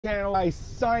channel, I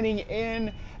signing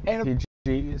in, and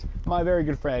is my very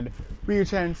good friend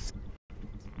Ryu-chan.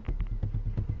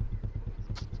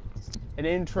 An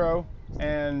intro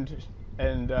and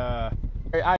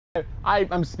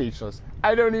I'm speechless.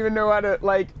 I don't even know how to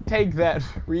like take that.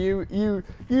 Ryu,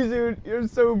 you're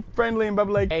so friendly and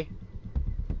bubbly. Hey,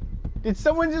 did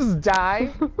someone just die?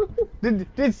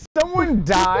 did someone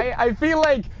die? I feel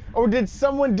like, or did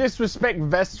someone disrespect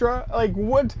Vestra? Like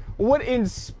what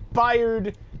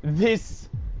inspired this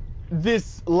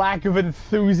lack of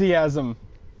enthusiasm?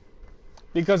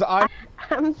 Because I'm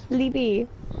sleepy.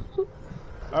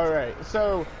 Alright,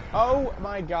 so, oh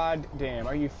my god damn,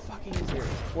 are you fucking serious?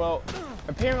 Well,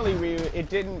 apparently Ryu, it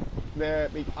didn't,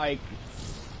 like,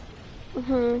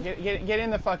 get in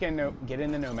the fucking, get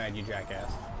in the Nomad, you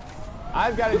jackass.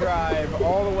 I've got to drive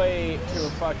all the way to a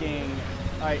fucking,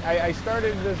 I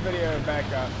started this video back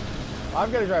up.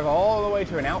 I've got to drive all the way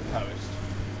to an outpost.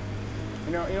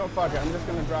 You know, fuck it, I'm just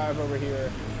gonna drive over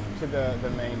here to the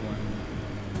main one.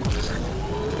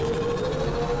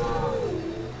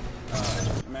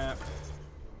 Map.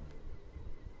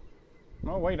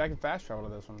 Oh wait, I can fast travel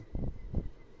to this one.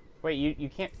 Wait, you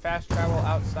can't fast travel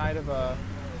outside of a...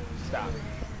 Stop.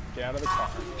 Get out of the car.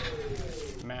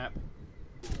 Map.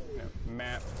 No,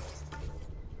 map.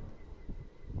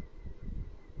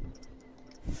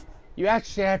 You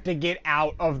actually have to get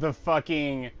out of the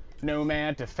fucking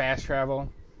Nomad to fast travel?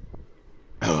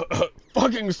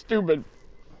 Fucking stupid.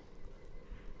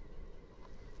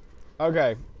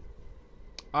 Okay.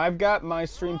 I've got my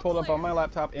stream pulled up on my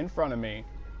laptop in front of me.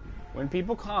 When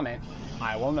people comment,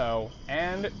 I will know,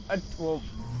 and it will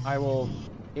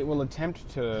attempt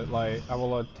to, like, I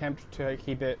will attempt to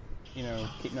keep it, you know,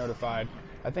 keep notified.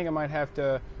 I think I might have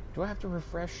to, do I have to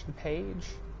refresh the page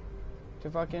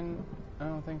to fucking, I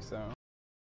don't think so.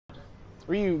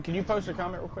 Ryu, can you post a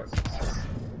comment real quick?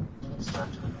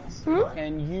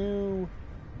 Can you,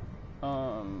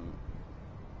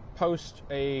 post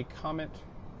a comment?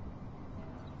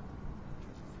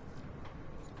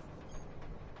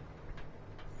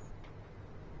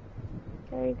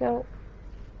 There you go.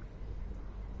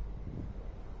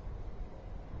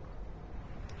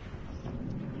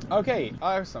 Okay,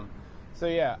 awesome. So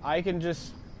yeah, I can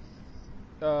just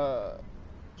As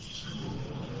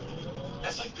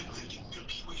I've been reading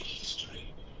Milky Way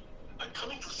history, I'm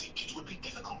coming to think it would be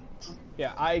difficult to...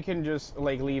 Yeah, I can just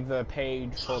like leave the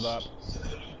page pulled up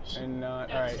and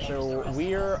not. All right, so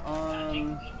we're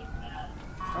on.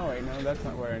 Oh wait, no, that's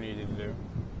not what I needed to do.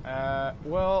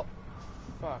 Well.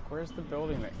 Fuck, where's the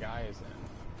building that guy is in?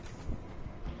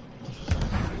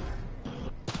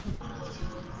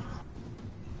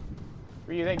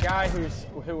 Ryu, that guy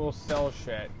who will sell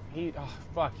shit. Oh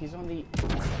fuck, he's on the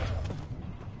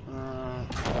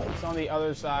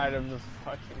other side of the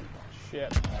fucking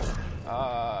ship.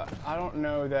 I don't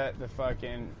know that the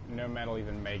fucking Nomad will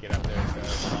even make it up there,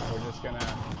 so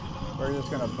we're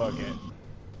just gonna book it.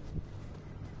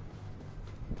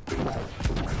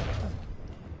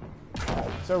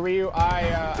 So Ryu,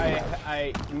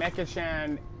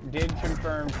 Mecha-chan did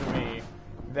confirm to me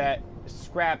that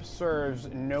scrap serves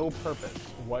no purpose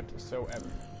whatsoever.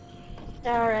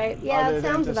 Alright, yeah, that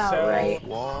sounds about right.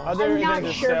 Other than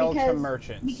to sell to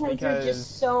merchants. Because there's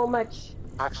just so much,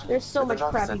 there's so much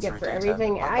crap you get for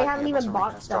everything. I haven't even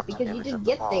bought stuff because you just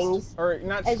get things. Or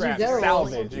not as scrap, you go.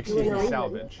 salvage, excuse me,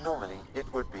 salvage. Normally, it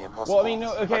would be impossible. Well, I mean,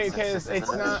 no, okay, because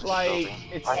it's not like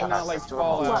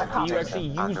Fallout. You actually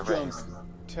use junk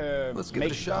to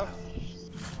make stuff.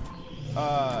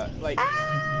 Like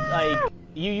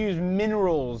you use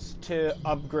minerals to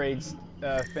upgrade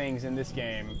things in this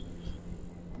game.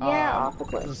 Yeah, off the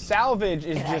cliff. Salvage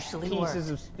is just pieces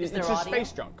of, it's just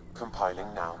space junk.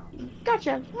 Compiling now.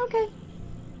 Gotcha, okay.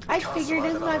 I figured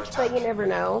as much, but you never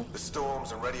know. The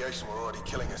storms and radiation were already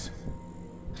killing us.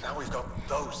 Now we've got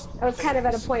those. I was kind of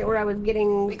at a point where I was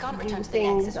getting We can't return these to the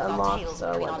things Nexus with our unlocked, tails so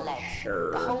I between our wasn't legs.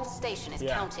 sure. The whole station is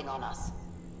counting on us.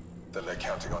 Then they're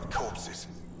counting on corpses.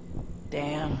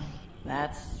 Damn,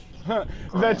 that's...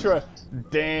 Vetra,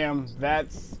 damn,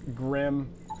 that's grim.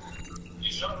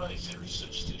 Ishara is a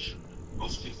research station,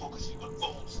 mostly focusing on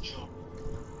Vault's job.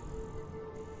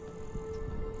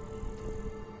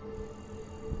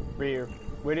 Ryu,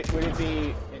 would it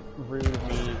be rude of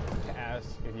me to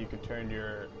ask if you could turn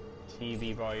your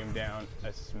TV volume down a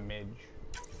smidge?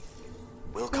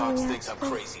 Wilcox thinks I'm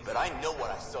crazy, but I know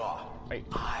what I saw. Wait,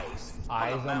 Eyes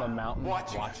on the mountain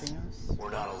watching us?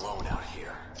 We're not alone out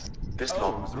here. This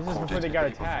log was this is recorded before they the got day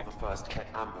before attacked. the first Ket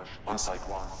ambush on Site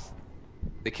 1.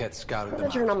 The Ket scouted I'm them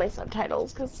gonna turn out. on my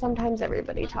subtitles, because sometimes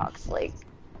everybody talks like...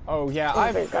 Oh yeah,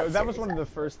 Everybody's got that was serious one of the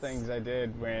first things I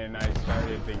did when I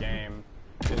started the game.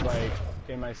 Is like,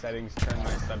 in my settings turn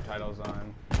my subtitles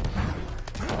on.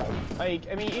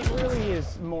 Like, I mean, it really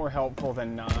is more helpful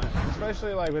than not,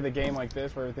 especially like with a game like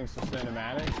this where everything's so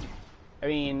cinematic. I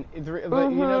mean, you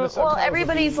know, the subtitles well,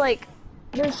 everybody's be... like,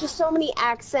 there's just so many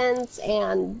accents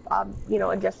and you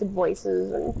know, adjusted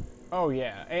voices and. Oh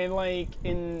yeah, and like,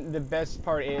 the best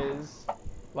part is,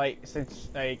 like, since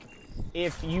like,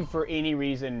 if you for any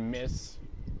reason miss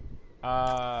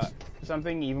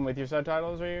something, even with your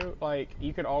subtitles, like,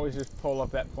 you could always just pull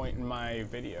up that point in my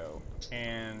video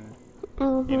and.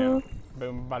 You know,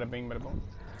 boom, bada bing, bada boom.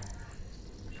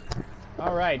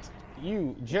 All right,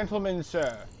 you gentlemen,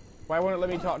 sir. Why won't it let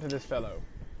me talk to this fellow?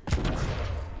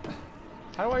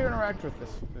 How do I interact with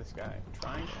this guy?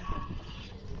 Triangle?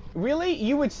 Really?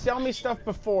 You would sell me stuff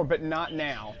before, but not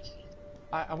now.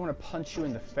 I want to punch you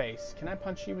in the face. Can I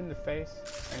punch you in the face?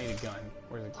 I need a gun.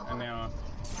 Where's it? And now.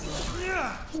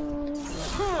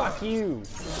 Fuck you,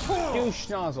 you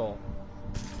schnozzle.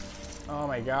 Oh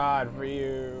my God,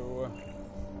 Ryu.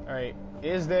 Alright,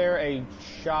 is there a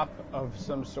shop of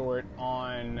some sort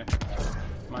on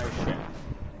my ship?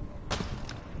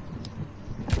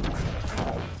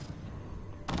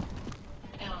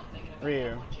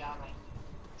 Ryu.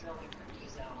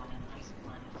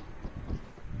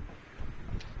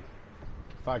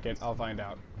 Fuck it, I'll find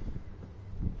out.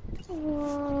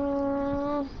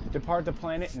 Depart the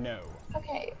planet? No.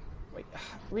 Okay. Wait,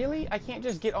 really? I can't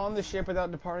just get on the ship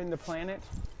without departing the planet?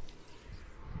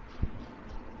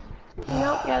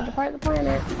 Nope, you gotta depart the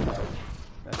planet.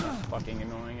 That's not fucking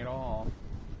annoying at all.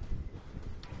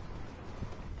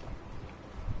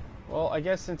 Well, I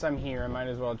guess since I'm here, I might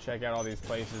as well check out all these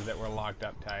places that were locked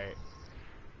up tight.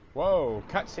 Whoa,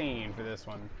 cutscene for this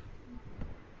one.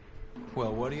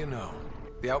 Well, what do you know?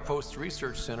 The Outpost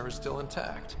Research Center is still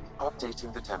intact.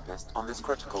 Updating the Tempest on this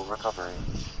critical recovery.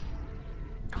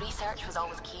 Research was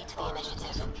always key to the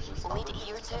initiative. We'll need it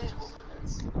here too.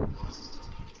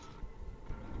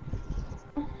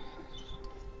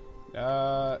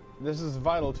 This is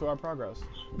vital to our progress.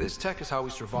 This tech is how we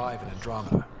survive in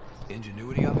Andromeda.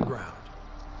 Ingenuity on the ground.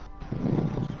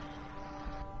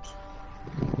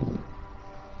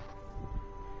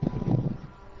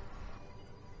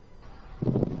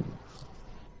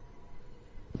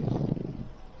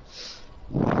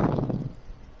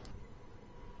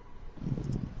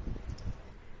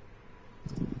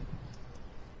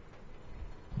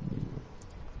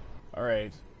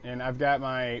 Alright, and I've got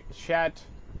my chat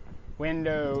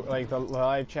window, like the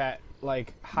live chat,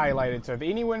 like highlighted, so if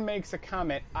anyone makes a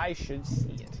comment, I should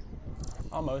see it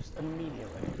almost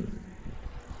immediately.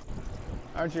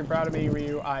 Aren't you proud of me,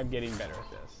 Ryu? I'm getting better at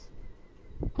this.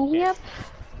 Yep.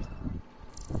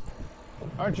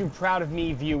 Aren't you proud of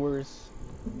me, viewers?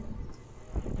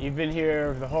 You've been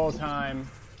here the whole time,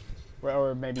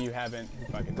 or maybe you haven't.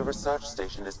 The research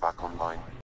station is back online.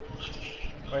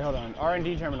 Wait, hold on.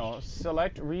 R&D terminal.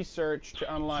 Select research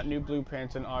to unlock new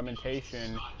blueprints and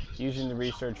augmentation using the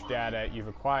research data you've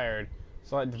acquired.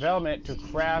 Select development to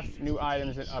craft new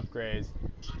items and upgrades.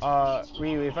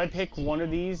 Ryu, if I pick one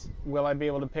of these, will I be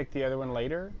able to pick the other one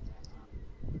later?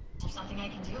 Something I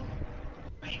can do?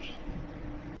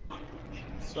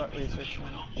 Select research.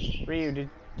 Ryu, did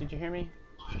you hear me?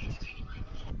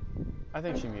 I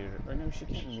think she muted it. Or no, she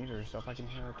can't mute herself. I can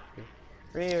hear her too.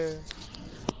 Ryu.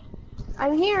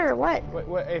 I'm here, what?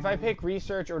 What? If I pick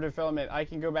research or development, I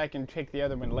can go back and pick the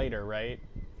other one later, right?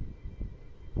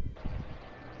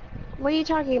 What are you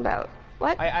talking about?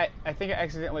 What? I think I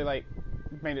accidentally, like,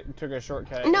 took a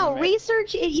shortcut. No,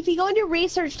 research, if you go into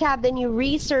research tab, then you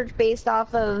research based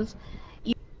off of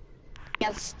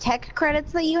tech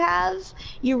credits that you have.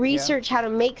 You research how to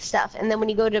make stuff, and then when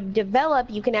you go to develop,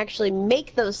 you can actually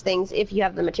make those things if you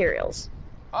have the materials.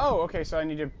 Oh, okay, so I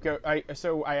need to go,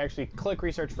 so I actually click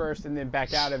research first and then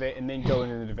back out of it and then go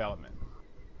into the development.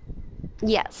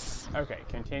 Yes. Okay,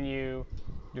 continue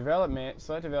development,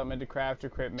 select development to craft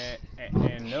equipment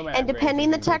and nomad. And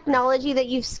depending the technology that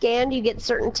you've scanned, you get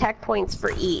certain tech points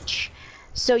for each.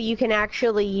 So you can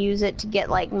actually use it to get,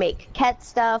 like, make Ket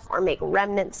stuff, or make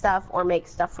Remnant stuff, or make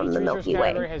stuff from the Milky Way.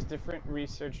 Category has different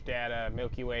research data,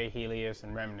 Milky Way, Helios,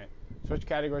 and Remnant. Switch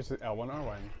categories to L1,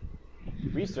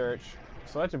 R1. Research.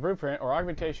 Select a blueprint or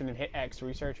augmentation and hit X to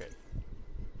research it.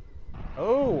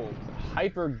 Oh,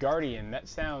 Hyper Guardian. That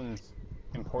sounds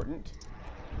important.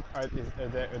 Are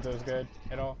those good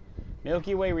at all?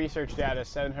 Milky Way research data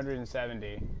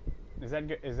 770. Is that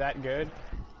good? Is that good?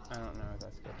 I don't know if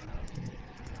that's good or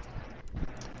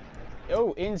not.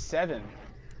 Oh, N7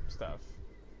 stuff.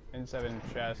 N7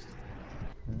 chest.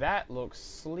 That looks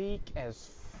sleek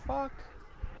as fuck.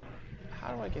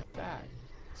 How do I get that?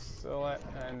 Select,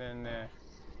 and then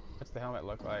what's the helmet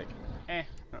look like? I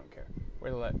don't care.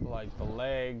 Where like the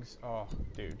legs. Oh,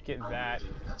 dude, get that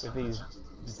with these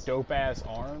dope ass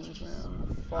arms,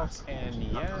 man. Fuck and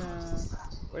yeah.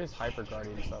 What does Hyper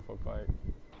Guardian stuff look like?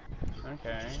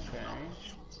 Okay, okay.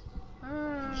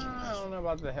 I don't know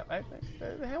about the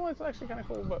the helmet's actually kind of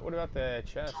cool, but what about the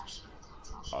chest?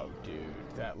 Oh, dude,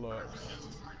 that looks.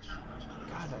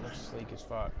 God, that looks sleek as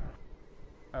fuck.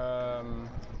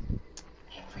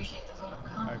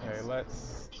 Okay,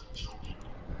 let's.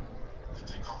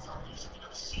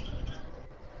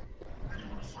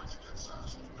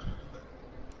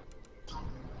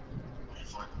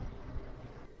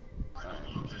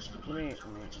 Let me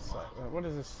what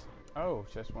is this? Oh,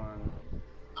 just one.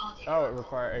 Oh,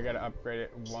 I gotta upgrade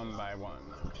it one by one.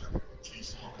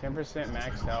 10%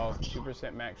 max health,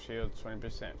 2% max shield,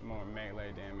 20% more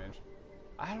melee damage.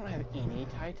 I don't have any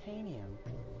titanium.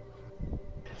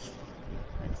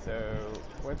 Right, so,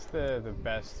 what's the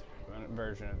best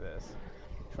version of this?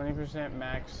 20%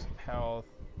 max health,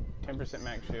 10%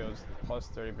 max shields, plus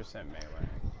 30% melee.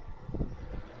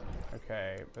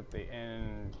 Okay, but the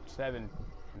N7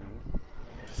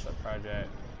 sub-project,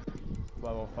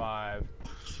 level 5,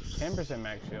 10%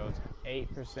 max shields,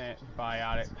 8%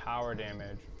 biotic power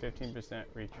damage, 15%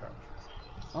 recharge.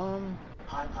 I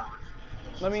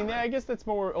mean, yeah, I guess that's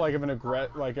more like of an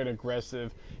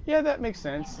aggressive. Yeah, that makes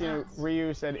sense. You know,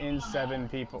 Ryu said N7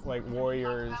 people like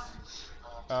warriors,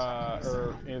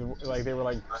 like they were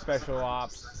like special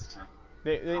ops.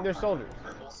 They're soldiers,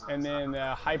 and then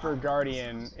Hyper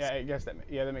Guardian. Yeah, I guess that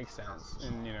makes sense.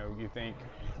 And you know, you think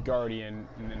Guardian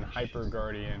and then Hyper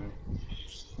Guardian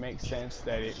makes sense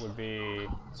that it would be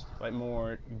like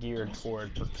more geared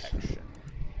toward protection.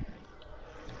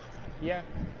 Yeah,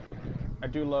 I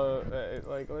do love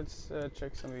like let's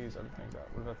check some of these other things out.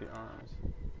 What about the arms?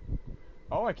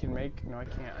 Oh, I can make. No, I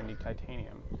can't. I need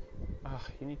titanium.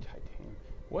 Ugh, you need titanium.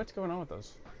 What's going on with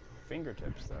those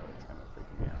fingertips, though? It's kind of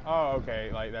freaking me out. Oh, okay.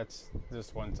 Like, that's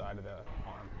just one side of the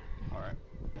arm. Alright.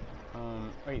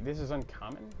 Wait, this is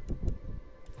uncommon?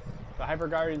 The Hyper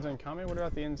Guardian's uncommon? What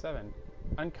about the N7?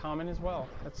 Uncommon as well.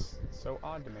 That's so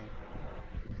odd to me.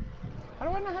 How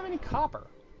do I not have any copper?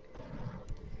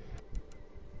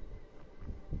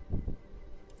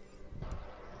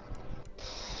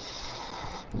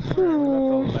 What about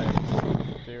the legs?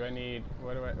 Do I need...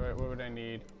 What would I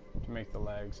need to make the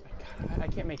legs? I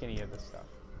can't make any of this stuff.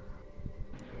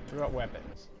 What about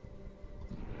weapons?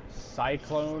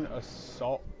 Cyclone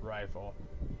Assault Rifle.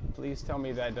 Please tell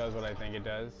me that does what I think it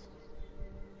does.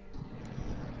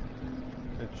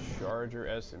 The Charger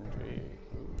SMG.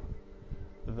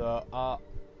 Oh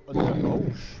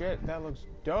shit, that looks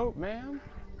dope, man.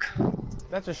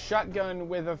 That's a shotgun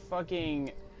with a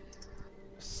fucking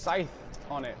scythe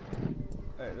on it.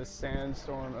 The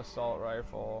Sandstorm Assault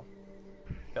Rifle.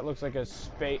 That looks like a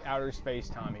outer space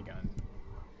Tommy gun.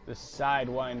 The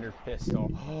Sidewinder pistol.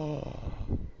 Oh,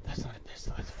 that's not a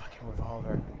pistol, that's a fucking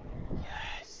revolver.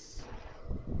 Yes.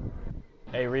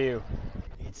 Hey Ryu.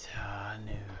 It's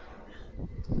noon.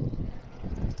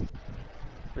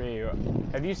 Ryu,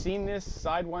 have you seen this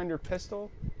Sidewinder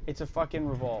pistol? It's a fucking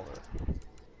revolver.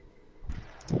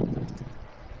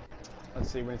 Let's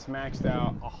see, when it's maxed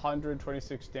out,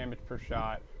 126 damage per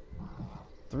shot,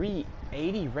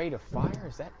 380 rate of fire. I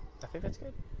think that's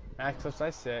good. Max clip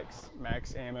size 6,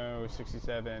 max ammo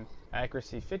 67,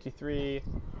 accuracy 53,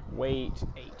 weight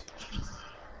 8.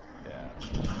 Yeah,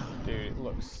 dude, it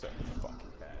looks so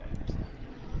fucking badass.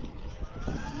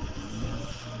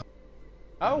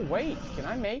 Oh wait, can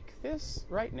I make this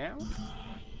right now?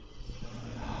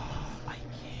 I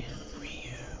can,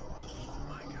 Ryu. Oh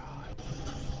my god.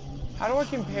 How do I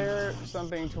compare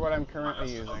something to what I'm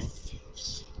currently using?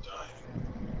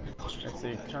 Let's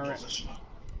see, current,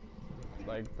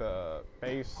 like the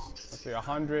base, let's see,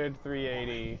 100,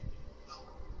 380,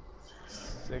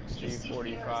 60,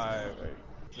 45.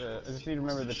 I just need to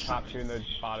remember the top two and the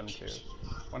bottom two.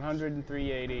 100 and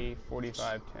 380,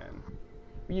 45, 10.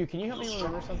 Ryu, can you help me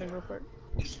remember something real quick?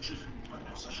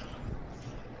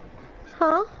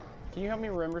 Huh? Can you help me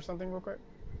remember something real quick?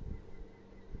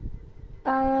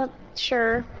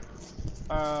 Sure.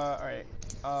 Alright.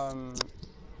 Let's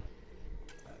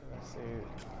see.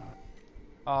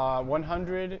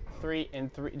 100, 3,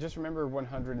 and 3. Just remember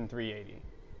 100 and 380.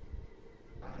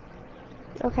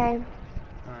 Okay.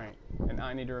 Alright. And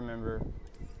I need to remember.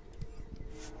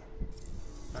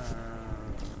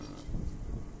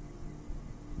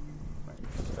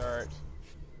 Start.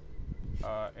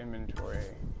 Inventory.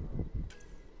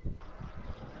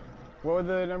 What were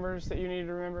the numbers that you need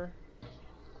to remember?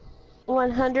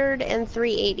 100 and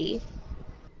 380.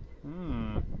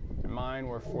 And mine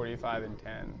were 45 and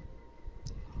 10.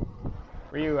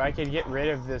 Ryu, I could get rid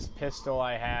of this pistol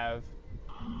I have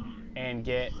and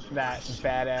get that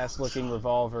badass looking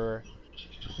revolver,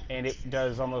 and it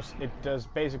does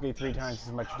basically 3 times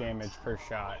as much damage per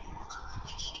shot.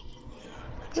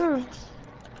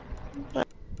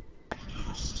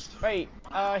 Wait,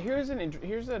 here's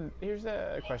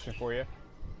a question for you.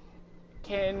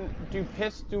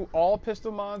 Do all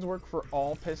pistol mods work for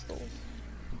all pistols?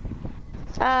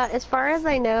 As far as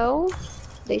I know,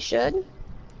 they should.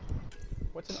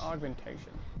 What's an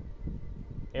augmentation?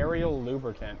 Aerial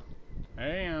lubricant.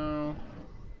 Hey-o.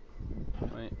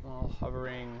 Wait, while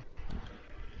hovering.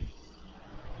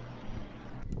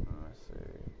 Let's see.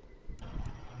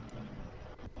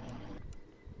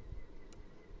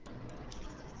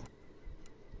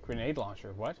 Grenade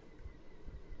launcher, what?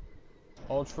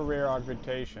 Ultra rare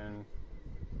augmentation.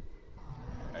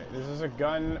 Okay, this is a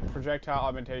gun projectile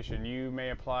augmentation. You may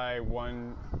apply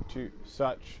one to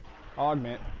such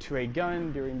augment to a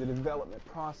gun during the development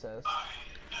process.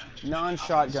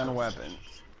 Non-shotgun weapons.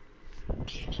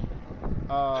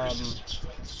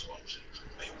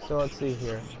 So let's see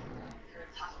here.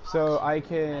 So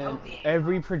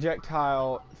every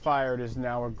projectile fired is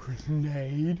now a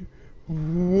grenade?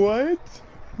 What?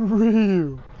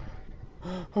 Ryu.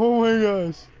 Oh my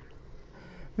gosh.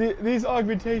 These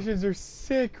augmentations are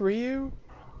sick, Ryu.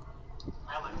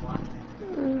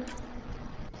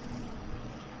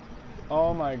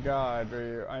 Oh my god,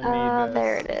 Ryu. I need this.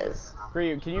 There it is.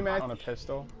 Ryu, can you imagine on a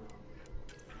pistol?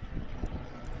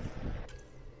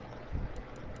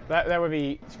 That would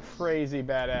be crazy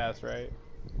badass, right?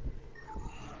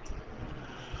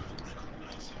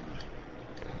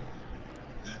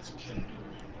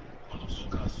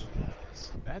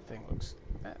 That thing looks.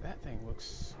 That thing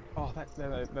looks. Oh,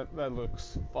 that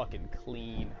looks fucking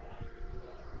clean.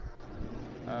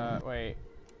 Wait.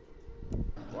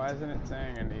 Why isn't it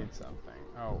saying I need something?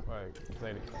 Oh, because I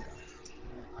didn't click on it.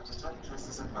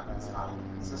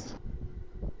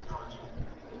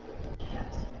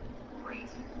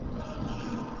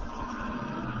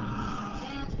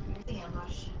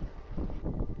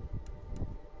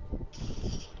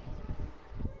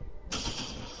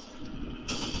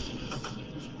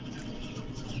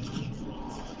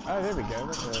 Oh, there we go.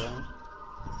 That's the one.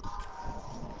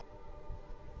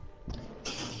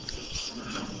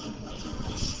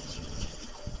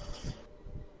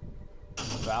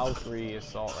 Valkyrie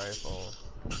assault rifle.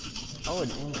 Oh, an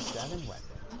M7 weapon.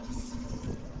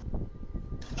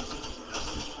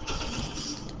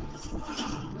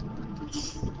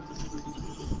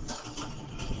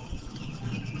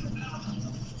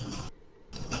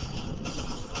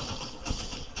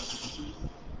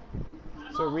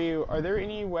 So Ryu, are there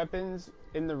any weapons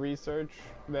in the research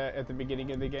that at the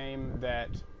beginning of the game that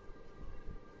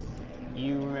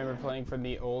you remember playing from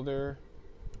the older?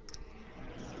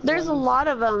 There's a lot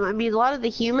of them. I mean, a lot of the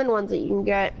human ones that you can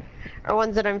get are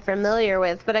ones that I'm familiar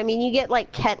with. But I mean, you get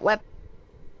like Ket weapons,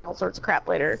 all sorts of crap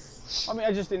later. I mean,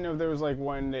 I just didn't know if there was like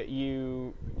one that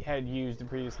you had used in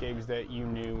previous games that you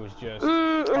knew was just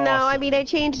awesome. No, I mean, I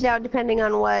changed out depending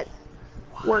on what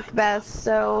worked best.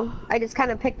 So I just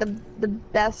kind of picked the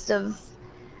best of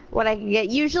what I could get.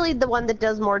 Usually the one that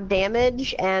does more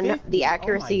damage and the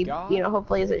accuracy, you know,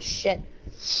 hopefully isn't shit.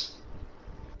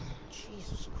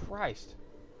 Jesus Christ.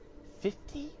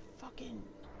 50 fucking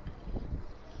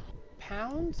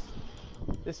pounds?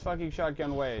 This fucking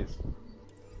shotgun weighs.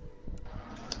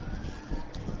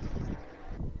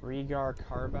 Regar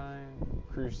carbine,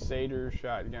 Crusader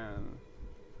shotgun.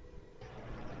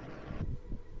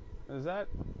 Is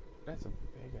that's a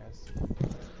big ass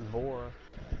bore.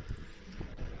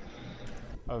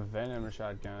 A Venom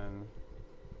shotgun.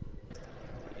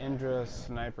 Indra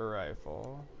sniper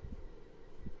rifle.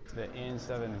 The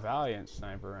N7 Valiant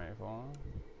sniper rifle.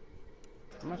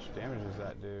 How much damage does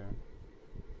that do?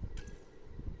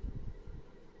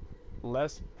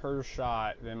 Less per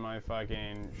shot than my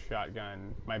fucking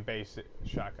shotgun, my basic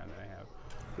shotgun that I have.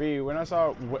 Ryu, when I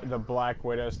saw the Black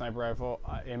Widow sniper rifle,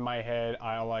 in my head,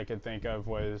 all I could think of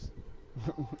was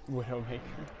Widowmaker.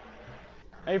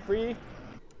 Hey, Free.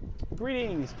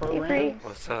 Greetings, program. Hey,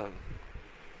 what's up?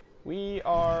 We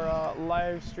are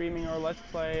live streaming our Let's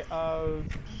Play of,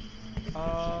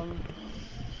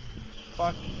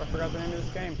 fuck, I forgot the name of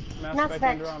this game. Mass Effect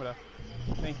Andromeda.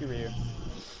 Thank you, Ryu.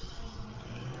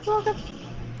 Welcome.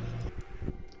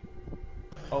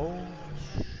 Oh,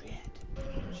 shit.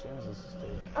 Jesus,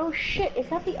 dude. Oh shit, is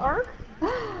that the Ark?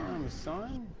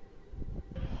 Son?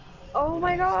 Oh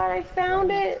my god, I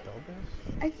found it!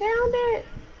 I found it!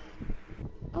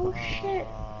 Oh shit.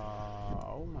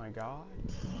 Oh my god.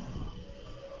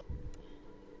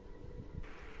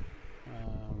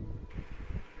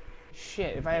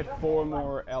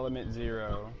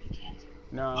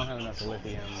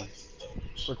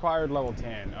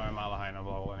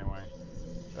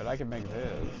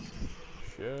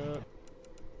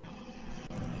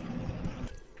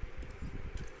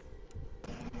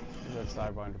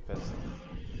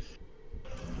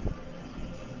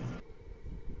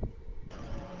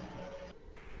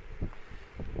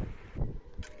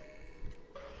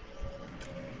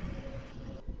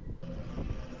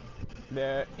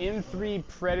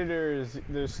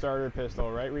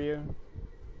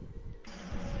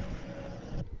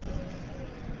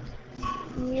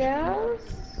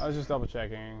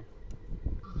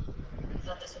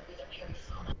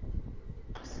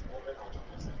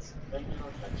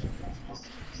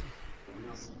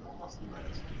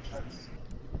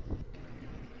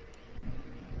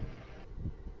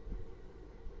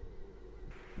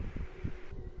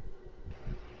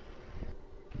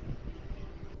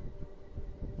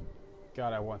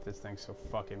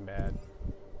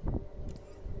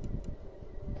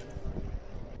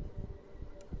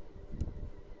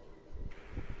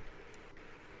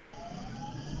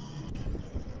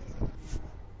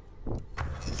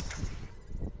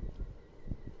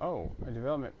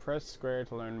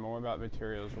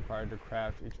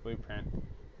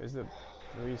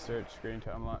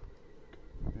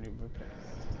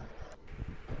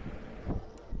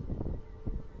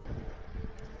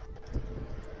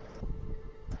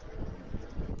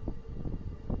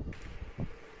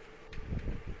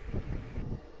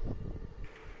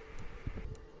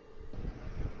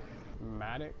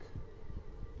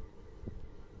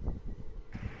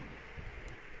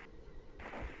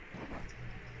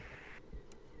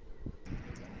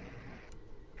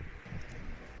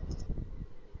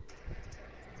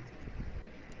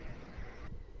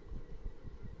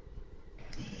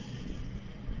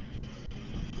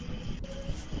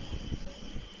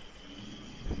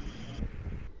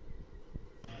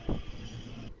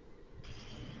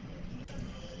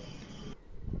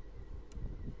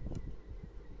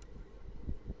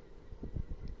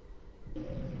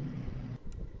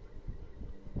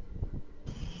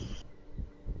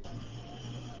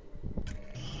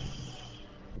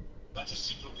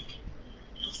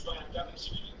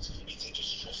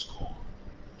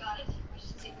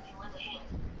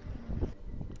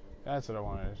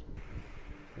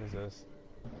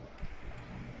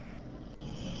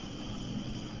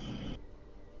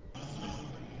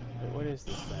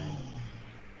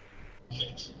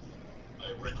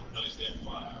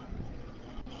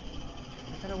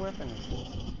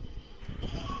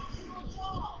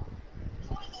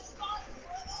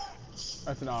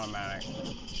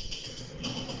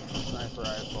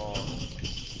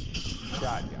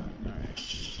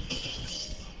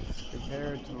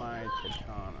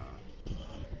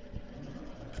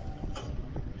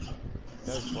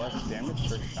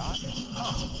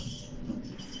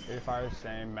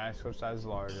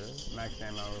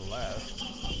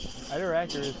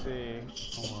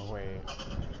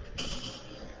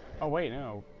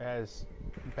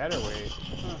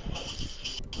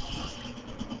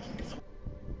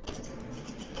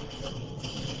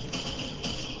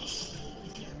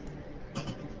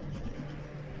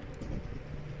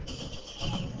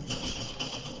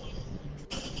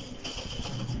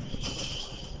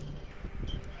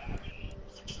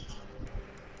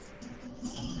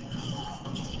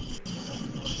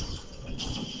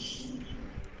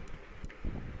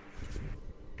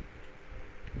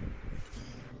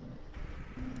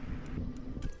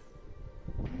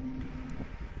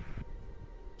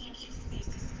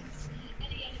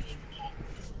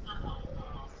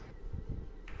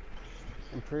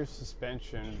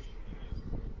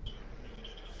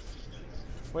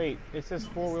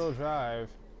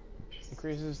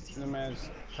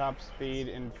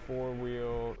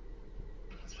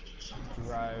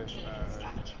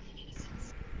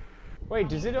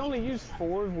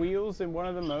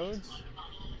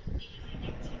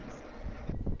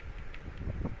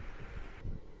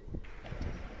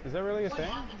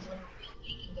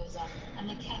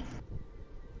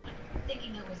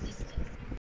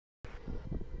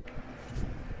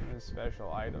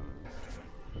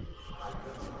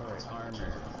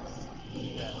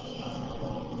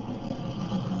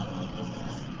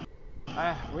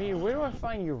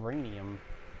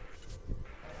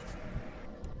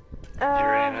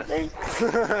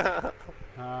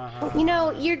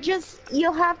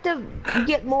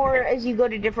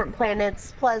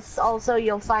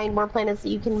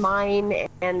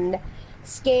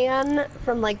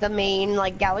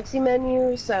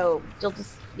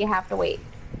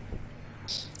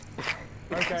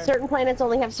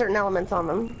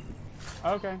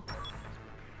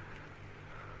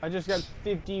 I just got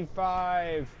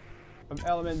 55 of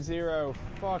element 0.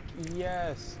 Fuck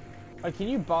yes. Can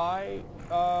you buy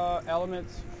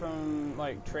elements from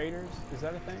like traders? Is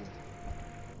that a thing?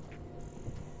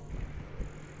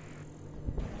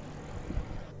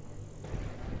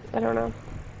 I don't know.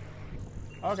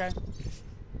 Okay.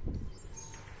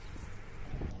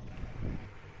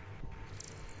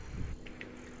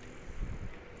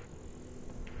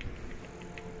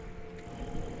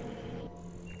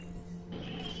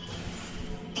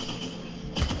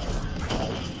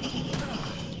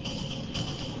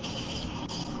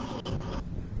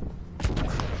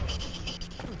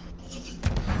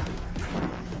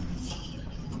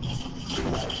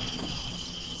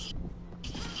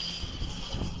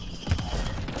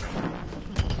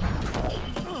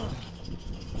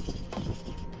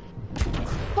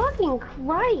 Fucking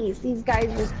Christ, these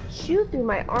guys just shoot through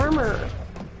my armor.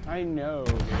 I know,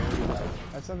 dude.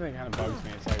 That's something that kind of bugs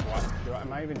me. It's like, what?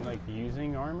 Am I even like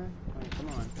using armor? Like, come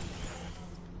on.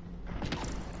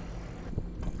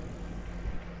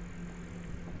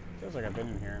 Feels like I've been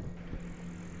in here.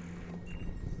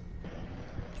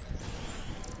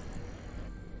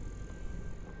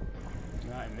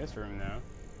 Not in this room though.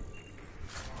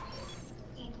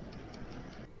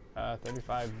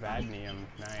 35 Vadnium,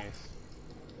 nice.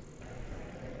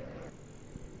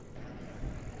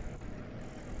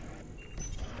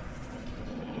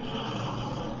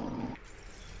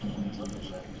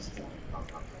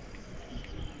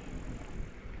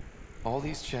 All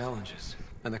these challenges,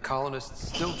 and the colonists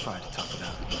still try to tough it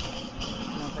out.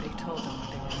 Nobody told them what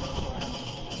they were in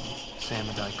for. Sam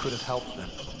and I could have helped them.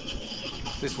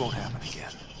 This won't happen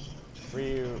again.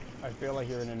 Ryu, I feel like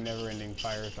you're in a never-ending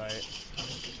firefight.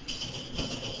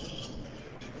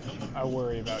 I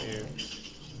worry about you.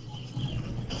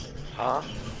 Huh?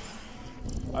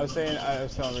 I was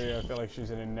telling Ryu, I feel like she's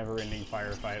in a never-ending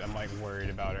firefight. I'm like worried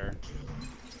about her.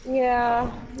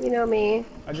 Yeah, you know me.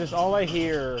 All I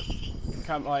hear,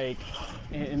 come like,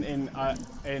 and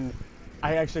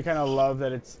I actually kind of love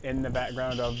that it's in the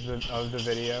background of the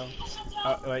video.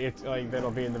 Like it's like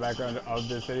that'll be in the background of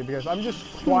this video because I'm just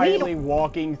quietly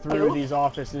walking through these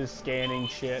offices scanning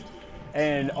shit,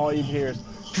 and all you hear is.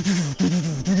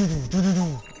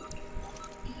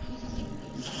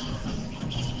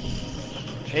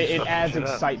 It adds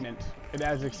excitement. It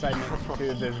adds excitement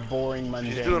to this boring,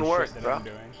 mundane She's doing work, shit that bro. I'm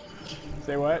doing.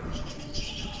 Say what?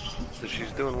 So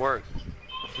she's doing work.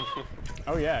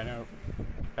 Oh yeah, no.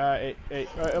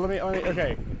 Let me.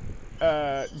 Okay.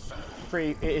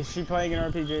 Free. Is she playing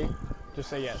an RPG? Just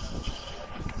say yes.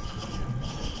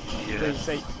 Yeah.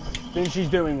 Then she's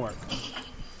doing work.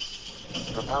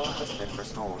 The power has been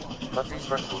restored, but these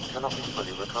records cannot be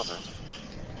fully recovered.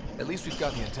 At least we've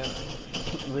got the antenna.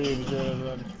 Really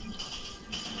good.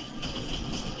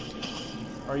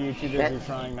 Are you too busy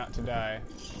trying not to die?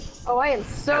 Oh, I am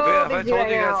so have I busy told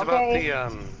right you guys now, about okay?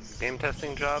 the game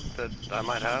testing job that I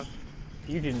might have?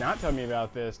 You did not tell me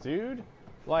about this, dude.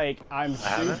 Like, I'm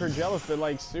super jealous, but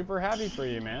like super happy for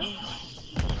you, man.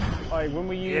 Like, when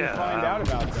will you find out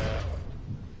about that?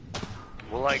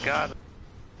 Well, I got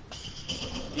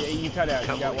Yeah, you cut out. a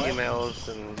couple You got what? emails,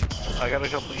 and I got a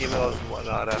couple emails and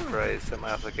whatnot after I sent my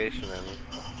application in,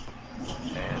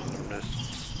 and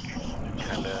just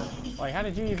kind of. Like, how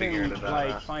did you even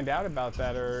like find out about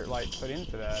that or like put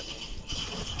into that?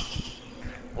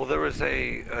 Well, there was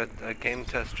a game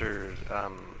tester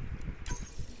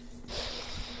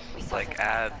like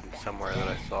ad somewhere that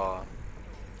I saw,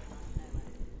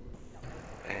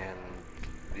 and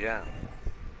yeah.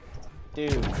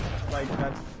 Dude, like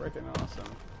that's freaking awesome.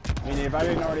 I mean, if I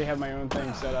didn't already have my own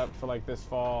thing set up for like this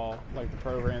fall, like the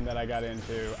program that I got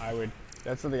into, I would.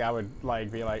 That's something I would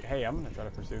like be like, hey, I'm gonna try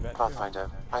to pursue that.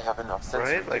 Pathfinder, I have enough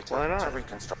sensory Right? Like, data why not? to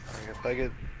reconstruct. If I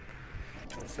get,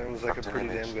 it sounds like a pretty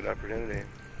damn good opportunity.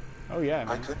 Oh yeah,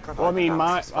 man. I could provide Well, I mean,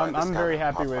 analysis via the I'm very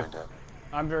scanner, happy with. Pathfinder.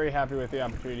 I'm very happy with the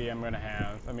opportunity I'm gonna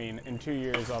have. I mean, in 2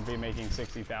 years, I'll be making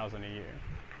 60,000 a year.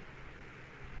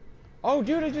 Oh,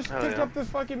 dude, I just picked up the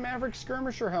fucking Maverick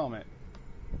Skirmisher helmet.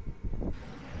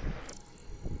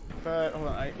 But hold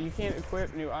on, you can't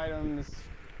equip new items.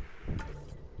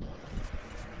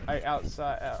 Not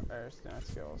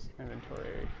skills,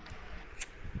 inventory.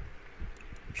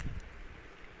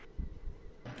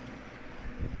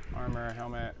 Armor,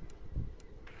 helmet.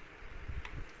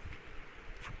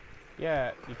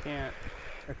 Yeah, you can't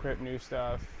equip new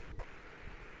stuff.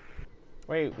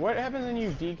 Wait, what happens when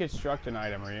you deconstruct an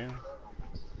item, are you?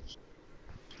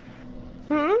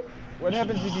 What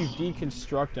happens if you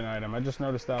deconstruct an item? I just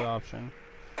noticed that option.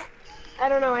 I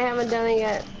don't know, I haven't done it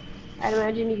yet. I'd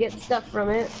imagine you get stuff from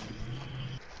it.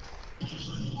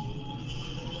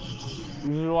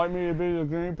 Would you like me to be the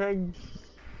guinea pig?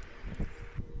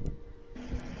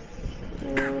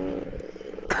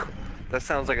 That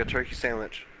sounds like a turkey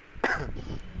sandwich.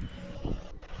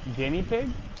 Guinea pig?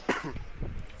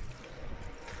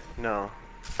 No.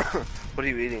 What are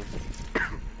you eating?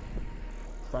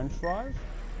 French fries?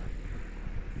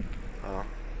 Oh.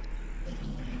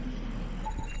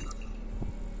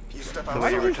 You step The out. way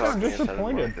you do were you sound talking, it sounded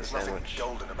more disappointed? like a There's nothing sandwich.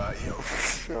 golden about you.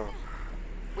 No.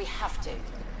 We have to.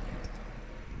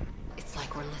 It's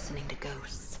like we're listening to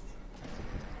ghosts.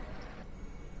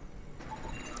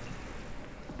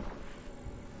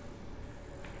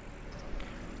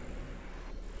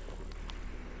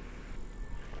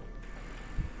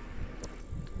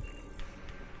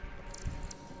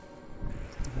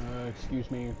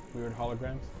 Excuse me, weird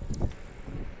holograms.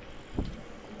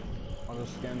 I'll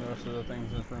just scan the rest of the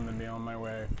things in this room and be on my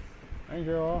way. Thank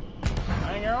you all.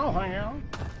 Thank you all, thank you all.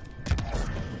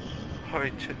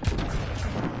 Alright, shit.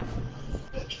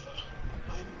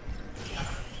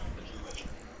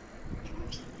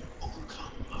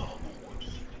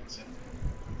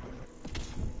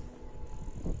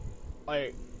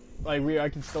 I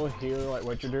can still hear like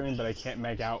what you're doing, but I can't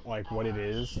make out like what it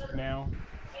is now.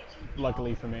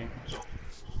 Luckily for me,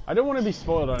 I don't want to be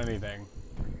spoiled on anything.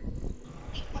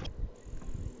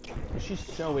 She's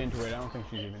so into it. I don't think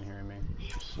she's even hearing me,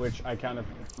 which I kind of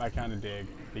dig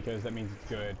because that means it's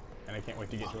good, and I can't wait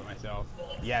to get to it myself.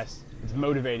 Yes, it's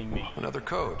motivating me. Another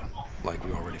code, like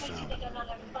we already found.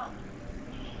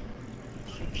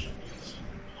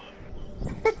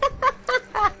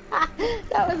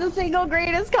 That was the single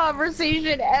greatest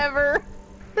conversation ever.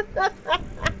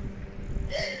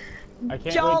 I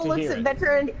can't Jaw wait to looks hear at it.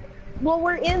 veteran. Well,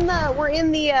 we're in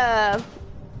the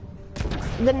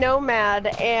Nomad,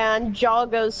 and Jaw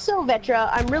goes, "So Vetra,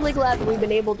 I'm really glad that we've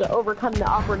been able to overcome the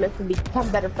awkwardness and become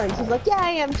better friends." He's like, "Yeah,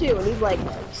 I am too." And he's like,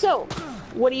 "So,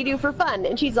 what do you do for fun?"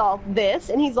 And she's all, "This."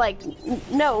 And he's like,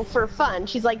 "No, for fun."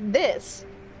 She's like, "This."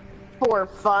 For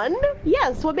fun?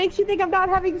 Yes, what makes you think I'm not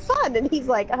having fun? And he's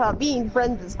like, being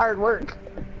friends is hard work.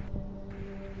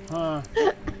 Huh.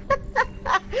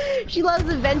 She loves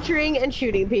adventuring and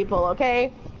shooting people,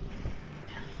 okay?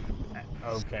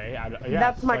 Okay. Yeah,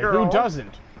 That's my like, girl. Who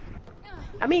doesn't?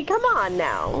 I mean, come on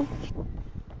now.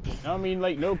 I mean,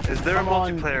 like, no. Is there a come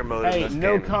on- multiplayer mode in Hey, this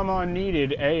no game? come on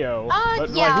needed, Ayo.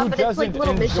 But yeah, like, who but it's like doesn't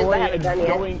little missions I enjoy haven't done yet.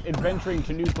 going adventuring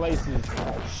to new places,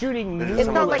 shooting Is new this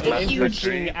It's not like a and huge-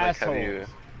 interesting Like, have assholes? you...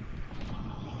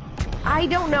 I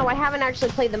don't know, I haven't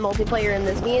actually played the multiplayer in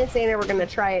this. Me and Santa were gonna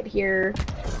try it here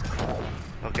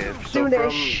Okay, so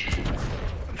soonish.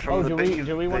 from Oh, the do bit we- you've-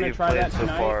 do we that wanna you've try played that so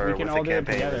tonight? far We can with all the do it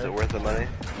campaign, is together. it worth the money?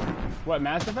 What,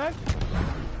 Mass Effect?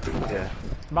 Yeah.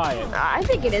 Buy it. I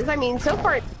think it is. I mean, so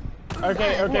far.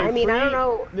 Okay, okay. I mean, I don't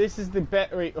know. This is the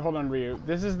wait, hold on, Ryu.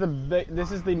 This is the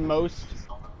most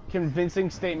convincing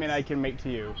statement I can make to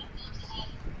you.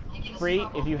 Free,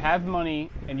 if you have money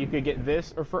and you could get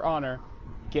this or For Honor,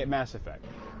 get Mass Effect.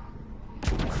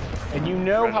 And you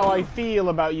know how I feel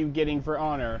about you getting For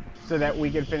Honor, so that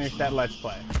we can finish that Let's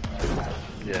Play.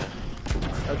 Yeah.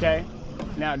 Okay?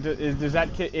 Now, does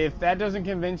that if that doesn't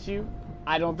convince you,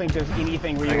 I don't think there's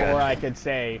anything Ryu I got or you. I could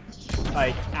say,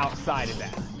 like, outside of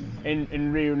that.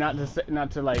 And Ryu, not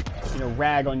to like, you know,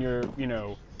 rag on your, you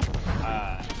know,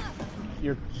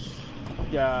 your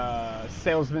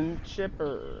salesmanship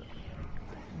or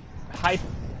hype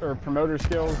or promoter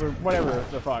skills or whatever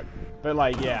the fuck. But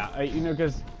like, yeah, you know,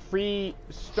 because Free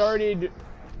started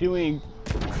doing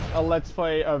a Let's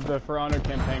Play of the For Honor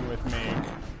campaign with me,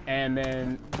 and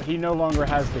then he no longer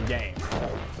has the game.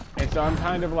 And so I'm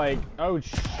kind of like, oh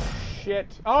shit.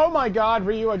 Oh my god,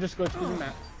 Ryu, I just glitched through the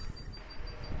map.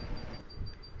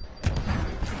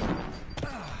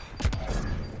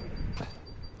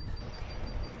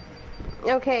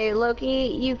 Okay,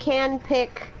 Loki, you can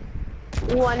pick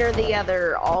one or the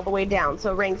other all the way down.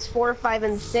 So ranks 4, 5,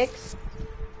 and 6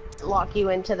 lock you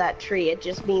into that tree. It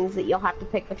just means that you'll have to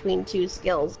pick between 2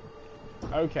 skills.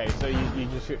 Okay, so you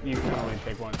can only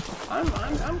pick one.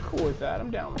 I'm cool with that. I'm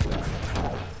down with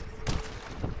that.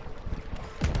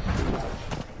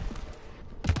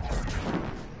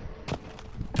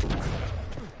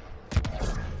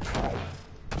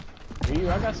 Ryu,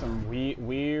 I got some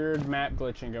weird map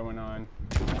glitching going on.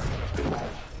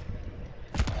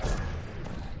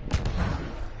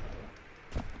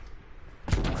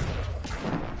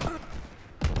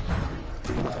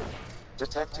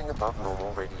 Detecting above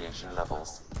normal radiation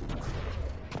levels.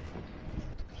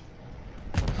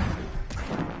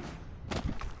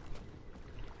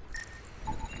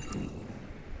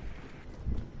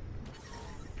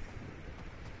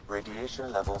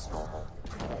 Radiation levels normal.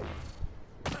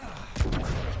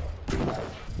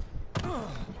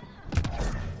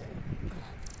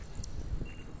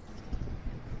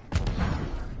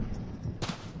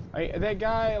 That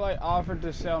guy like offered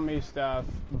to sell me stuff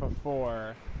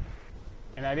before,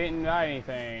 and I didn't buy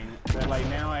anything. But like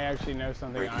now I actually know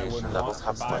something I would Radiation want levels to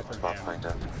have buy spiked, from him,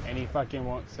 Pathfinder. and he fucking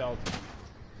won't sell to me.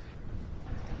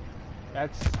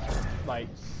 That's like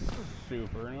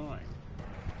super annoying.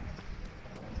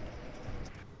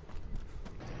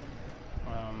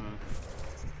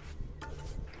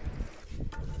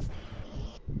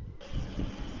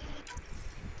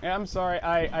 Yeah, I'm sorry.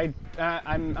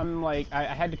 I'm like I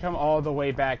had to come all the way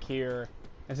back here,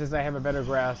 and since I have a better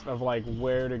grasp of like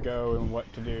where to go and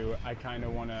what to do, I kind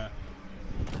of want to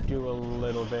do a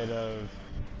little bit of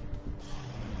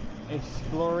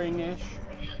exploring-ish.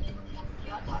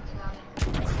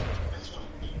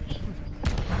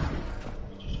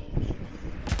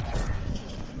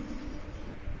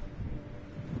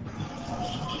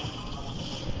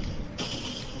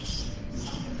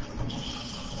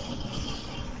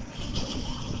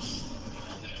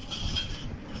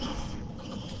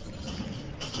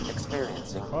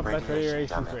 Experiencing Oh, that's radiation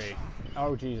radiation damage. 3.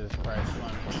 Oh, Jesus Christ. Come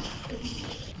on.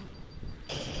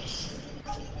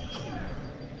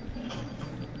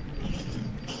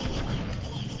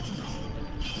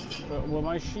 But will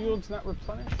my shields not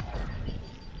replenish?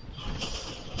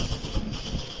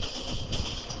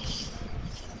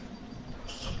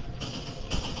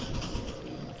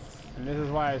 And this is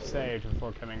why I saved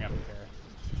before coming up here.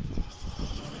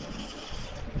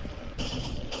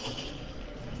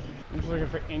 I'm just looking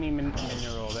for any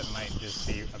mineral that might just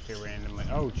be up here randomly.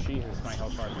 Oh, Jesus, my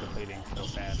health bar is depleting so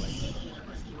badly.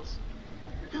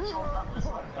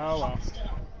 Oh, well.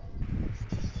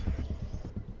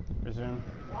 Resume.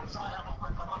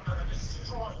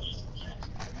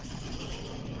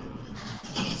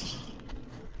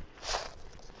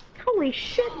 Holy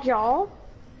shit, y'all.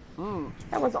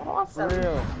 That was awesome.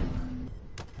 Real.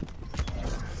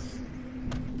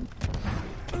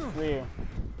 Real.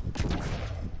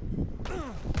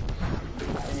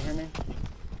 Can you hear me?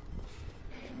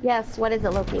 Yes, what is it,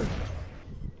 Loki?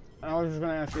 I was just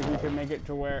gonna ask if you could make it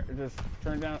to where just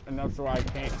turn down enough so I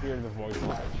can't hear the voices.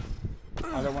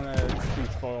 I don't want to be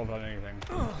spoiled on anything.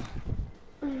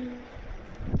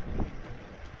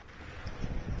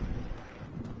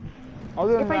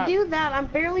 If I do that, I'm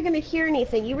barely gonna hear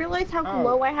anything. You realize how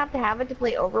low I have to have it to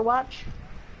play Overwatch?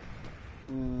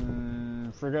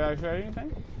 Forget I said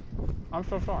anything? I'm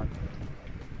so sorry.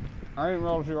 I didn't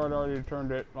realize you had already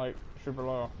turned it, like, super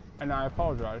low. And I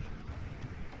apologize.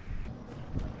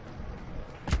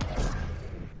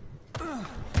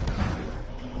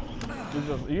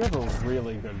 You have a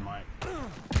really good mic.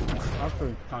 I'm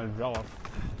actually kind of jealous.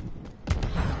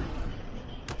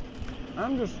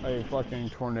 I'm just a fucking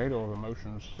tornado of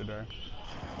emotions today.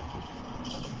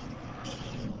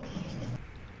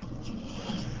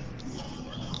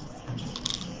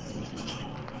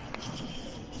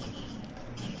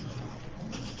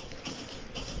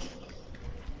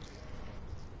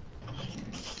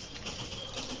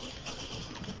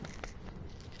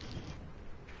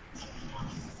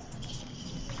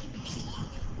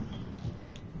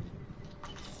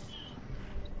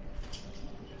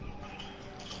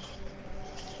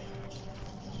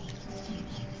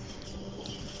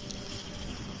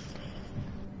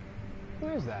 Who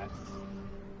is that?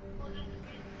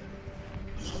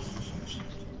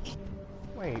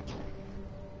 Wait.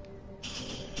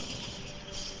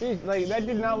 Jeez, like, that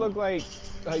did not look like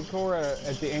Cora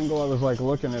at the angle I was, like,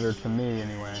 looking at her to me,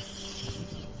 anyway.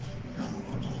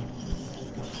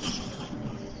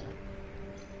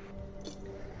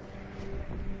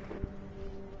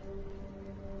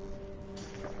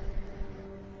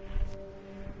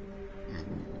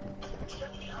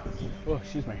 Oh,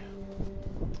 excuse me.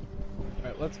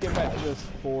 Alright, let's get back to this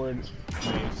forward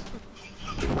base.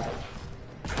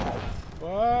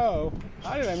 Whoa!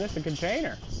 How did I miss a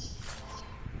container?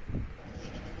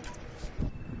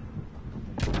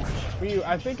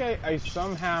 I think I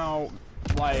somehow,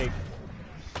 like,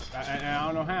 I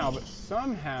don't know how, but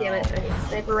somehow... Damn it, I need a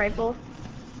sniper rifle.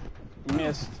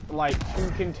 Missed, like,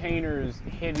 2 containers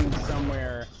hidden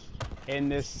somewhere in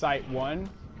this Site 1,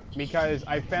 because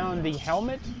I found the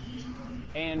helmet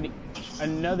and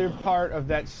another part of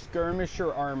that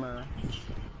skirmisher armor,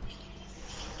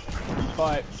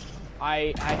 but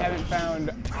I haven't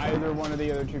found either one of the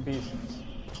other 2 pieces.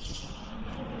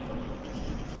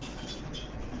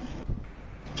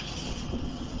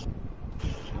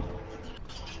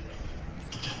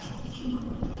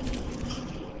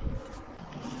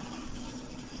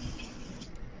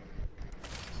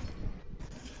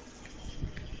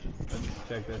 Let's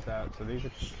check this out. So these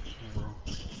are...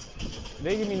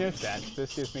 They give me no stats.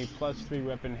 This gives me +3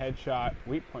 weapon headshot,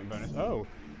 weak point bonus. Oh,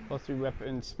 +3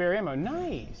 weapon spare ammo.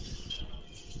 Nice!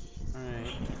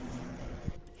 Alright.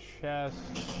 Chest.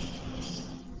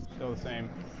 Still the same.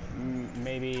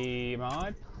 Maybe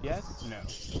mod? Yes? No.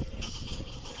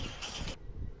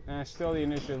 Still the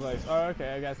initiative lights. Oh,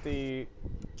 okay, I got the...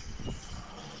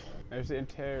 There's the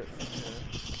interior.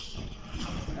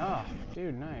 Ah,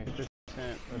 dude, nice. 3%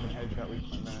 with a headshot weak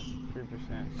point bonus.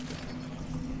 3%.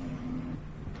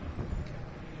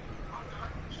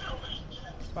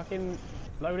 Fucking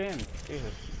load in.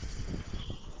 Jesus.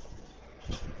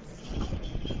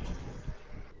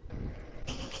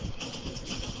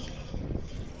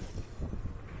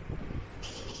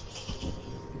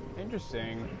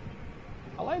 Interesting.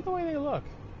 I like the way they look.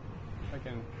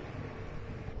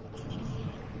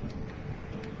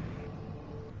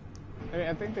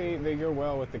 I think they go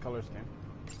well with the color scheme.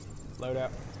 Load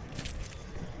up.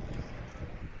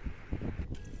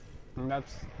 And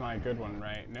that's my good one,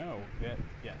 right? No. Yeah,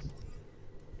 yes.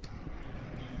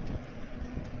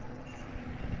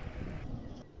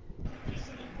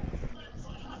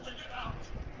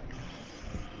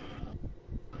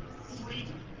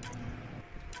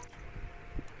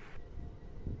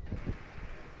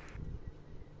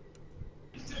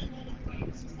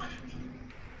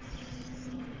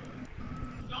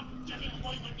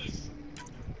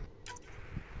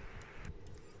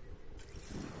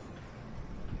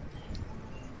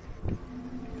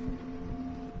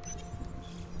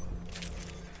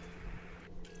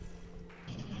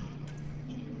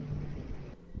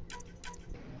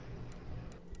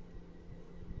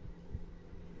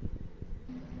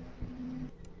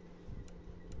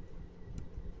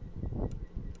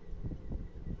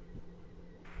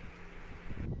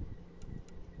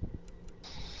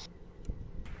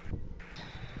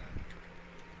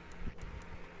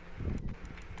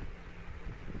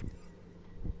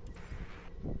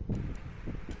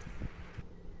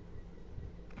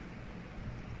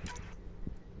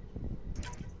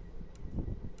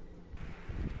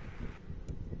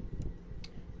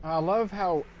 I love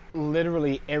how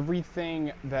literally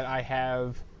everything that I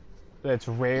have that's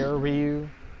rare Ryu,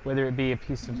 whether it be a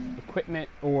piece of equipment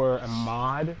or a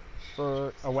mod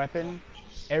for a weapon,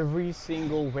 every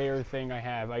single rare thing I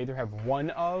have, I either have one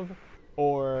of,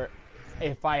 or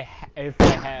if I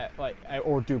have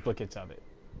or duplicates of it.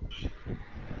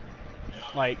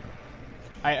 Like,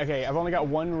 I've only got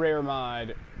one rare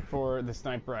mod for the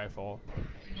sniper rifle,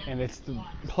 and it's the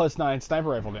 +9 sniper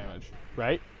rifle damage,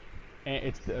 right? And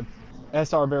it's the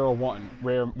SR Barrel 1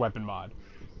 rare weapon mod.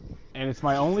 And it's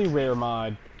my only rare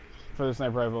mod for the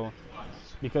sniper rifle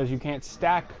because you can't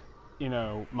stack,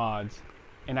 mods,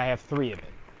 and I have 3 of it.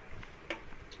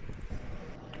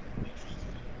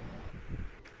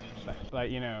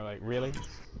 Like, really?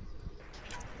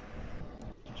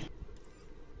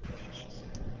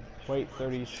 Weight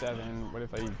 37. What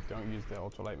if I don't use the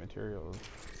ultralight materials?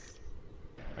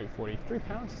 Like 43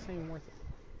 pounds is ain't worth it.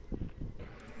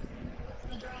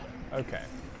 Okay.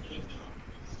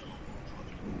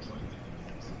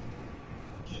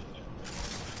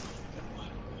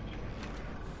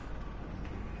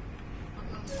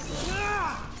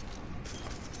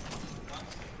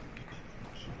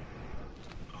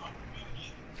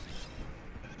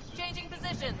 Changing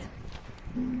positions.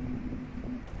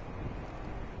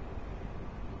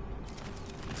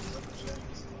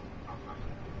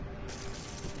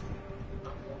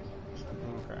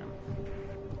 Okay.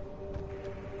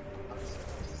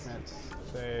 Let's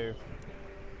save.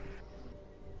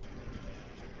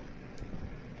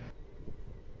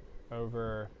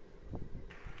 Over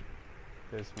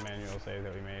this manual save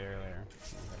that we made earlier.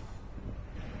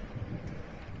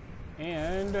 Okay.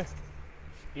 And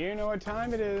you know what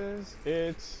time it is.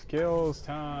 It's skills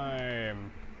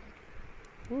time.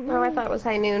 Oh, I thought it was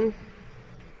high noon.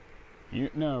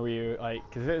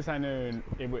 Because if it's high noon,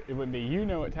 it wouldn't be you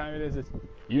know what time it is, it's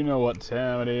you know what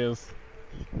time it is.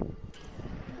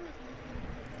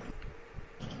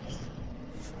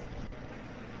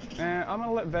 I'm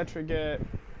gonna let Vetra get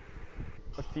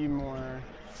a few more.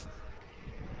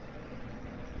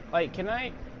 Like, can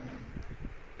I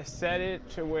set it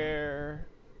to where,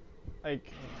 like,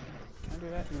 can I do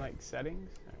that in, like, settings?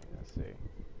 Alright, let's see.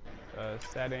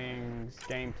 Settings,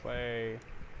 gameplay,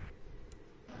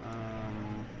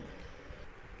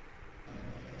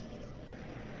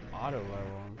 auto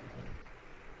level.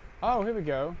 Oh, here we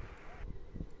go.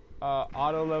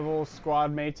 Auto level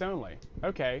squad mates only.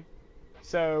 Okay.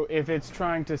 So if it's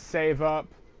trying to save up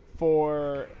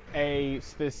for a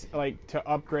to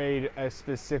upgrade a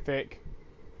specific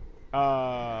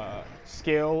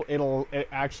skill, it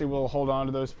actually will hold on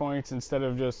to those points instead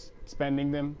of just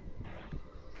spending them.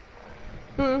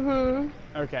 Mm-hmm.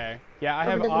 Okay. Yeah, I Or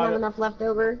have doesn't have enough left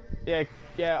over. Yeah,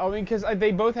 yeah. I mean, because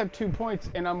they both have 2 points,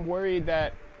 and I'm worried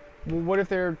that. Well, what if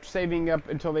they're saving up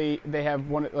until they have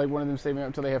one of them saving up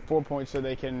until they have 4 points so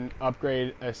they can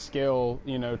upgrade a skill,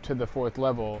 you know, to the 4th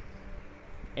level.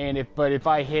 And if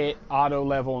I hit auto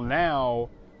level now,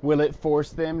 will it force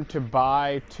them to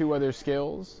buy 2 other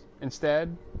skills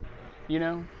instead? You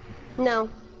know? No.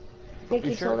 You You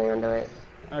keep sure? holding onto it.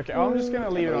 Okay, I'm just gonna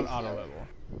leave it on believe auto so. level.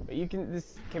 But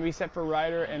this can be set for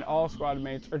Ryder and all squad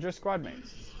mates, or just squad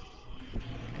mates.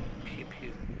 Pew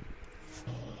pew.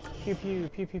 Pew pew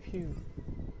pew pew pew.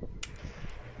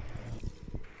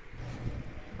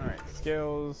 Alright,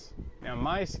 skills. Now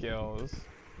my skills.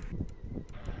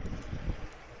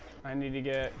 I need to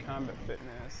get combat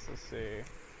fitness. Let's see.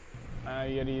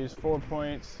 You gotta use 4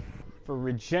 points for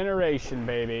regeneration,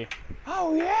 baby.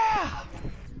 Oh yeah!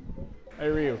 Hey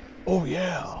Ryu. Oh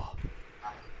yeah!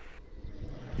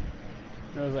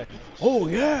 And I was like, oh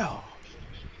yeah!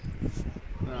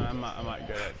 No, I'm not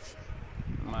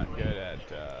good at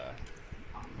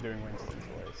doing Winston's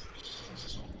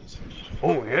voice.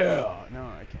 Oh yeah! No,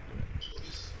 I can't do it.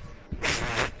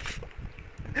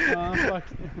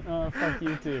 Fuck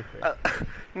you too.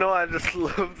 No, I just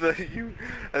love that you,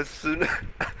 as soon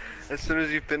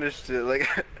as you finished it, like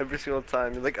every single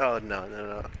time, you're like, oh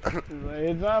no.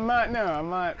 I'm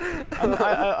not.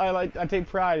 I take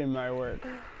pride in my work.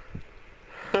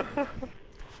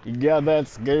 You got that,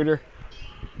 Scooter?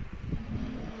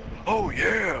 Oh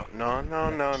yeah! No,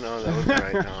 that was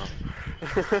right now.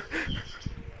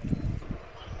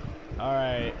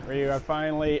 Alright, Ryu, I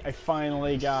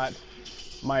finally got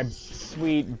my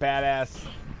sweet badass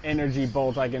energy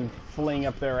bolt I can fling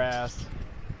up their ass.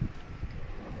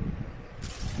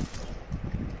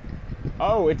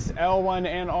 Oh, it's L1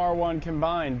 and R1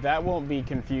 combined. That won't be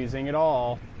confusing at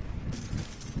all.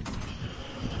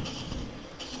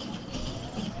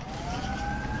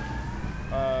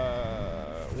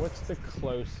 What's the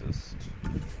closest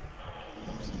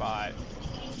spot?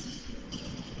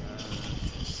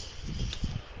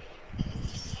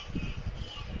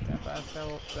 Can I fast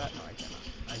travel to that? No, I cannot.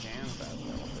 I can fast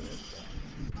travel to this.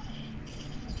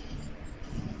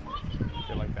 I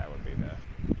feel like that would be the...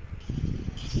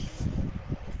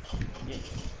 Yeah.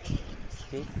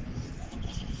 See?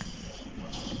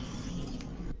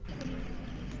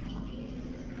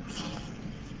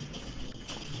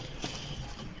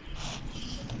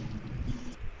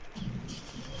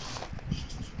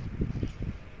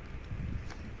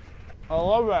 I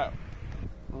love that.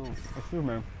 Excuse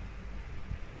me.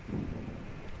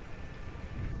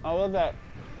 I love that.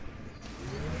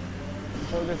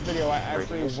 For this video, I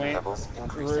actually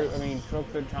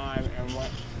took the time and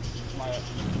went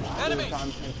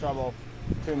time in trouble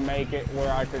to make it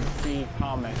where I could see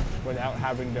comments without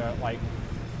having to, like,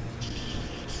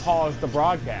 pause the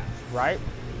broadcast, right?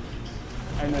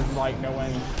 And there's, like, no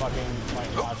one fucking,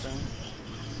 like, watching.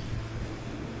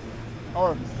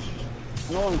 Or,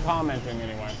 no one commenting,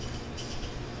 anyway.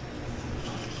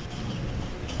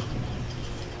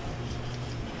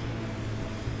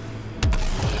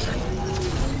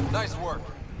 Nice work.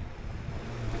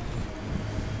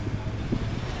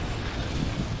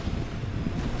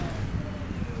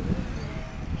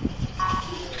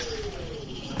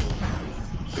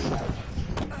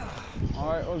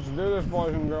 Alright, let's do this,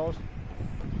 boys and girls.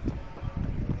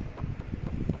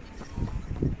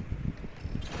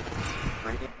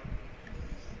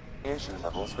 Radiation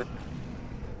levels with...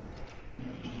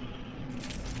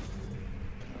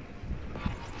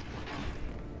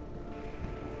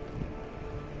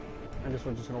 I guess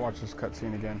we're just gonna watch this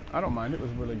cutscene again. I don't mind, it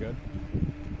was really good.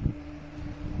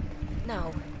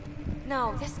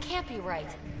 No, this can't be right.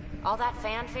 All that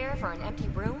fanfare for an empty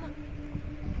room?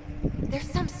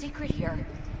 There's some secret here.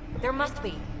 There must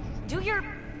be. Do your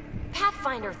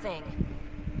Pathfinder thing.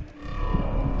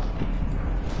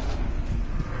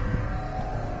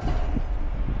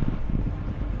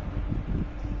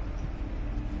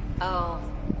 Oh,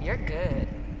 you're good.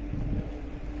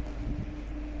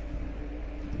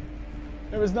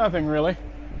 It was nothing, really.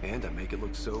 And I make it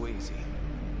look so easy.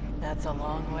 That's a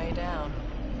long way down.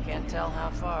 Can't tell how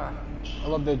far. I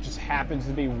love that it just happens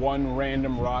to be one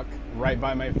random rock right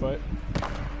by my foot.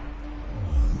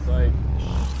 It's like,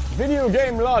 video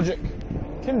game logic.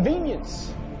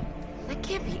 Convenience. That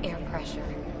can't be air pressure.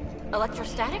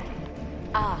 Electrostatic?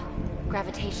 Ah,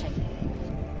 gravitation.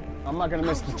 I'm not gonna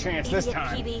miss the chance this Idiot,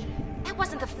 time. PB. That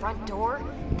wasn't the front door.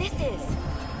 This is.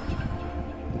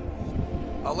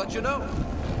 I'll let you know.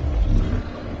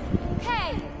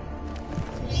 Hey!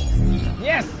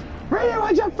 Yes! Ryu,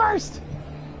 I jump first!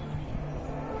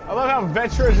 I love how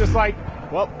Vetra is just like,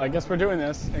 well, I guess we're doing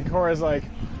this. And Cora's like,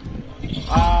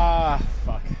 ah,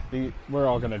 fuck. We're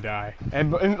all gonna die.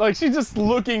 And like, she's just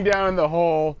looking down the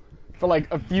hole for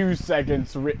like a few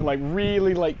seconds, like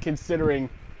really like considering,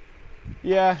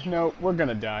 yeah, no, we're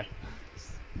gonna die.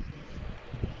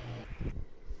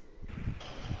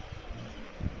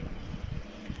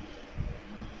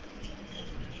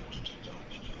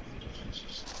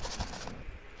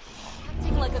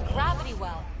 Acting like a gravity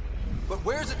well. But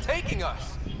where's it taking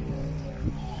us?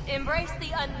 Embrace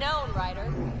the unknown,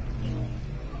 Ryder.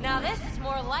 Now this is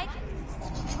more like it.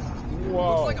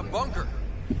 Whoa. Looks like a bunker.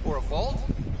 Or a vault?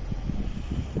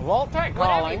 Vault tech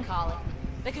Whatever calling. you call it.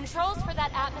 The controls for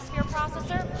that atmosphere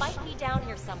processor might be down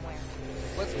here somewhere.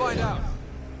 Let's find out.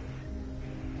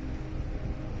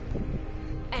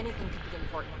 Anything could be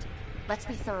important. Let's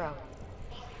be thorough.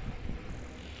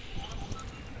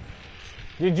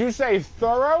 Did you say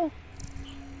thorough?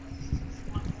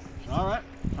 Alright,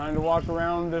 time to walk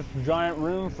around this giant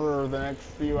room for the next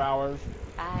few hours.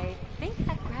 I think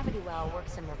that gravity well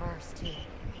works in reverse, too.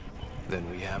 Then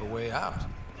we have a way out.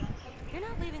 You're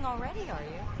not leaving already, are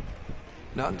you?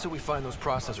 Not until we find those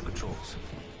processor controls.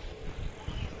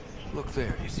 Look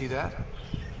there, you see that?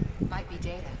 Might be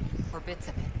data, or bits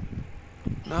of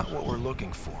it. Not what we're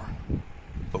looking for,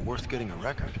 but worth getting a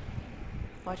record.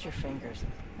 Watch your fingers.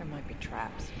 There might be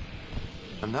traps.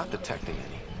 I'm not detecting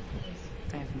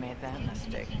any. I've made that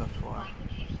mistake before.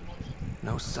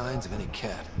 No signs of any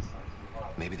cat.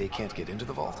 Maybe they can't get into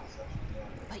the vault?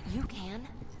 But you can.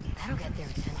 That'll get their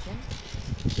attention.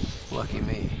 Lucky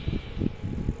me.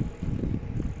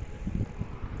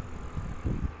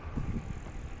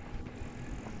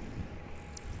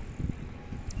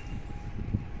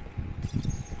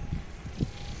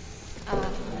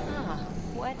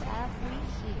 What have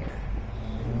we here?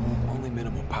 Only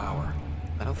minimal power.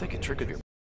 I don't think it triggered your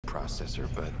processor,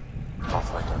 but...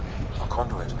 Pathfinder, a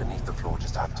conduit beneath the floor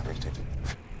just activated.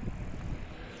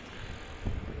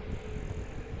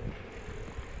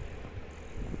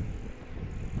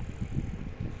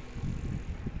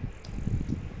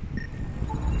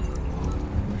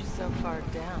 We're so far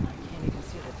down, I can't even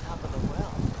see the top of the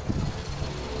well.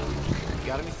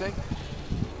 Got anything?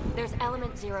 There's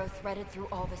element 0 threaded through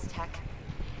all this tech.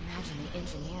 Imagine the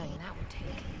engineering that would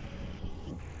take.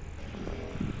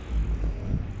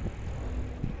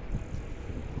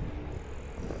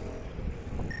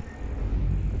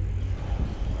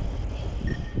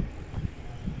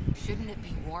 Shouldn't it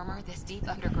be warmer this deep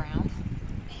underground?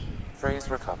 Phrase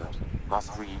recovered.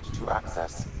 Must read to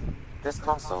access. This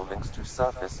console links to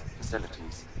surface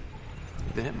facilities.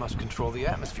 Then it must control the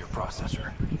atmosphere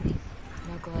processor.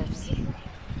 No glyphs.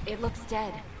 It looks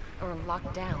dead, or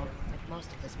locked down, like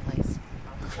most of this place.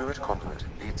 The fluid conduit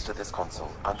leads to this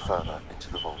console and further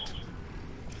into the vault.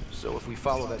 So if we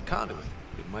follow that conduit,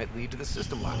 it might lead to the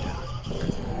system lockdown.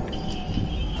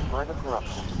 Minor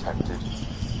corruption detected.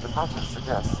 The pattern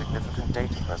suggests significant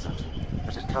data present,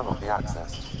 but it cannot be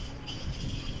accessed.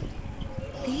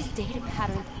 These data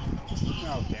patterns...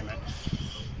 Oh, damn it.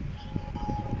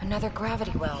 Another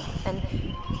gravity well, and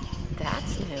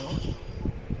that's new.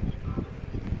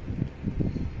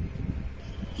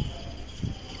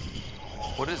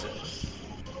 What is it?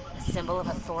 A symbol of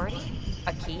authority?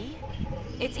 A key?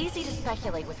 It's easy to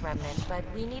speculate with Remnant, but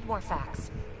we need more facts.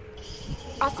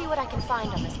 I'll see what I can find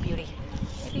on this beauty.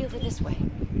 Maybe over this way.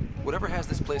 Whatever has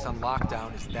this place on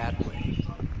lockdown is that way.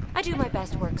 I do my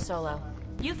best work solo.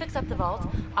 You fix up the vault,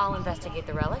 I'll investigate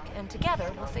the relic, and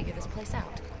together we'll figure this place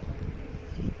out.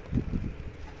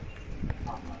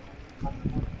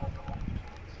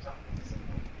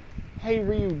 Hey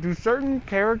Ryu, do certain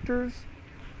characters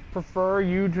prefer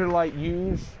you to like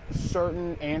use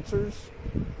certain answers?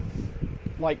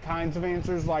 Like kinds of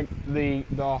answers, like the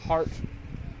heart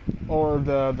or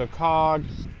the cog?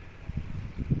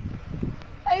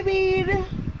 I mean,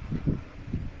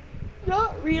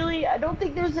 not really. I don't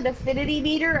think there's an affinity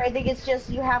meter. I think it's just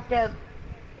you have to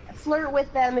flirt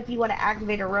with them if you want to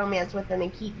activate a romance with them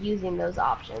and keep using those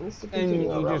options to And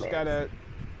continue a you romance. just gotta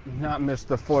not miss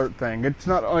the flirt thing. It's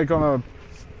not like on a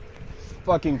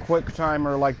fucking quick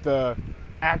timer like the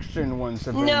action ones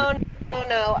have been. No.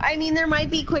 I mean, there might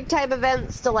be quick time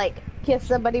events to like kiss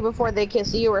somebody before they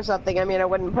kiss you or something. I mean, I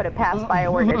wouldn't put it past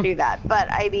BioWare to do that. But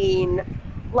I mean,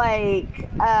 like,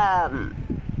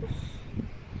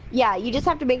 yeah, you just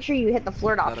have to make sure you hit the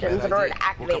flirt Not a options bad in order idea. to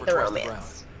activate We'll the cover twice the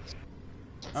romance.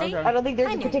 See? Okay. I don't think there's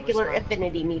I a knew you were particular smart.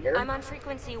 affinity meter. I'm on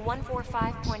frequency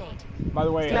 145.8. By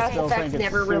the way, I Mass still Effect's think it's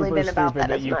never super really been about stupid that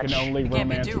that as you much. can only You can't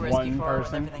be romance too risky one for it with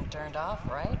person. everything turned off,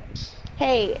 right?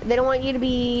 Hey, they don't want you to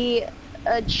be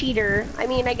a cheater. I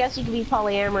mean, I guess you could be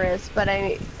polyamorous, but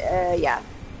yeah.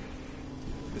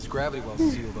 The this gravity well's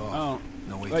sealed off. Oh.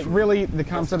 No way Like, through. really, the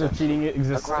concept of cheating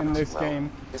exists A in gravity this well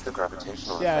game? is the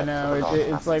gravitational Yeah, effect no, of a large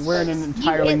it's mass like in we're in an space.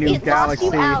 entirely new it locks galaxy.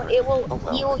 you out. It will Oh,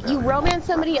 well, you very romance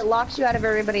somebody, it gravity. locks you out of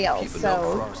everybody else. Keep a note for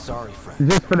So our sorry friend.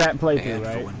 Just for that playthrough, And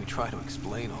for right? when we try to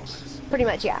explain all this. pretty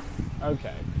much, yeah.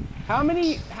 Okay. How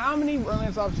many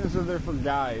romance options are there for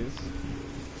guys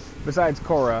besides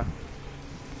Korra?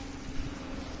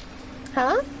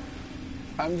 Huh?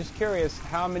 I'm just curious,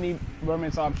 how many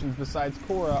romance options besides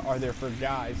Korra are there for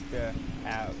guys to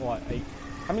have? Like,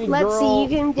 how many Let's see, you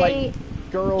can date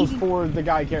girls for the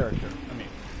guy character? I mean,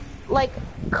 like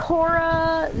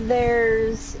Korra.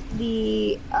 There's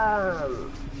the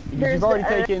because you've already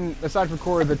taken, aside from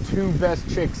Korra, the two best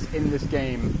chicks in this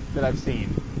game that I've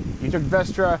seen. You took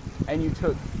Vestra and you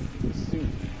took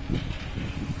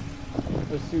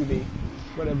Suvi,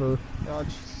 whatever. Oh,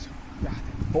 she's so, God, that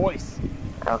voice.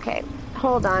 Okay,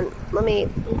 hold on. Let me.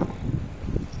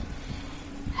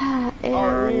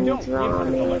 Oh, you don't have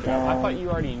to look up. I thought you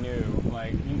already knew.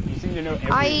 Like, you seem to know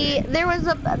everything. There was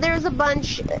a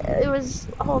bunch. It was.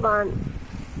 Hold on.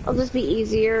 I'll just be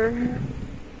easier.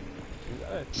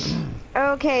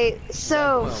 Okay,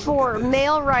 so for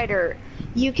male writer,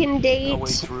 you can date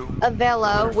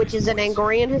Avella, which is an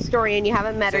Angorian historian. You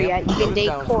haven't met her yet. You can date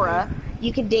Korra.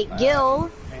 You can date Gil,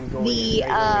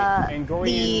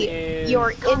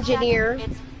 your engineer.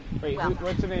 Wait,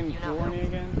 what's an Angorian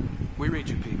again? We read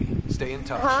you, PB. Stay in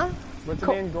touch. Huh? What's an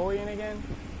Angorian again?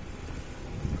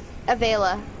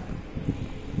 Avella.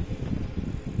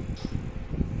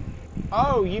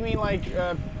 Oh, you mean like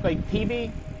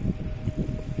PB?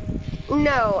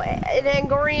 No, an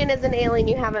Angorian is an alien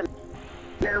you haven't.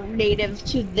 They're native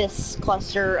to this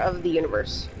cluster of the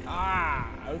universe. Ah,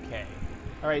 okay.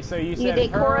 All right, so you said you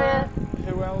date her.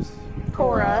 Who else?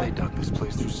 Korra. They dug this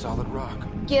place through solid rock.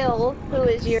 Gil, who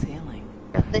is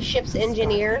the ship's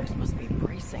engineer. Must be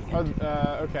bracing it.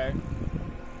 Okay.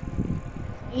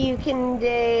 You can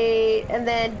date, and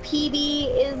then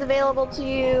PB is available to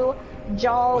you.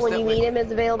 Jal, when you meet him,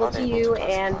 is available to you,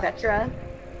 and Vetra.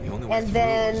 And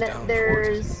then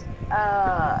there's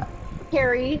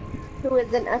Carrie, who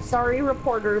is an Asari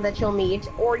reporter that you'll meet,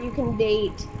 or you can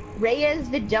date Reyes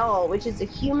Vidal, which is a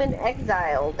human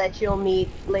exile that you'll meet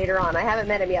later on. I haven't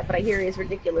met him yet, but I hear he is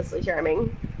ridiculously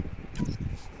charming.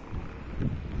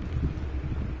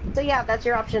 So yeah, that's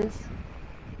your options.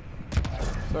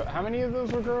 So how many of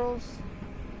those were girls?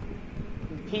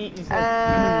 You said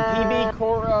PB,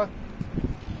 Korra,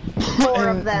 4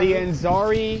 of them. the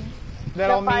Anzari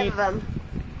that I'll meet. 5 of them.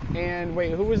 And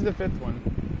wait, who was the 5th one?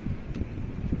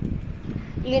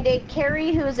 You can date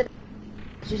Carrie, who is a...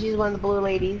 She's one of the blue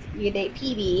ladies. You can date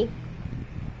PB.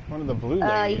 One of the blue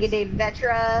ladies? You can date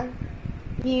Vetra.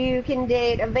 You can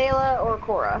date Avella or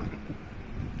Korra.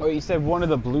 Oh, you said one of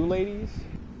the blue ladies?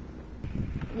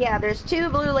 Yeah, there's 2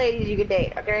 blue ladies you can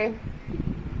date, okay?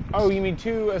 Oh, you mean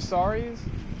 2 Asaris?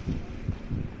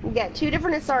 You got 2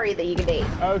 different Asari that you can date.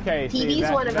 Okay. PB's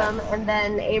one of them, and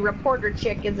then a reporter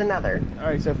chick is another.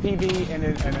 Alright, so PB and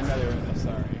another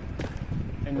Asari.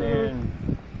 And then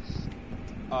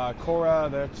Korra,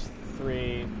 that's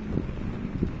 3.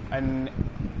 And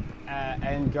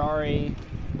Angari,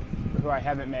 who I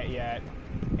haven't met yet.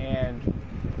 And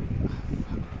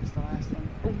what's the last one?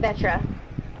 Vetra.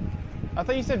 I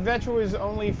thought you said Vetra was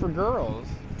only for girls.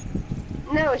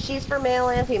 No, she's for male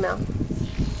and female.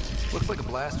 Looks like a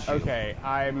blast shield. Okay,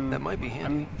 that might be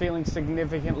handy. I'm feeling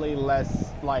significantly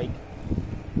less, like,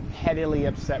 headily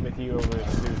upset with you over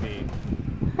Suvi.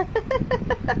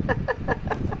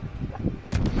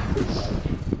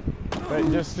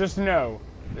 But just know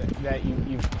that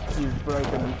you've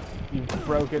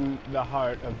broken the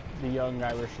heart of the young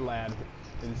Irish lad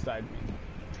inside me.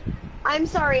 I'm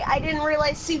sorry, I didn't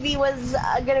realize Suvi was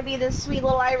gonna be this sweet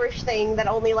little Irish thing that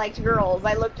only liked girls.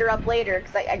 I looked her up later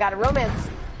because I got a romance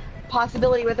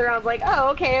possibility with her. I was like, oh,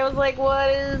 okay. I was like,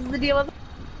 what is the deal with?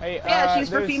 Hey, yeah, she's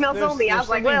for females only. I was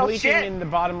like, well, shit. In the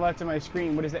bottom left of my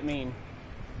screen. What does that mean?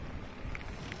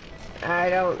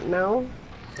 I don't know.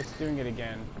 It's doing it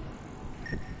again.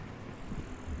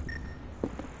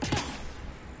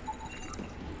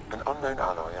 An unknown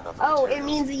alloy and other Oh, it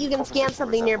means that you can scan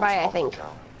something nearby, I think.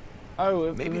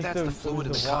 Oh, maybe that's the fluid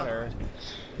in the water.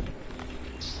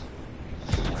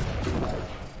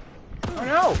 Oh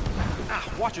no!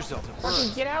 Ah, watch yourself.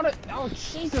 Fucking get out of... Oh,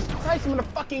 Jesus Christ, I'm gonna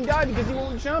fucking die because he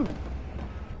won't jump.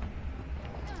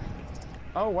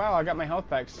 Oh, wow, I got my health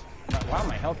back. Wow,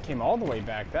 my health came all the way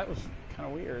back. That was kind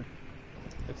of weird.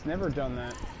 It's never done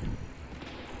that.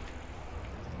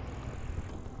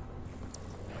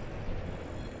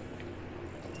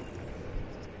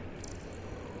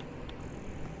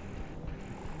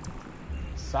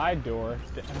 side door.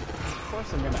 Of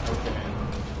course I'm gonna open it.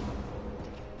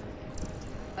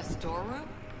 A storeroom?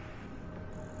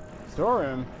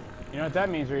 Storeroom? You know what that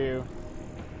means, Ryu?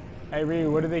 Hey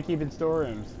Ryu, what do they keep in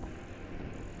storerooms?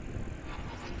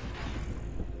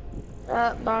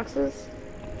 Boxes.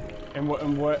 And what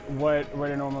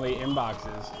are normally in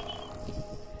boxes?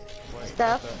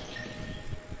 Stuff.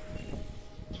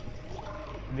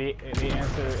 The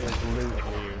answer is loot,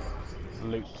 Ryu.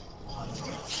 Loot.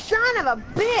 Son of a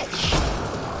bitch!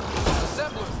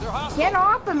 Get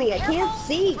off of me! I can't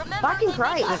see. Fucking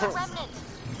Christ!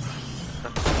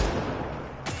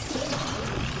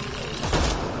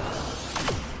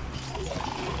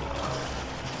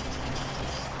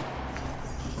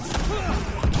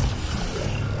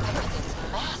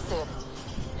 Massive.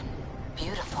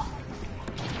 Beautiful.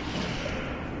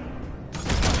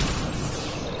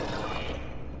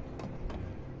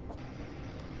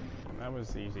 That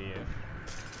was easy-ish.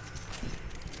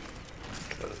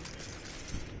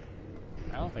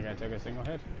 I don't think I took a single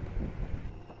hit.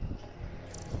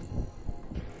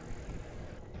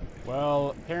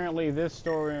 Well, apparently this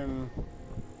storeroom...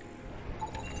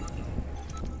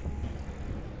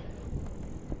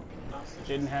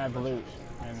 didn't have loot,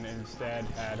 and instead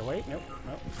had... Wait, nope,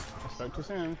 I spoke too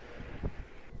soon.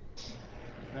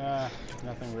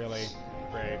 Nothing really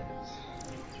great.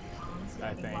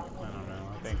 I think. I don't know.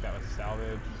 I think that was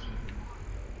salvage.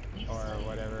 Or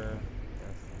whatever.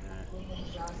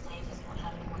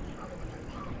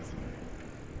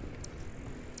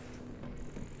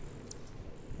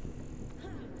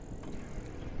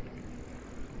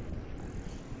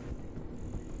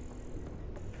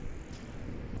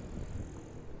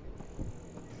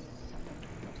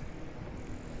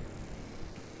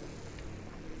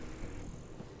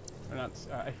 Or not,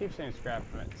 I keep saying scrap,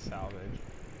 I meant salvage.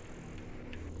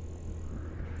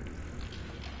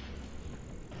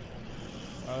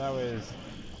 Oh, that was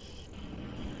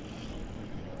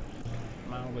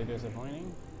mildly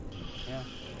disappointing. Yeah.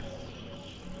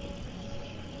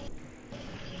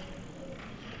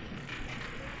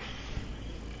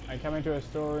 I come into a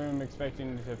storeroom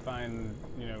expecting to find,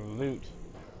 you know, loot.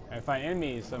 I find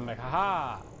enemies, so I'm like,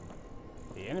 haha!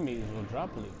 The enemies will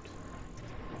drop loot.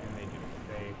 And they do.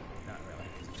 They, not really.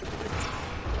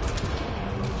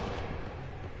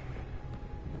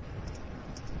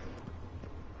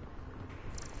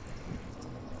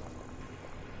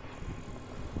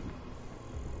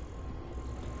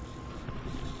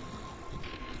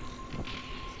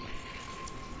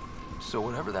 So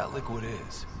whatever that liquid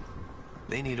is,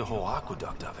 they need a whole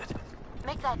aqueduct of it.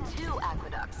 Make that 2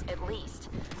 aqueducts, at least.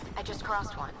 I just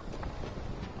crossed one.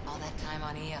 All that time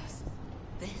on Eos.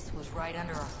 This was right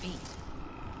under our feet.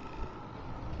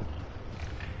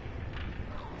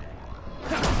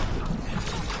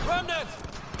 Remnants!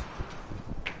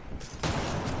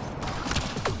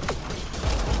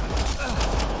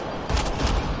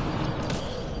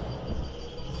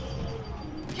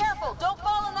 Careful! Don't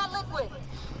fall in that liquid!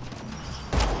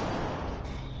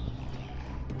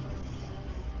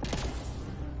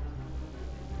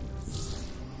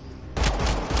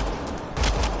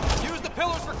 Use the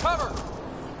pillars for cover!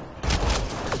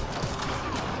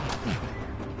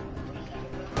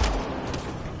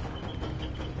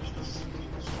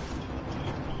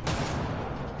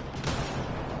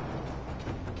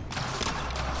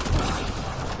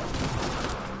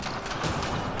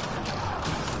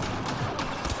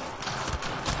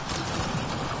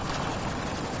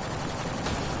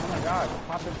 God,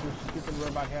 pop into your stupid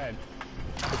robot head.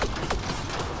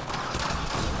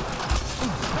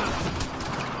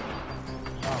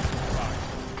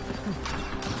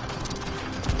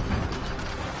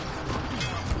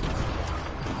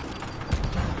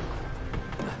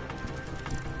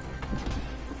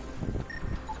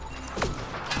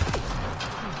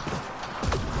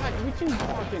 God, we can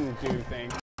fucking do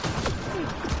things.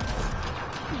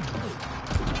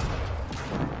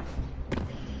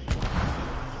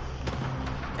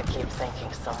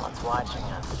 Thinking someone's watching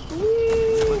us.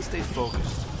 Let's stay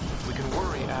focused. We can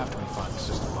worry after we find the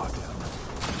system lockdown.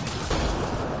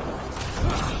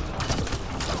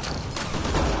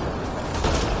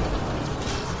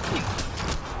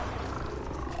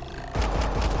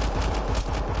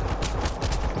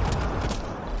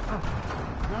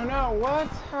 No, what?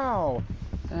 How?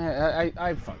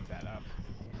 I fucked that up.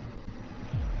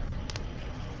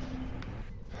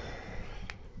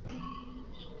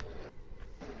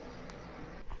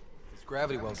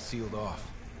 Gravity well's sealed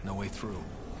off. No way through.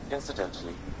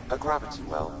 Incidentally, a gravity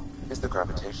well is the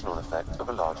gravitational effect of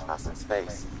a large mass in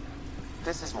space.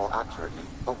 This is more accurately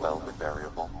a well with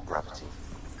variable gravity.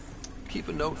 Keep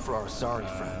a note for our sorry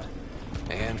friend.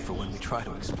 And for when we try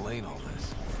to explain all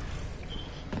this.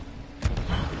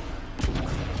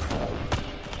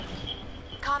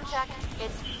 com check.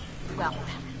 It's... well,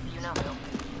 you know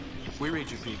who. We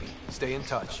read you, Peavy. Stay in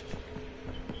touch.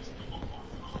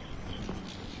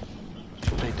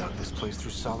 They dug this place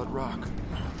through solid rock.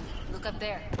 Look up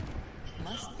there.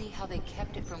 Must be how they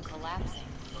kept it from collapsing.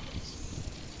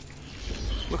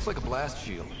 Looks like a blast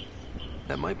shield.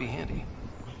 That might be handy.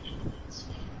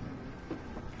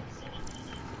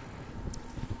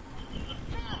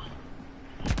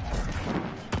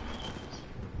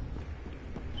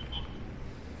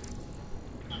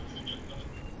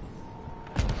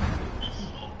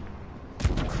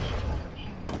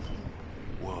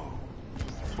 Whoa.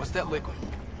 What's that liquid?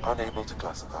 Unable to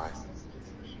classify.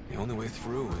 The only way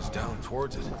through is down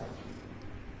towards it.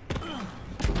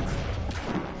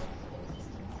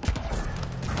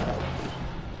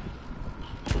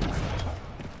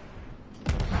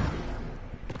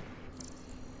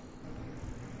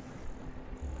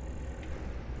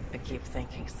 I keep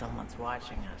thinking someone's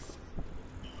watching us.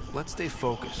 Let's stay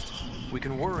focused. We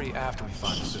can worry after we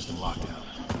find the system lockdown.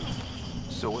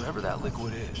 So whatever that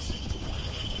liquid is,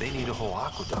 they need a whole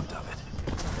aqueduct of it.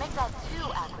 Make that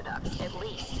 2 aqueducts, at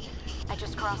least. I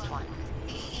just crossed one.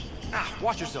 Ah,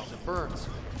 watch yourself, it burns.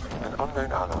 An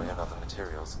unknown alloy and other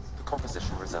materials. The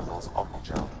composition resembles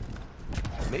omnigel.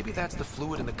 Maybe that's the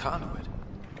fluid in the conduit.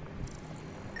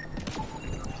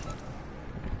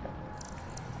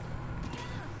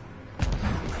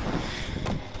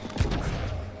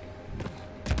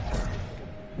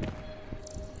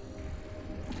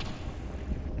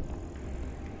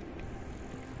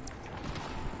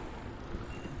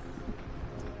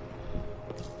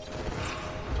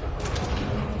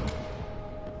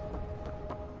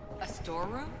 A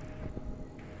storeroom?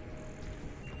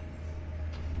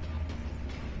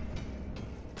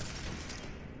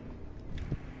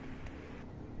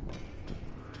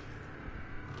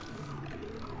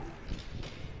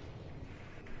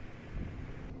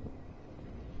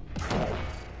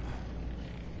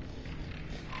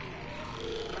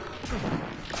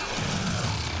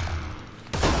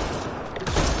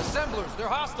 Assemblers, they're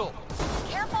hostile!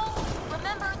 Careful!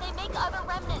 Remember, they make other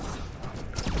remnants.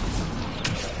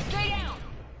 Stay down!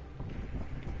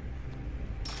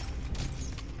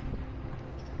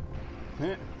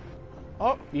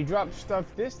 Oh, you dropped stuff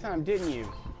this time, didn't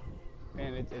you?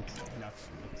 Man, it's nothing.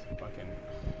 It's fucking...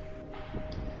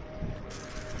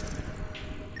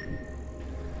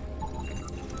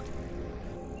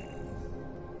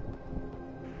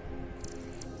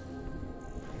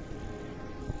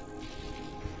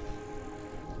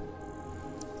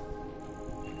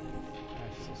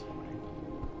 That's just funny.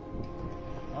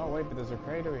 Oh wait, but there's a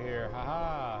crate over here.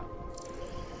 Haha.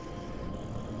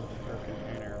 Or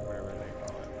container, whatever they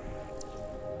call it.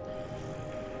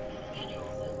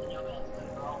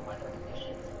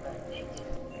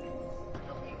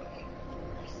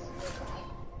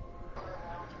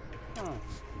 Huh.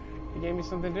 He gave me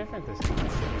something different this time. He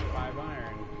gave me 5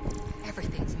 iron.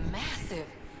 Everything's massive.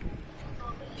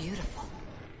 Beautiful.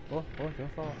 Oh,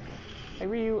 don't fall. Hey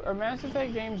Ryu, are Mass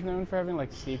Effect games known for having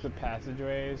like secret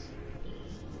passageways?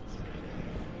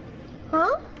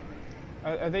 Huh?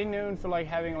 Are they known for like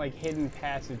having like hidden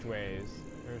passageways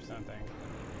or something?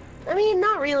 I mean,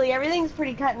 not really. Everything's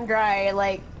pretty cut and dry.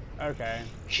 Like, Okay.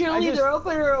 she'll I either just-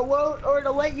 open or it won't, or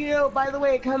to let you know, by the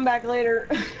way, come back later.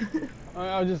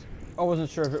 I wasn't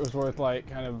sure if it was worth like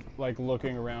kind of like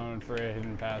looking around for a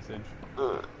hidden passage.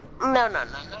 No.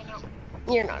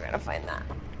 You're not gonna find that.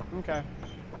 Okay.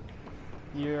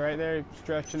 You right there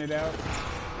stretching it out?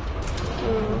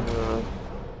 Mhm.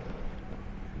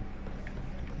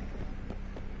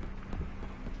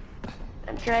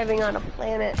 I'm driving on a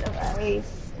planet of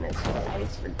ice, and it's full of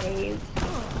ice for days.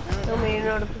 So many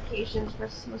notifications for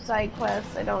side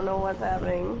quests, I don't know what's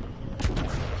happening.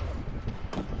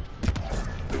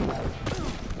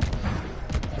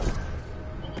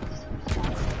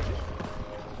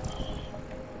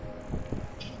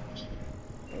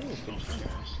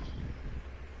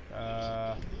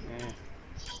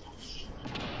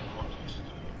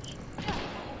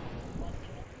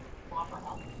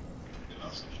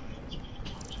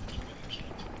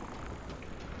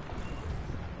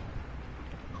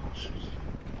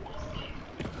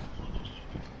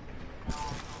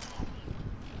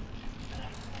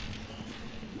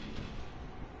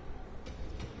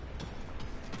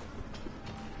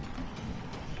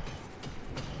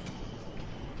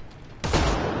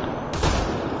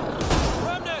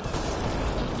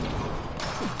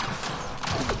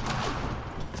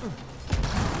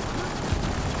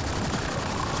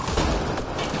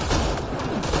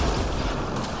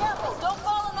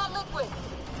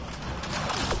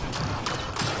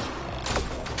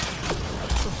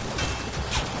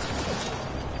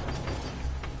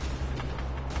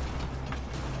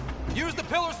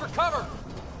 for cover!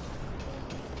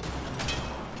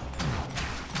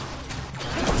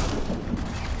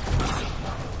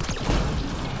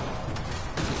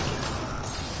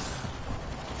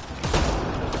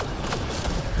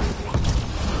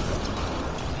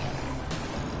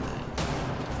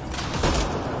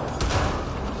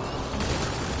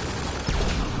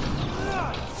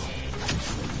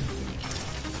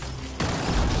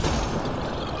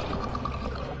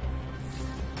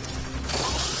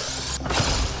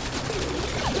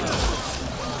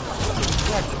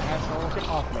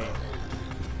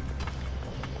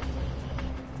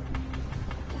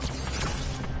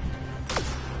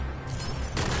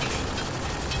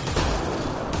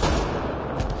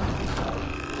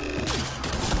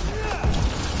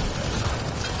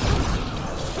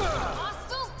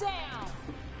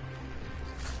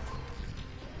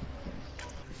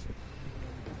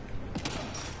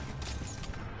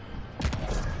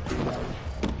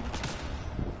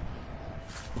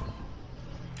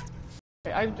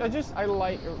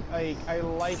 I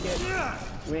like it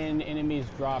when enemies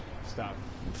drop stuff.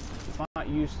 I'm not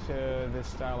used to this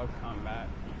style of combat.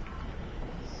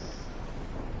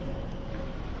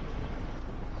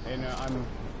 You know,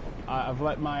 I've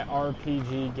let my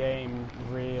RPG game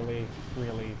really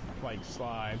like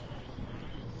slide.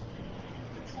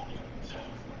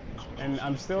 And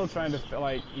I'm still trying to,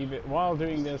 like, even while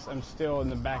doing this, I'm still in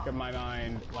the back of my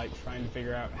mind, like, trying to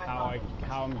figure out how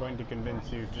I'm going to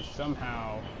convince you to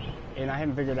somehow, and I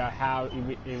haven't figured out how it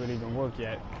would even work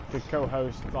yet, to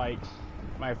co-host, like,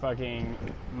 my fucking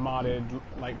modded,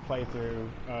 like, playthrough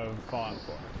of Fallout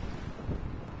 4.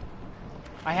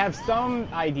 I have some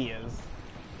ideas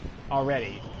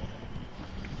already,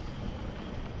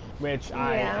 which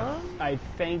I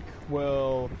think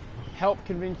will help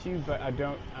convince you, but I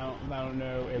don't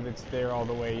know if it's there all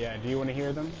the way yet. Do you want to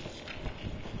hear them?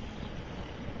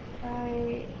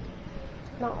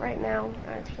 Not right now,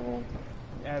 actually.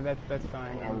 Yeah, that's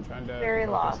fine. I'm trying to very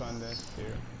focus lost on this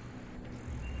too.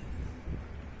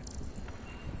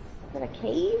 Is it a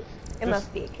cave? It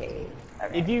must be a cave.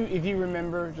 Okay. If you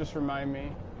remember, just remind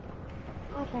me.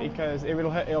 Okay. Because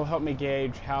it'll help me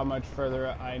gauge how much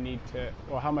further I need to,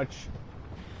 or how much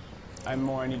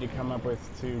more I need to come up with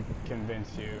to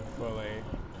convince you fully.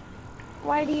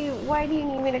 Why do you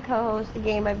need me to co-host a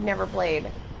game I've never played?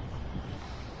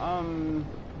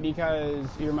 Because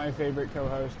you're my favorite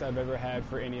co-host I've ever had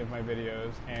for any of my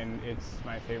videos, and it's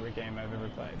my favorite game I've ever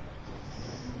played.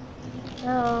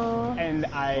 Oh. And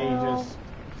I just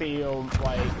feel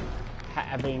like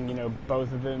having, you know,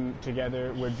 both of them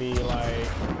together would be like,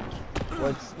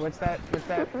 what's that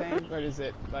thing? What is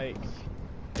it? Like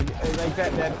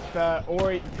that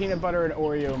peanut butter and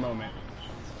Oreo moment.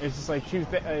 It's just like two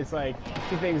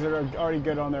things that are already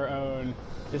good on their own,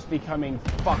 just becoming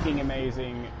fucking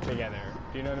amazing together.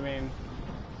 Do you know what I mean?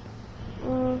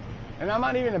 Mm. And I'm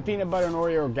not even a peanut butter and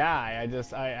Oreo guy.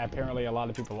 Apparently a lot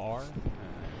of people are.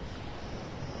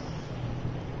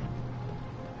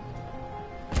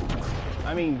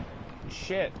 I mean,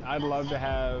 shit, I'd love to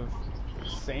have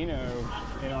Sano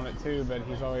in on it too, but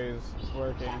he's always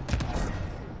working.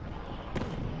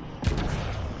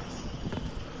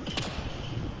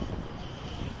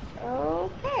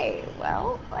 Okay,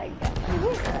 well, I guess I'm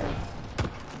here.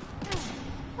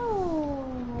 Oh,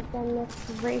 my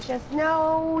goodness gracious.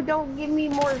 No, don't give me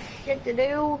more shit to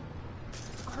do.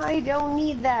 I don't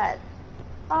need that.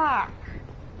 Fuck.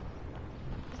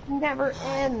 It never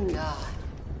ends. God.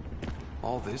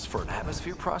 All this for an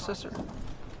atmosphere processor?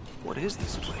 What is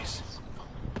this place?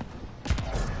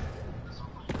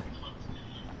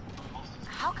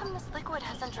 How come this liquid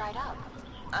hasn't dried up?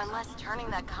 Unless turning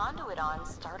that conduit on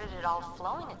started it all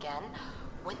flowing again.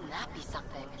 Wouldn't that be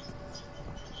something?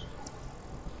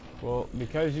 Well,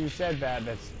 because you said that,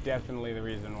 that's definitely the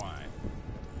reason why.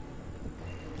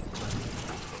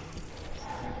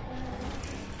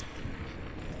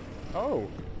 Oh,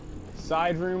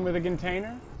 side room with a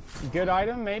container? Good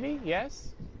item, maybe? Yes?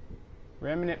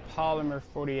 Remnant polymer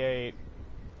 48.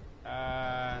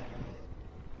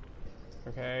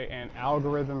 Okay, and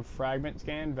algorithm fragment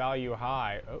scan, value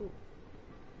high. Oh.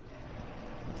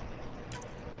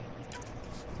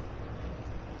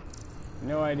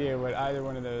 No idea what either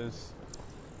one of those,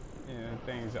 you know,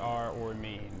 things are or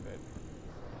mean, but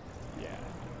yeah.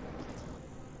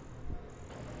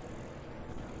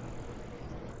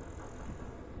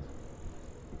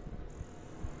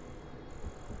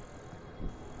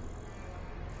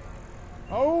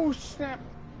 Oh snap!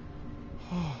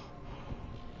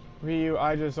 Ryu,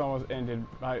 I just almost ended.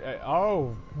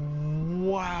 Oh,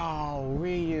 wow,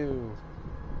 Ryu.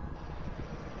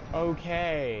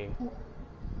 Okay.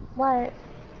 What?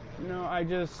 No, I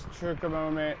just took a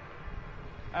moment.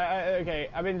 Okay,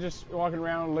 I've been just walking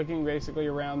around, looking basically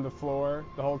around the floor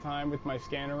the whole time with my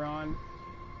scanner on,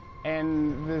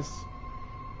 and this,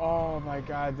 oh my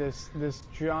god, this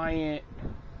giant,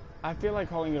 I feel like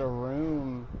calling it a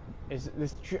room, is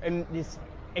this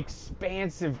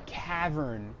expansive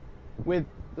cavern with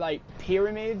like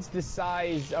pyramids the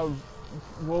size of,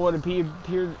 what would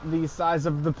appear the size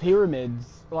of the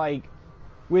pyramids, like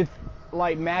with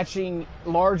like matching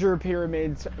larger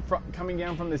pyramids coming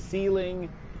down from the ceiling,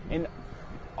 and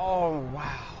oh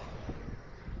wow,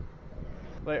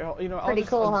 like, you know, Pretty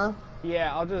cool, huh?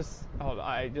 Yeah, I'll just hold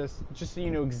on, just so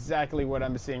you know exactly what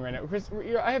I'm seeing right now, because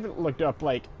I haven't looked up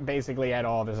like basically at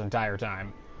all this entire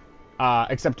time,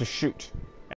 except to shoot.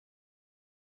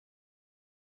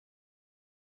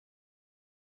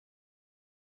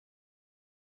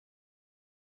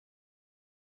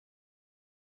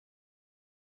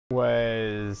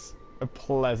 Was a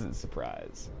pleasant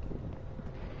surprise.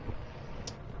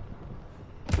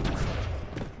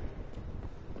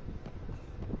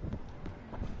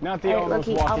 Not the almost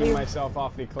walking myself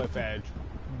off the cliff edge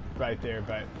right there,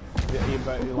 but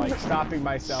like stopping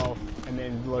myself and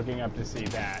then looking up to see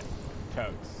that.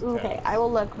 Totes. Okay, I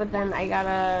will look, but then I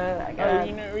gotta.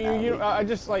 You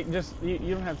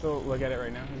don't have to look at it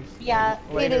right now. Yeah,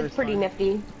 it is pretty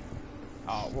nifty.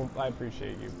 Oh, well, I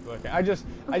appreciate you looking. I just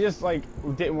like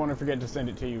didn't want to forget to send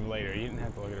it to you later. You didn't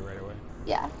have to look at it right away.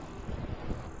 Yeah.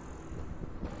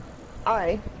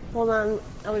 Alright, hold on.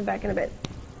 I'll be back in a bit.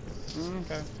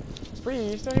 Okay.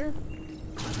 Free, you still here?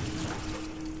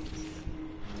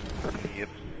 Yep.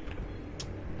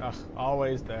 Ugh,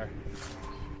 always there.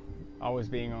 Always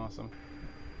being awesome.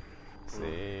 Let's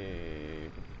see.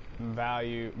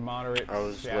 Value, moderate. I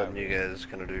was letting you guys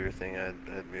kind of do your thing. I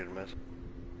had muted myself.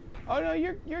 Oh no,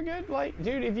 you're good. Like,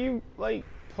 dude, if you like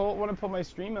want to pull my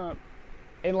stream up,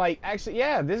 and like actually,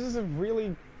 yeah, this is a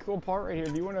really cool part right here.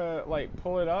 If you want to like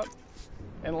pull it up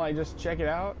and like just check it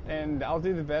out, and I'll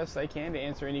do the best I can to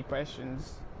answer any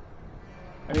questions.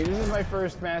 I mean, this is my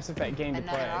first Mass Effect game to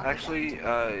play. Actually,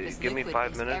 give me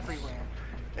 5 minutes,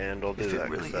 and I'll do that.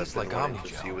 Really that's like to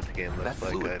see what the game looks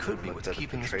that like. fluid could be what's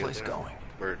keeping this place going.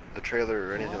 Or the trailer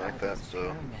or anything like that.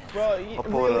 So well, I'll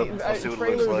pull it up. I'll see what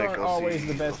it looks like. Aren't always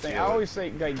the best thing. I always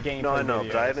say like gameplay. No, I know, videos.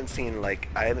 but I haven't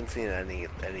seen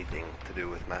anything to do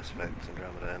with Mass Effect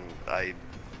Andromeda, and I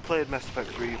played Mass Effect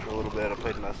 3 for a little bit. I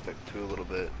played Mass Effect 2 a little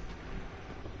bit,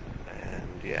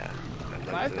 and yeah.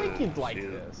 I think you'd like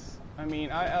this. I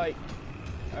mean, I like.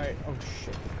 Alright, oh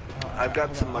shit. I've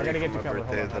got some money for my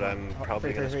birthday that I'm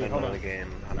probably going to spend on the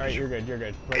game. Alright, you're good, you're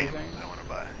good. What are you saying? I want to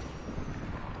buy.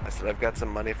 I said I've got some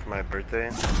money for my birthday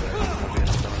that I'm probably going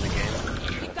to spend on the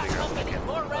game. Keep that company,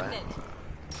 more remnant.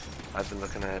 I've been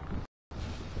looking at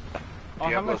Oh,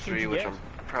 Diablo 3, which I'm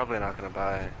probably not going to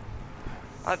buy.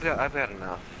 I've got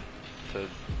enough to...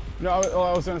 No, I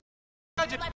was going to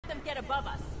Let them get above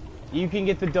us. You can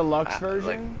get the deluxe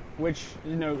version, like, which,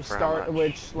 you know,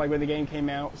 which, like when the game came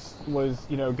out, was,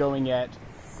 you know, going at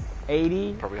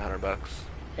 80, probably $100.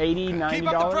 80, $90. Keep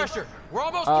up the pressure. We're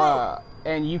almost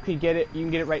through. And you could get it. You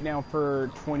can get it right now for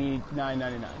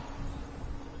 $29.99.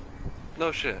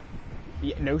 No shit.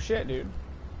 Yeah, no shit, dude.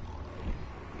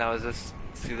 Now is this?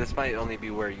 See, this might only be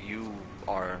where you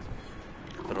are,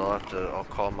 but I'll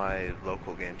call my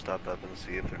local GameStop up and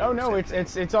see if they're. Oh no, it's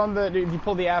on the. If you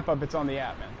pull the app up, it's on the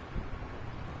app, man.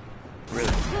 Really?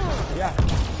 Yeah.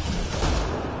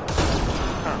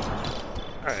 Huh.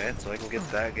 All right, so I can get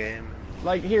that game.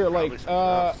 Like here, like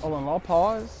hold on, I'll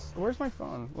pause. Where's my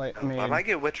phone? Like, I might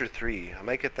get Witcher 3. I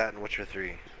might get that in Witcher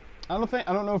 3. I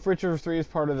don't know if Witcher 3 is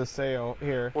part of the sale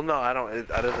here. Well, no, I don't. It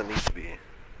doesn't need to be.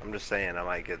 I'm just saying I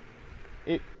might get.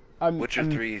 Witcher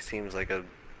 3 seems like a.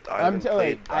 I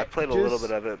played a little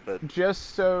bit of it, but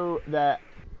just so that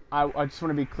I just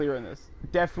want to be clear on this.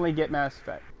 Definitely get Mass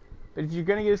Effect. But if you're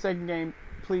gonna get a second game,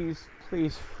 please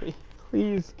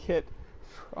get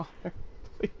Frogger,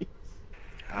 please.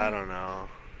 I don't know.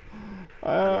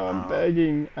 I'm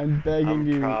begging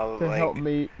you to help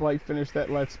me like finish that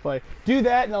Let's Play. Do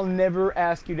that, and I'll never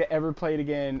ask you to ever play it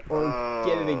again or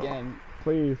get it again,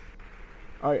 please.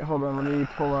 All right, hold on. Let me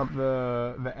pull up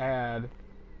the ad.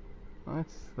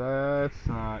 That's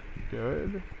not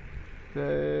good.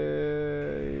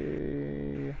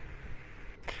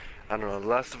 I don't know. The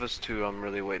Last of Us 2. I'm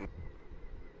really waiting.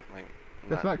 Like,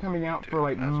 that's not coming out for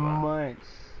like months.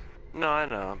 No, I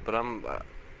know, but I'm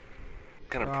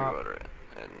gonna pre-order it,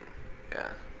 and yeah.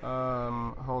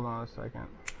 Hold on a second.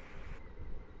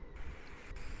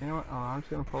 You know what? Oh, I'm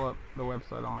just gonna pull up the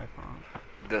website on my phone.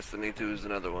 Destiny 2 is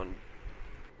another one.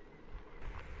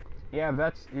 Yeah,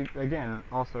 that's again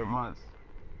also months.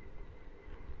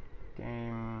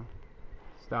 GameStop.com.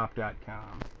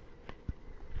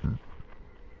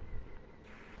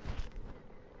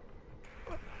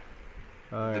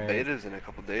 The Alright. beta's in a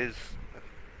couple days.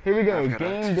 Here we go. I've got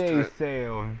Game access to day it.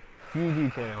 sale. Few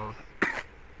details.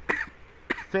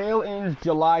 Sale ends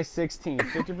July 16th.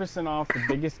 50% off the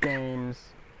biggest games.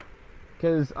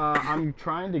 Because I'm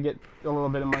trying to get a little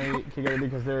bit of money together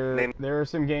because there are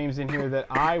some games in here that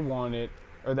I wanted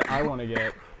or that I want to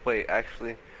get. Wait,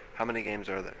 actually, how many games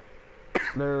are there?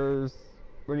 There's.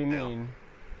 What do you Yeah. mean?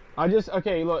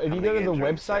 Okay. Look, if How you many go to the games are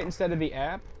in website sale? instead of the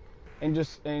app,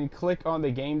 and click on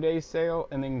the game day sale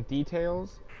and then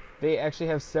details, they actually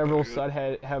have several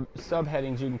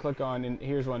subheadings you can click on. And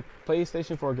here's one: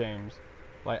 PlayStation 4 games.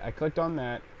 Like I clicked on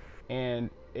that,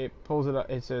 and it pulls it up.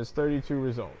 It says 32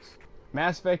 results.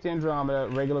 Mass Effect Andromeda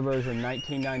regular version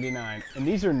 $19.99, and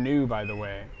these are new, by the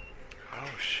way. Oh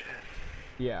shit.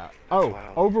 Yeah.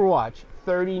 Wow. Overwatch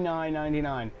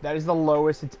 $39.99. That is the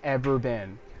lowest it's ever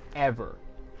been, ever.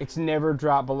 It's never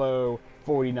dropped below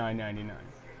 $49.99.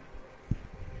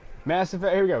 Mass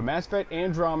Effect. Here we go. Mass Effect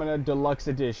Andromeda Deluxe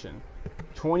Edition,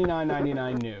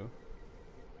 $29.99 new.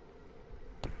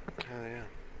 Oh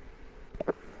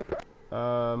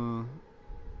yeah.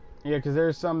 Yeah, because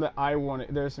there's some that I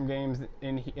want. There's some games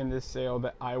in this sale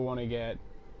that I want to get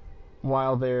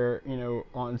while they're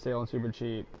on sale and super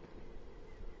cheap.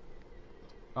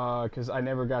 Because I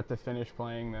never got to finish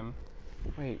playing them.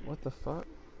 Wait, what the fuck?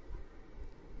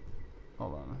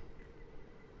 Hold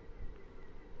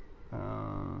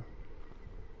on.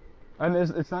 And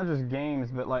it's not just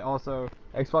games, but like also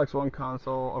Xbox One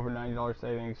console over $90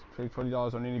 savings, save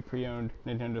 $20 on any pre-owned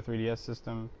Nintendo 3DS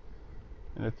system,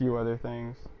 and a few other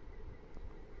things.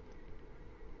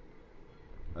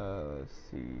 Let's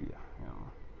see.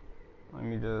 Let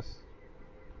me just.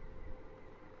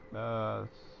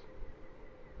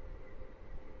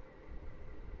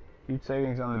 Huge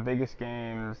savings on the biggest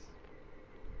games.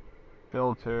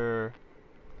 Filter,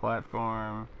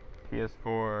 platform,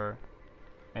 PS4,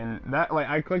 and that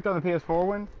I clicked on the PS4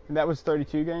 one, and that was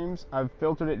 32 games. I've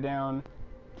filtered it down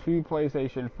to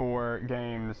PlayStation 4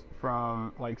 games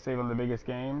from save on the biggest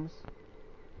games,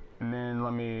 and then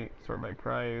let me sort by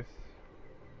price.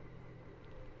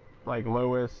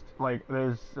 Lowest,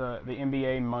 there's the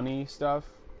NBA money stuff.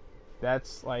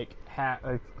 That's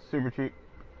super cheap.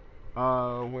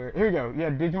 Here we go. Yeah,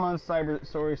 Digimon Cyber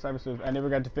Sleuth. I never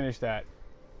got to finish that.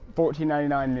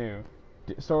 $14.99 new.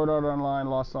 Sword Art Online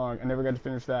Lost Song. I never got to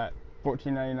finish that.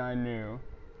 $14.99 new.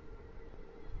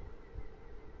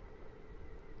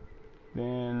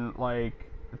 Then let's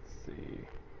see.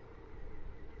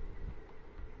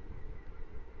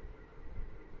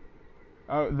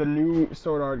 Oh, the new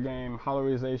Sword Art game,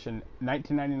 Hollowisation,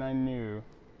 $19.99 new.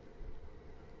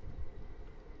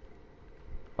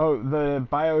 Oh, the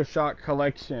BioShock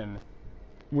collection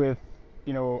with,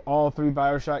 all 3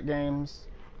 BioShock games,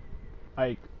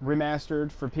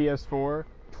 remastered for PS4,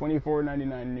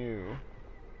 $24.99 new.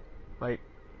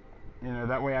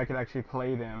 That way I could actually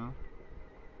play them.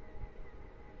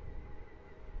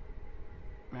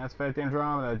 Mass Effect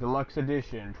Andromeda Deluxe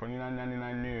Edition,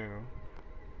 $29.99 new.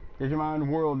 Digimon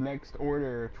World Next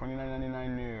Order,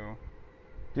 $29.99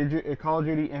 new. Call of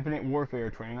Duty Infinite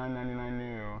Warfare, $29.99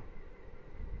 new.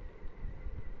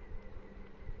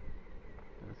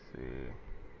 Let's see.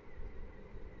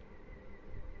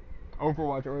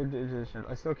 Overwatch Edition.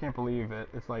 I still can't believe it.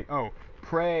 It's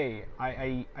Prey.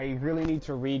 I really need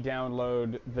to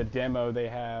re-download the demo they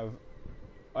have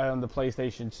on the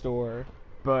PlayStation Store,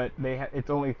 but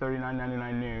it's only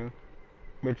 $39.99 new,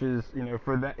 which is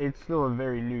for that it's still a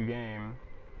very new game.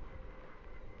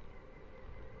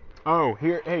 Oh,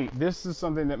 hey, this is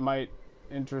something that might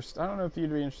interest. I don't know if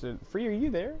you'd be interested. Free, are you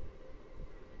there?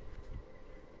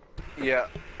 Yeah,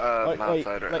 I'm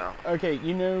outside right now. Okay,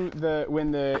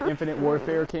 when the Infinite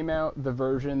Warfare came out, the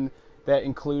version that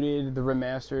included the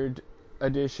remastered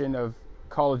edition of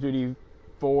Call of Duty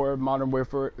 4 Modern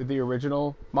Warfare, the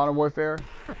original Modern Warfare.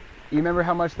 You remember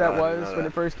how much that was when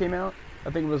it first came out?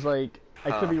 I think it was I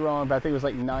could be wrong, but I think it was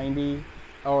 $90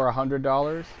 or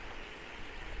 $100,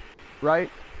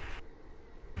 right?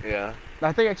 Yeah.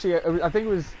 I think it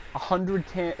was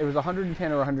 $110. It was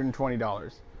 $110 or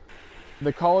 $120.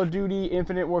 The Call of Duty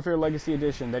Infinite Warfare Legacy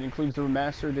Edition that includes the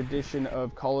remastered edition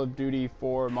of Call of Duty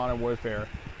 4 Modern Warfare,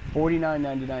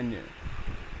 $49.99 new.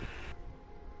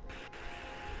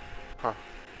 Huh.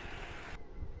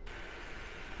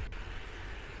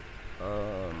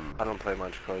 I don't play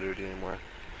much Call of Duty anymore.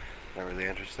 Not really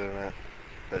interested in that.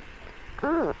 But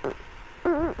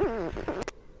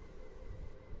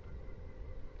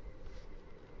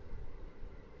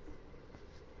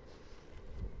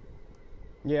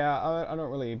Yeah, I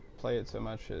don't really play it so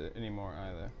much anymore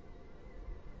either.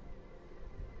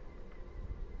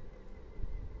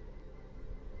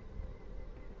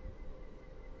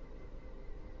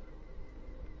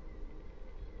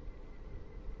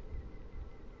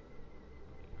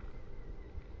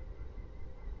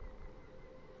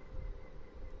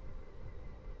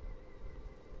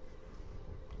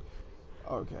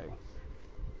 Okay.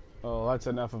 Oh, that's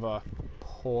enough of a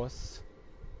pause.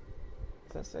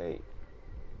 Does that say?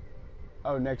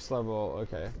 Oh, next level.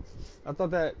 Okay. I thought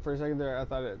that for a second there. I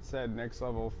thought it said next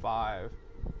level 5,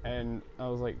 and I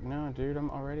was like, no, dude,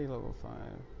 I'm already level 5.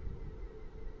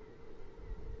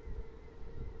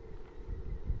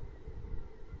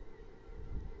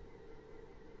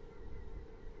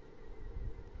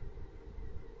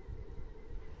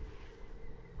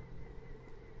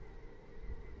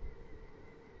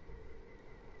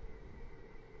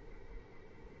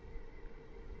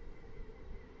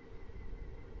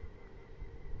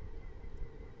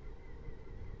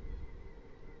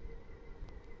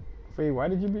 Free, why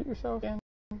did you beat yourself again?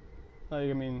 Like,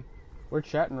 I mean, we're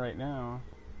chatting right now.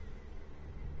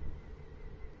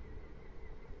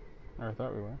 Or I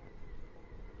thought we were.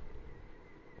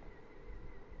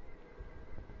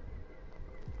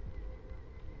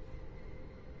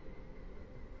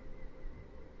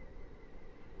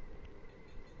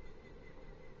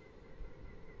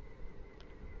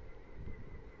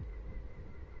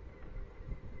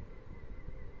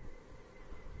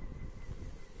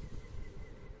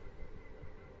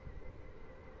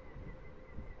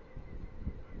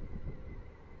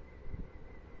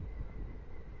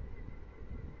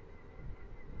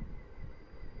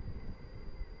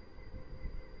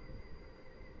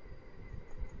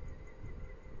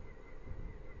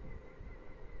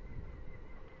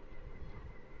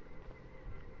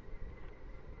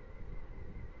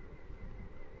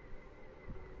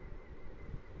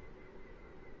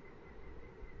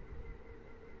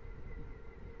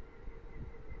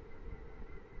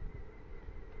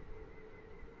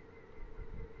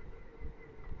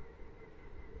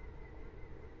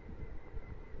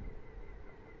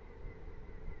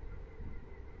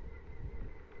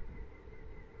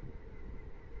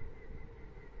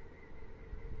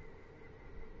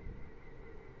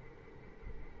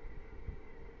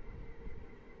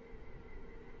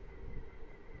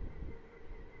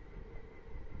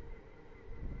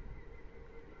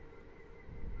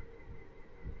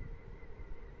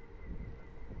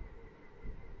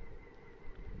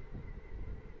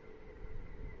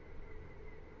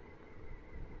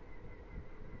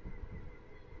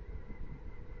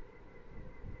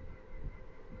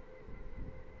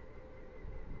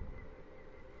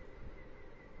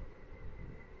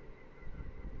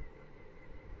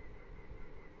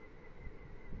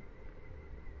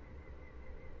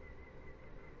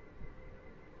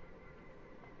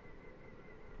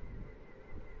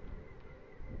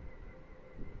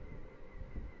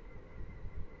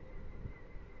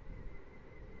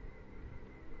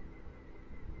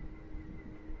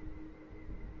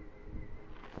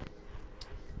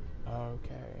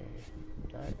 Okay.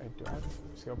 Do I have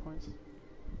skill points?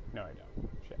 No, I don't.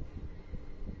 Shit.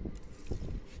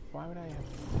 Why would I have...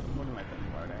 What am I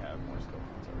thinking? Why would I have more skill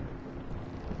points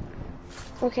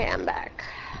already? Okay, I'm back.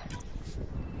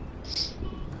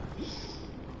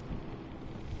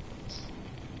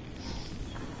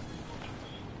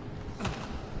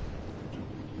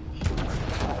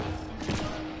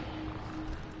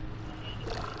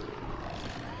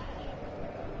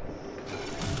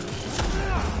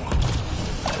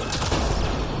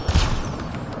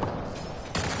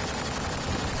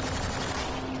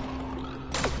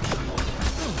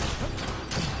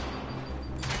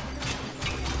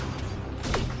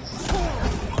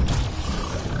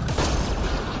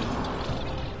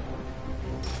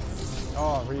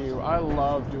 I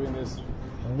love doing this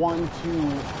 1-2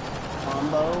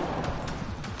 combo.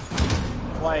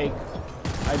 Like,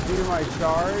 I do my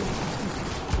charge.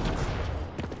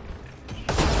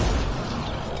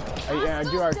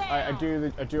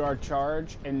 I do our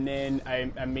charge, and then I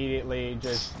immediately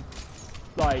just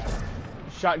like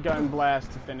shotgun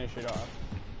blast to finish it off.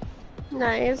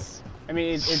 Nice. I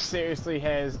mean, it seriously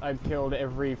has. I've killed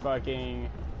every fucking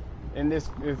in this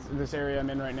area I'm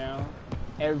in right now.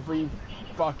 Every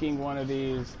fucking one of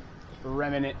these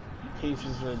remnant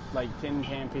pieces of like tin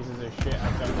can pieces of shit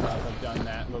I've done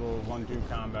that little 1-2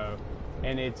 combo,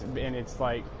 and it's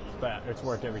like that. It's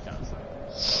worked every time.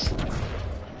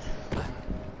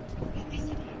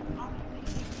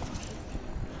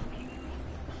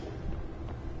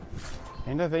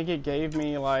 And I think it gave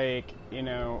me like, you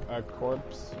know, a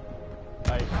corpse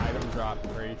like item drop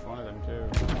for each one of them too.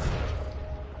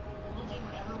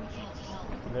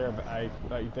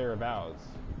 thereabouts.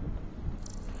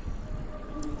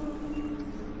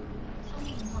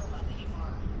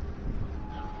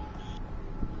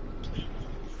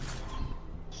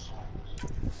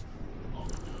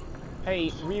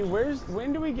 Hey, Ryu,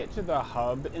 when do we get to the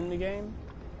hub in the game?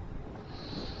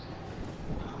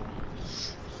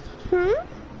 Hmm?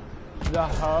 The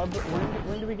hub?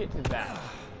 When do we get to that?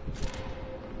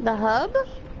 The hub?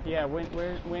 Yeah, when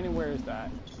and where is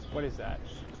that? What is that?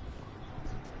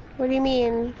 What do you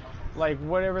mean? Like,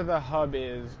 whatever the hub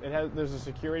is, there's a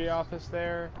security office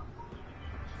there.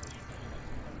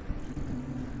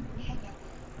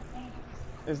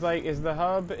 Is the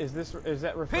hub, is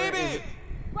that referring,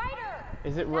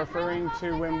 is it referring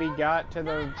to when we got to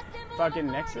the fucking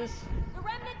Nexus?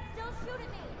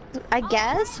 I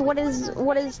guess. What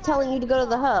is telling you to go to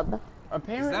the hub?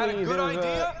 Apparently,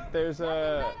 there's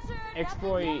a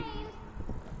exploit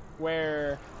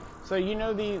where, so you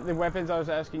know the weapons I was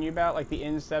asking you about, like the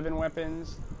N7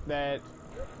 weapons that,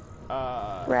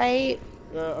 right.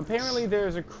 Apparently,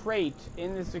 there's a crate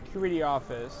in the security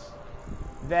office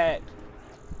that,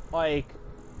 like,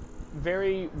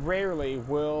 very rarely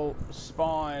will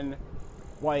spawn,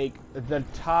 like, the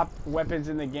top weapons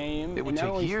in the game. It would not take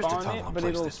only years to spawn tunnel it, a but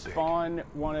place it'll this big. spawn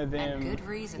one of them, good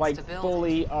reasons like, to build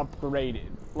fully upgraded.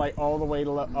 Like, all the way to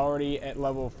already at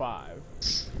level 5.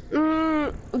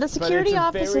 The security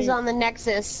office is on the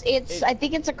Nexus. I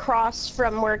think it's across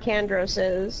from where Kandros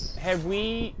is. Have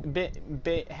we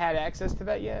had access to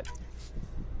that yet?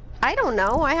 I don't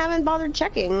know. I haven't bothered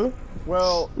checking.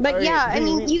 Well, but okay, yeah, I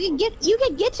mean, you can get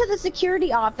to the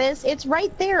security office. It's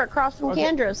right there across from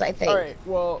Kandros, I think. All right.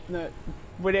 Well,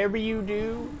 whatever you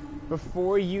do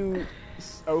before you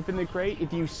open the crate,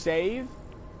 if you save,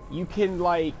 you can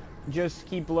like just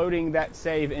keep loading that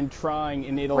save and trying,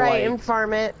 and it'll and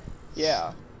farm it.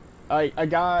 Yeah.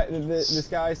 This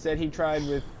guy said he tried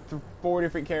with 4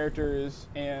 different characters,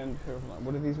 and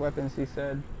what are these weapons he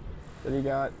said that he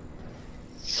got?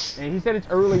 And he said it's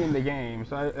early in the game,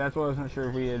 so that's why I wasn't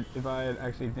sure if I had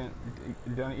actually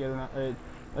done it yet or not.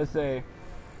 Let's say,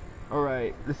 all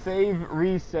right, the save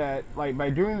reset. Like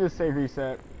by doing this save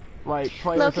reset, like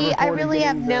Loki, I really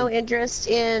have no interest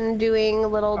in doing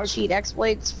little cheat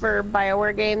exploits for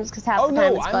BioWare games because half the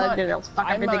time it's bugged and it'll fuck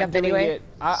everything up anyway.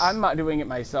 I'm not doing it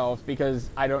myself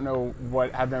because I don't know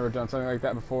I've never done something like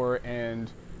that before, and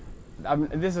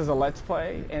this is a Let's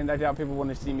Play, and I doubt people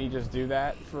want to see me just do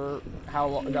that for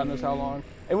God knows how long.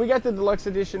 And we got the deluxe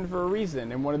edition for a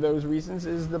reason, and one of those reasons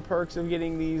is the perks of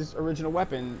getting these original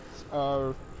weapons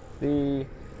of the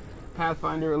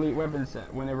Pathfinder Elite Weapon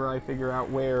Set whenever I figure out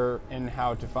where and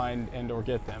how to find and or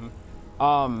get them.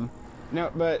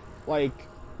 No, but like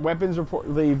weapons report: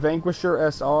 the Vanquisher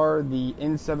SR, the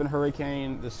N7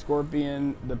 Hurricane, the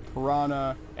Scorpion, the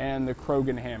Piranha, and the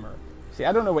Krogan Hammer. See,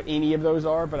 I don't know what any of those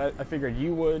are, but I figured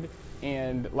you would,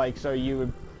 and like so you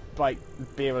would like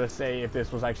be able to say if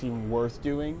this was actually even worth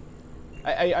doing.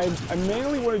 I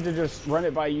mainly wanted to just run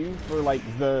it by you for like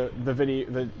the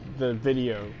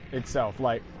video itself.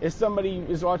 Like if somebody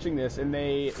is watching this and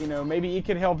they maybe it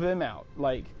could help them out.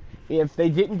 Like if they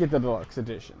didn't get the deluxe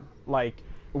edition like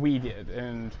we did,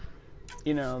 and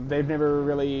they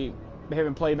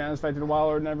haven't played Mass Effect in a while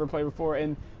or never played before,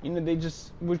 and they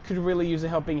just could really use a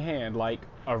helping hand, like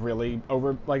a really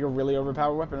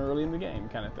overpowered weapon early in the game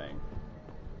kind of thing.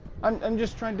 I'm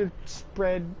just trying to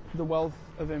spread the wealth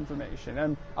of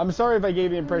information. I'm sorry if I gave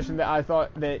the impression that I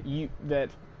thought that you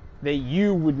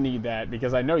would need that,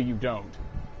 because I know you don't,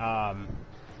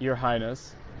 Your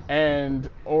Highness,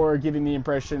 or giving the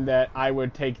impression that I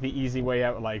would take the easy way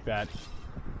out like that.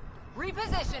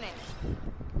 Repositioning.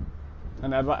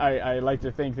 And I like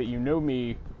to think that you know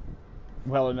me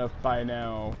well enough by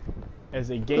now as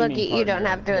a gaming Look, you don't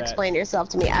have to explain yourself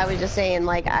to me. I was just saying,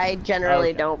 like, I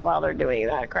generally don't bother doing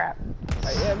that crap.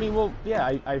 I mean, well,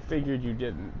 yeah, I figured you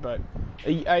didn't, but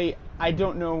I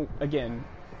don't know, again,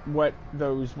 what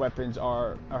those weapons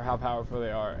are or how powerful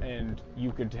they are, and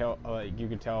you could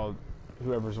tell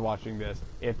whoever's watching this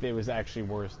if it was actually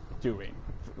worth doing,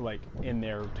 like, in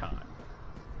their time.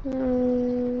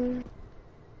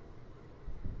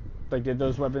 Like, did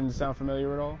those weapons sound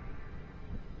familiar at all?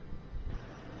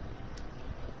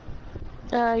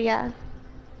 Yeah.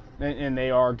 And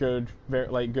they are good,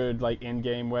 good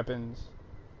in-game weapons.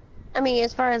 I mean,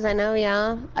 as far as I know,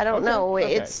 yeah. I don't know.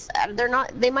 Okay. It's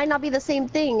they might not be the same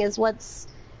thing as was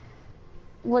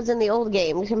in the old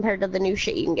game compared to the new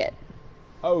shit you can get.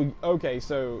 Oh, okay.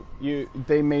 So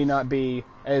they may not be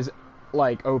as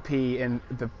like OP in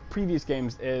the previous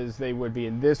games as they would be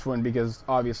in this one, because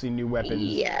obviously new weapons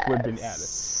would have been added.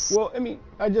 Well, I mean,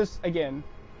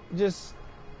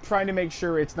 trying to make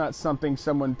sure it's not something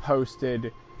someone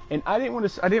posted, and I didn't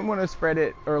want to spread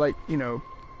it or like, you know,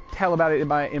 tell about it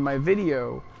in my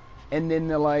video, and then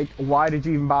they're like, why did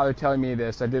you even bother telling me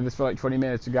this? I did this for like 20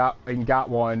 minutes and got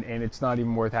one, and it's not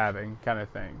even worth having, kind of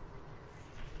thing.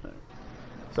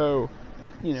 So,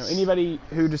 you know, anybody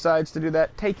who decides to do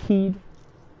that, take heed.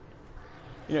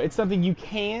 You know, it's something you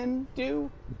can do,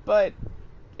 but,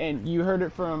 and you heard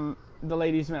it from the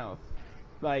lady's mouth,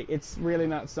 like, it's really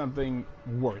not something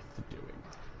worth doing.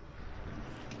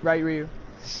 Right, Ryu?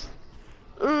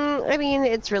 I mean,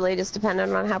 it's really just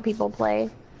dependent on how people play.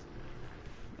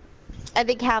 I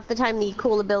think half the time the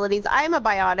cool abilities, I'm a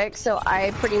biotic, so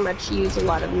I pretty much use a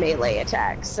lot of melee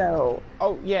attacks, so...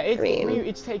 Oh, yeah, I mean,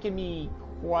 it's taken me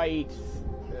quite...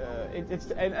 I'm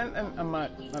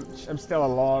still a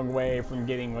long way from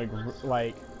getting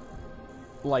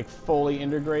like fully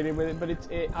integrated with it, but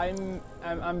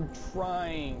I'm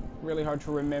trying really hard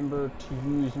to remember to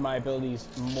use my abilities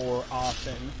more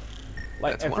often.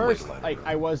 Like That's at first, like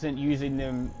I wasn't using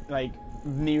them like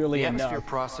nearly enough,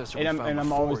 and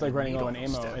I'm always like running low on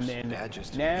ammo, and then now I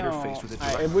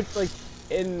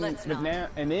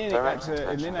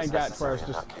got to where I was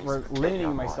just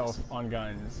limiting myself on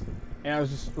guns. And I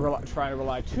was just trying to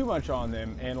rely too much on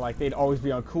them, and like they'd always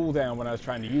be on cooldown when I was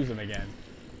trying to use them again.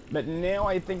 But now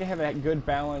I think I have a good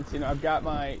balance. You know, I've got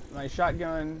my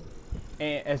shotgun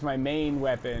as my main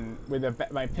weapon, with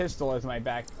my pistol as my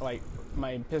backup.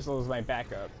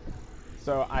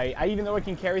 So I even though I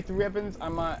can carry 3 weapons,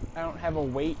 I don't have a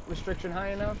weight restriction high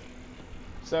enough.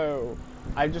 So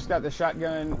I've just got the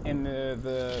shotgun and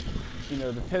the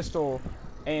pistol,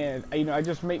 and you know I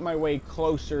just make my way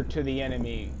closer to the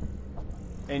enemy.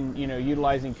 And, you know,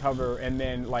 utilizing cover and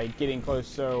then, like, getting close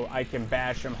so I can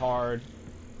bash them hard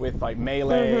with, like,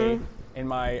 melee and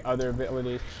my other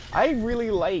abilities. I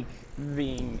really like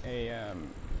being a,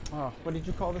 what did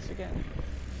you call this again?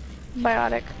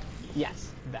 Biotic.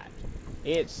 Yes, that.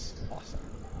 It's awesome.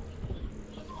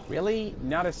 Really?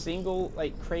 Not a single,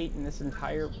 like, crate in this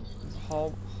entire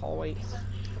hallway?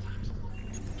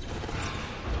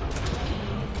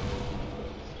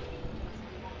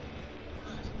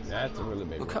 That's a really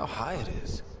big Look one. how high it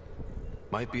is.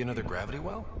 Might be another gravity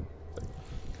well?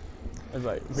 It's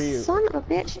like, Ryu, son of a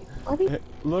bitch.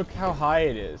 Look how high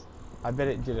it is. I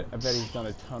bet he's done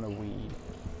a ton of weed.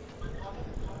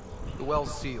 The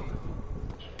well's sealed.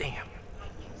 Damn.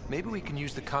 Maybe we can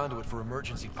use the conduit for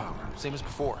emergency power, same as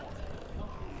before.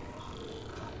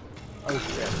 Oh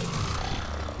shit.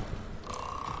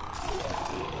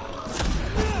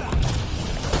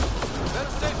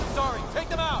 Better safe than sorry. Take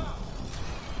them out.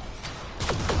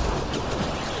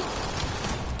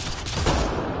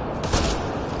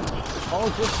 Oh,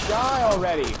 just die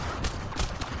already!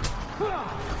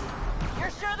 You're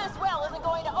sure this well isn't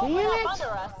going to open up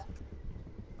under us?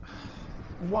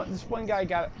 This one guy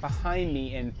got behind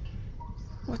me and...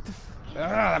 What the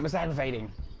that was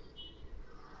aggravating.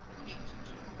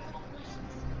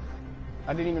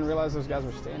 I didn't even realize those guys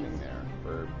were standing there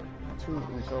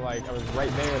until like I was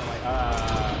right there and I'm like,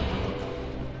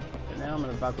 and now I'm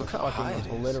about to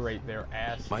fucking obliterate their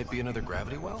ass. Might be another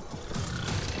gravity well?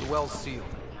 The well's sealed.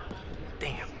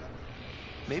 Damn.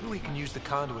 Maybe we can use the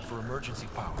conduit for emergency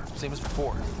power, same as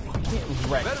before.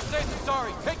 Right. Better safe than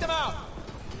sorry. Take them out.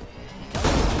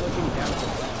 Looking down.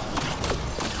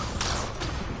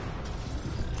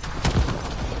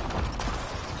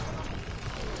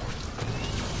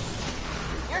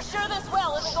 You're sure this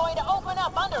well isn't going to open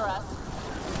up under us?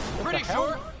 Pretty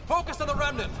sure. Focus on the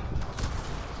remnant.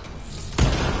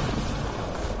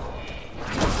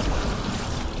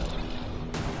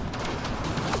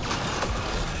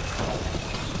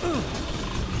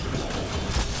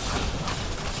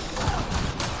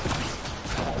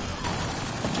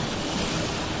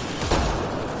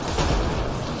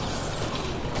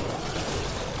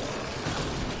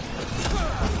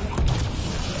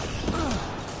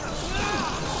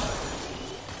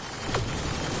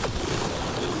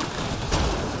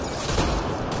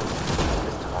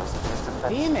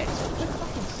 Damn it! Quit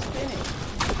fucking spinning.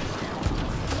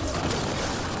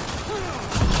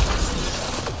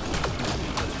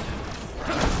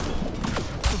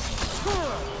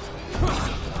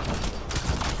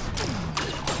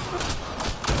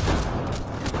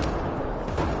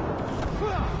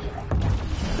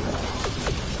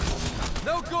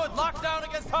 No good. Lockdown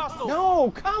against hostiles. No,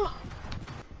 come on!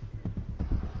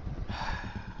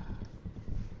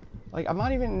 Like, I'm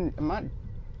not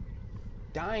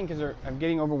dying because I'm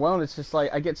getting overwhelmed. It's just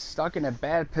like I get stuck in a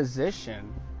bad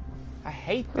position. I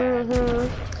hate that.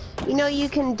 You know you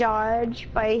can dodge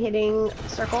by hitting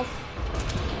circle.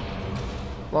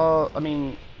 Well, I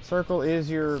mean, Circle is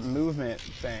your movement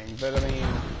thing, but I mean,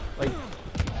 like,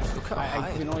 Look how I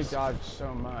high can it only is. dodge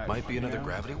so much. Might be another you know?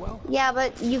 gravity well? Yeah,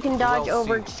 but you can dodge Well,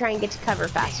 over see. to try and get to cover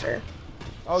faster.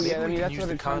 Oh Maybe yeah, I we mean can that's use what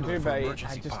the it's trying to do, conduit for but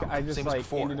emergency power, I just same as like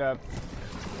before. ended up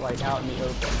like out in the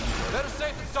open. Better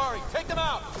safe than sorry. Take them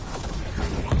out.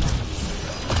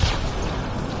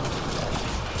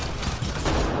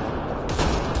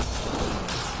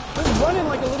 Just running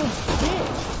like a little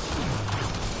bitch.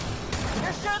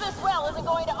 You're sure this well isn't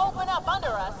going to open up under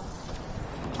us?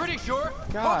 Pretty sure.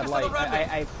 God, Focus on the like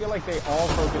remnant. I feel like they all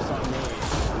focus on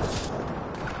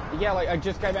me. Yeah, like I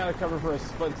just got out of cover for a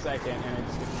split second and I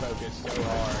just get focused so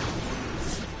hard.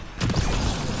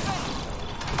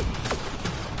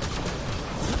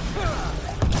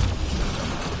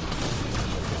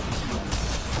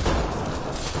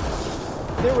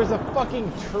 There was a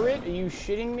fucking turret? Are you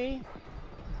shitting me?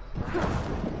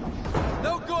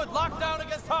 No good. Locked down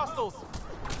against hostiles.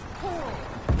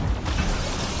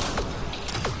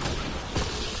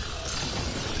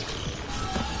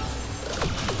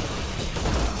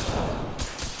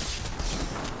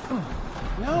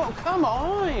 No, come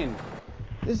on!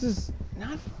 This is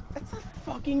not, that's not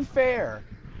fucking fair.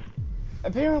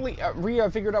 Apparently, Rio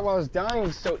figured out why I was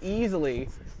dying so easily,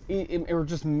 or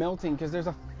just melting, because there's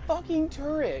a fucking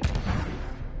turret.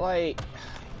 Like,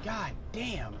 god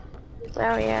damn.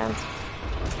 Oh yeah.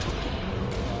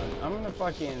 I'm gonna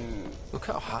fucking... Look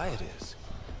how high it is.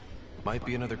 Might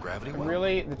be another gravity well.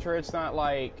 Really? The turret's not,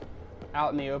 like,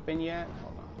 out in the open yet?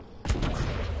 Hold on.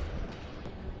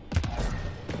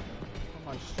 Hold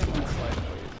on, just jump on this ledge, please.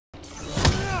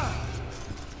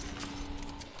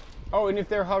 Oh, and if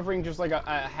they're hovering just like a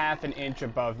half an inch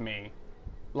above me,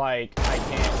 like, I can't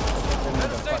hit them with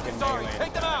Better a safe than fucking sorry. melee.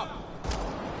 Take them out.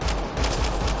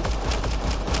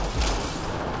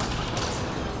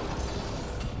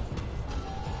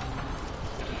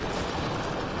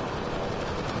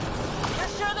 You're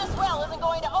sure this well isn't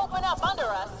going to open up under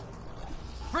us?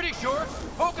 Pretty sure.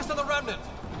 Focus on the remnant.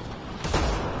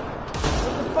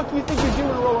 What the fuck do you think you're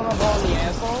doing rolling up on me,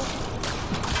 asshole?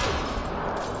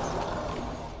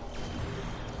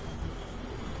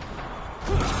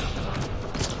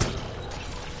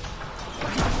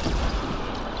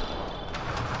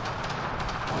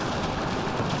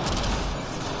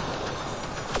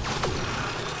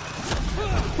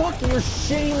 Fuck your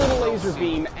shitty little laser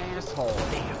beam, asshole.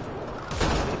 Damn.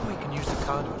 Maybe we can use the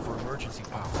conduit for emergency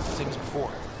power, same as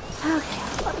before.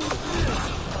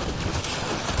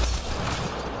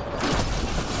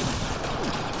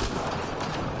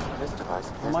 This device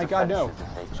Oh appears my god, no.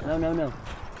 defensive in nature. No, no, no.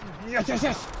 Yes, yes,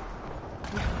 yes!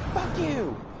 Fuck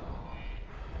you!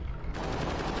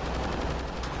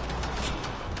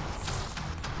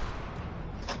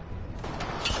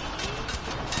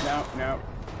 No, no.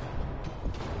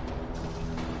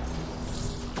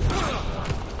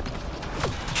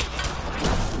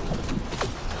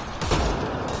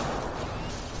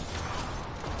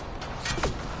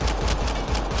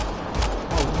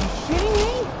 Oh, you shitting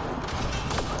me?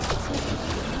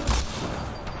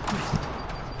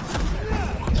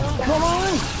 Come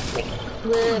on!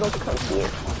 Little cookie.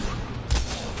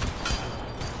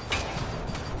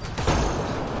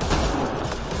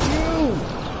 You!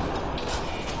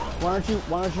 Why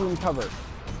aren't you in cover?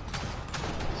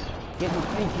 Get me,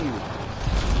 thank you.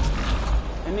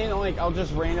 And then like I'll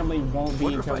just randomly won't be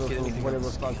Wonder in if I cover get for anything on whatever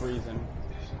the fuck scanner. reason.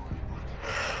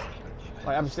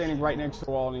 Like I'm standing right next to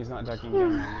the wall and he's not ducking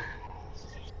down.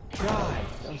 God,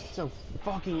 that was so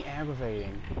fucking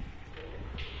aggravating.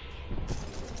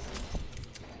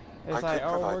 It's I like, could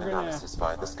oh, provide we're gonna, analysis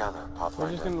via the scanner, we're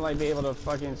Pathfinder. just gonna like be able to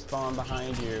fucking spawn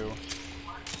behind you.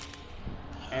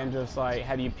 And just like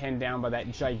have you pinned down by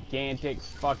that gigantic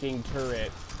fucking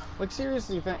turret. Like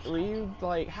seriously, were you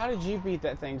like, how did you beat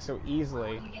that thing so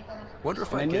easily? Wonder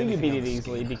if And I get knew you anything beat on it the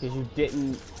easily scanner.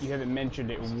 because you haven't mentioned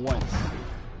it once.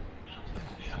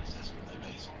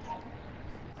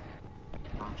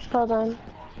 Hold on.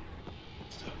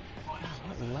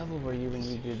 What level were you when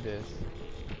you did this?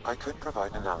 I could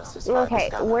provide analysis via the Okay,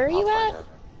 scanner, where are you at? Pathfinder.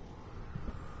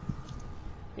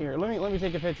 Here, let me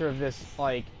take a picture of this.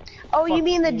 Like, Oh, you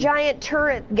mean the fucking- giant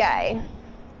turret guy?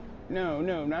 No,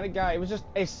 not a guy. It was just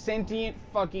a sentient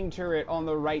fucking turret on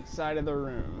the right side of the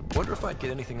room. Wonder if I'd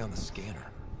get anything on the scanner.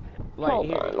 Like, Hold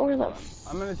here, on, where the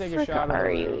I'm gonna take a frick shot of are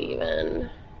the you room. even?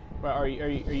 But are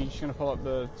you just gonna pull up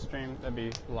the stream? That'd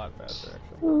be a lot faster,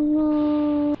 actually.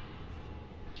 Mm,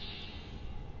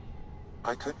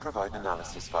 I could provide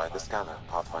analysis via the scanner,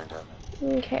 Pathfinder.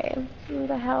 okay, where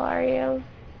the hell are you?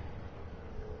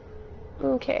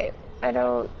 Okay, I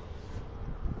don't...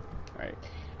 Right.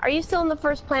 Are you still on the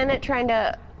first planet trying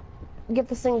to get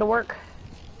this thing to work?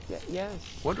 Yes.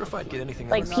 Wonder if I'd get anything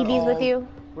Like else. PBs with you?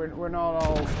 We're not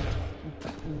all.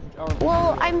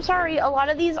 Well, I'm sorry. A lot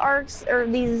of these arcs or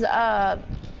these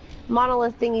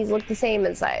monolith thingies look the same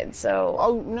inside. So.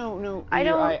 Oh no! I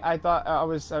don't. I thought I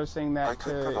was saying that to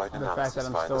provide the fact that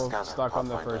I'm analysis via the still scanner, stuck on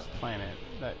the Pathfinder. first planet.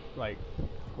 That like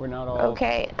we're not all.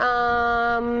 Okay.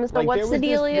 So like, what's the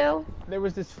dealio? There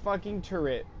was this fucking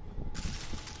turret,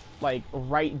 like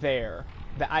right there,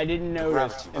 that I didn't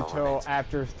notice until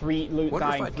after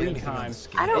dying 3 times.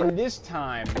 I don't. And this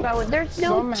time, there's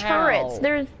no turrets.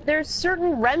 There's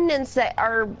certain remnants that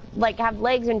are like have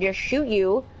legs and just shoot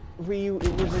you. Ryu,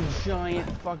 it was a giant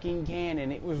fucking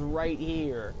cannon. It was right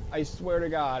here. I swear to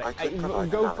God.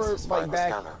 Go for like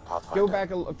go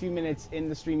back a few minutes in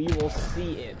the stream. You will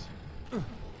see it.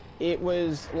 It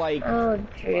was like. Oh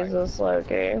Jesus,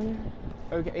 Loki.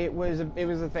 Okay, it was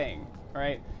a thing,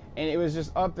 right? And it was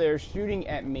just up there shooting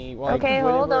at me. Like, okay,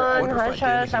 hold on, hush,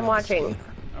 hush. I'm watching.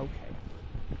 Okay.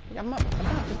 I'm not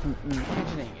just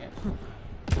imagining it.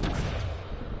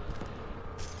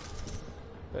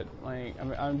 But like,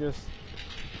 I'm just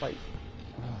like.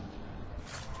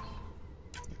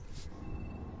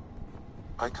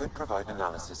 I could provide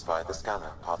analysis via the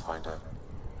scanner, Pathfinder.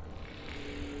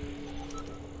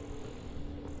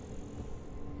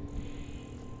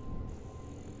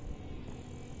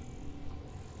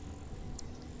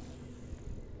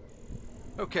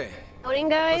 Okay. Loading,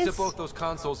 guys. Let's hit both those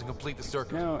consoles and complete the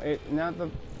circuit. No, not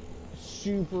the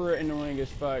super annoying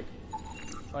as fuck,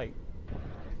 like,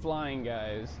 flying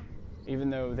guys,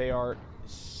 even though they are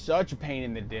such a pain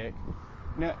in the dick.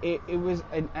 No, it was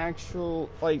an actual,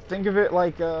 like, think of it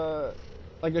like a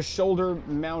shoulder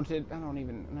mounted, not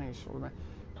a shoulder mount.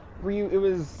 It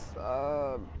was,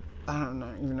 I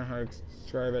don't even know how to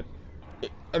describe it.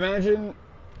 Imagine,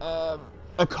 a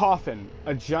coffin,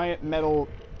 a giant metal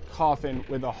coffin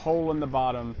with a hole in the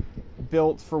bottom,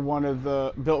 built for a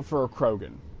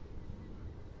Krogan.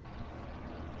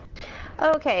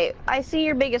 Okay, I see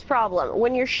your biggest problem.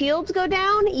 When your shields go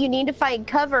down, you need to find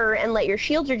cover and let your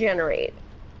shields regenerate.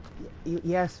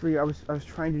 Yes, Ryu, I was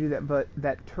trying to do that, but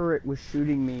that turret was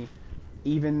shooting me,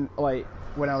 even like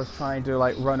when I was trying to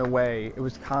like run away. It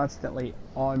was constantly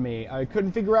on me. I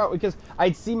couldn't figure out because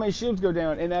I'd see my shields go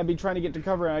down, and I'd be trying to get to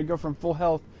cover, and I'd go from full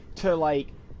health to like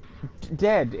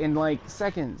dead in like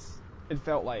seconds. It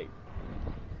felt like.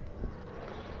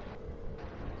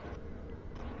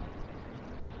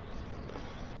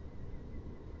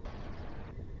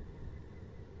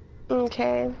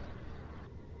 Okay.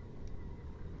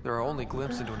 There are only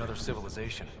glimpses into another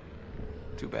civilization.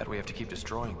 Too bad we have to keep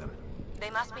destroying them. They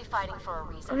must be fighting for a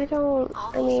reason.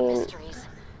 I mean, mysteries.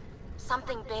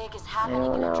 Something big is I happening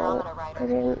don't in know. Andromeda, Ryder. I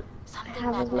didn't Something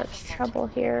have as much trouble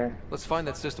here. Let's find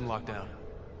that system lockdown.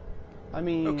 I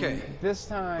mean, okay. This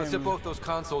time. Let's hit both those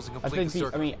consoles and complete the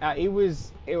circuit. I mean, it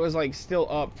was like still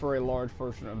up for a large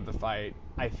portion of the fight.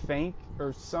 I think, there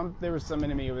was some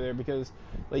enemy over there because,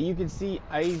 like, you can see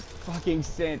I fucking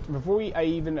sent before I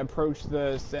even approached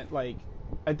like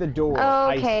at the door.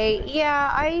 Okay,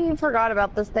 yeah, I forgot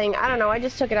about this thing. I don't know. I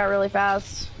just took it out really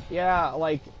fast. Yeah,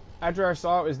 like after I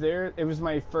saw it was there, it was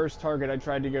my first target I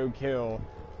tried to go kill,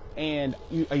 and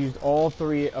I used all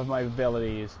 3 of my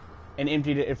abilities. And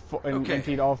emptied it,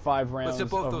 emptied all 5 rounds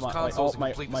of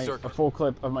a full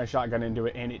clip of my shotgun into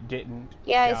it, and it didn't.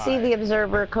 Yeah, I see the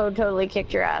observer code totally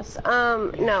kicked your ass.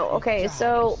 No, okay,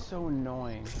 so. It's so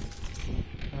annoying.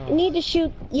 You need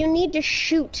to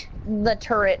shoot the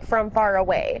turret from far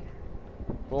away.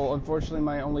 Well, unfortunately,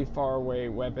 my only far away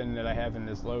weapon that I have in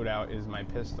this loadout is my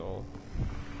pistol.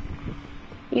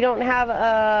 You don't have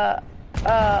a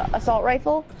assault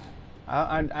rifle?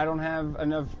 I don't have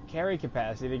enough carry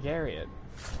capacity to carry it.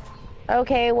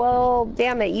 Okay, well,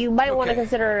 damn it. You might want to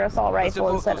consider an assault rifle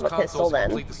instead of a pistol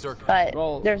then. But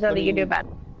there's nothing you can do about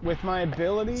it. With my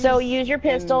abilities... So use your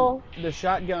pistol. The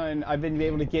shotgun, I've been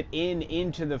able to get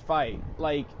into the fight.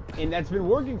 Like, and that's been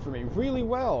working for me really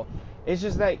well. It's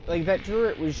just that, like, that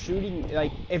turret was shooting...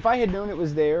 Like, if I had known it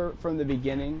was there from the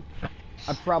beginning,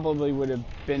 I probably would have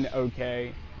been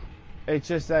okay. It's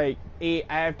just like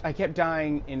I kept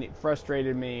dying and it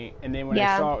frustrated me, and then when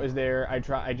I saw it was there, I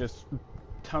just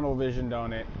tunnel visioned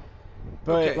on it.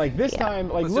 But like this time,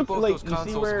 like look, like you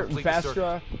see where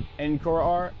Vastra and Korra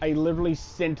are? I literally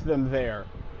sent them there,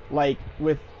 like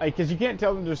with because you can't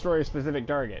tell them to destroy a specific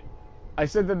target. I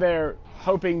sent them there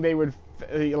hoping they would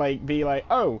like be like,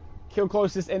 oh, kill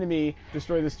closest enemy,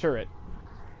 destroy this turret.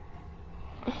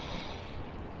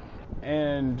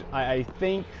 And I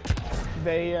think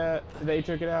they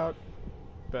took it out,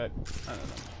 but I don't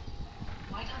know.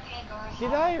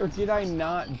 Did I or did I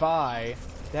not buy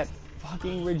that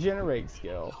fucking regenerate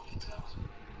skill?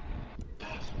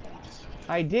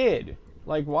 I did.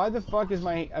 Like, why the fuck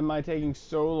am I taking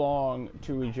so long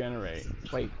to regenerate?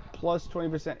 Wait, plus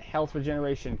 20% health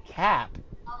regeneration cap?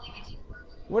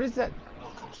 What is that?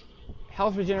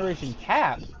 Health regeneration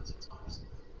cap?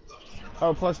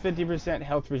 Oh, plus 50%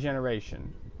 health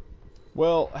regeneration.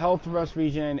 Well, health must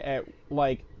regen at,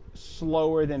 like,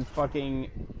 slower than fucking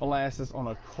molasses on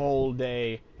a cold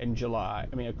day in July.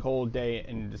 I mean, a cold day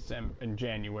in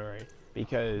January.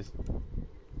 Because,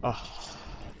 ugh,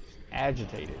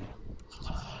 agitated.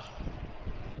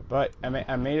 But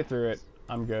I made it through it.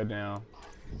 I'm good now.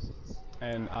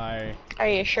 And I... Are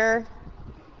you sure?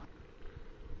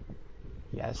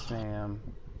 Yes, ma'am.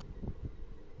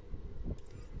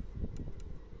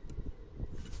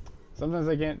 Sometimes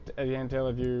I can't tell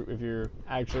if you're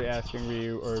actually asking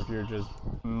Ryu or if you're just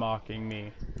mocking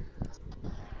me.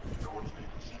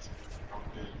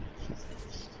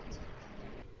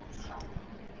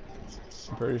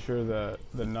 I'm pretty sure the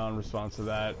non-response to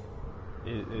that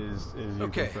is you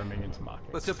Okay. confirming it's mocking.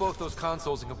 Let's hit both those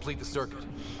consoles and complete the circuit.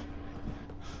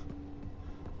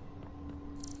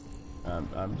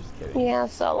 I'm just kidding. Yeah,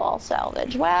 sell all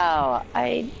salvage. Wow,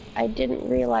 I didn't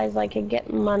realize I could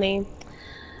get money.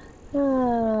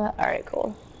 Alright,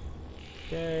 cool.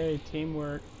 Yay,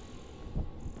 teamwork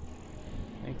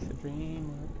makes the dream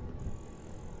work.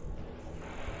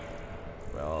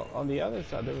 Well, on the other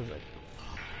side there was a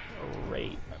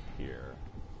crate up here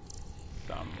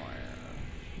somewhere.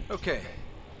 Okay.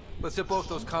 Let's hit both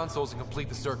those consoles and complete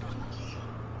the circuit.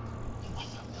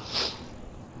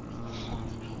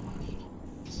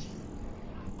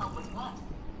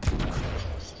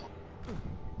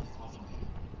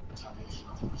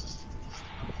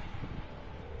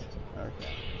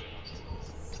 Okay.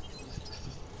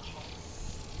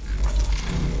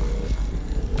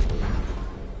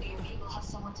 Do your people have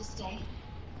someone to stay?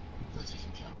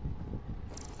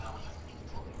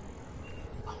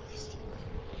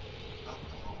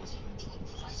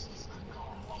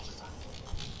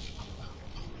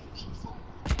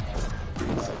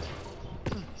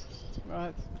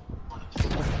 What?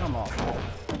 Oh, come on.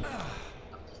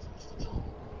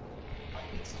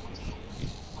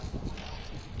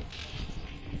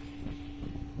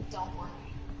 Don't worry.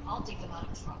 I'll dig them out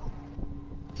of trouble.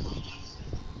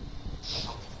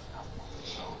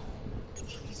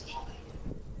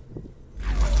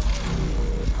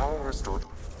 Power restored.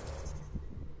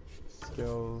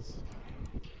 Skills.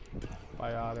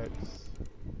 Biotics.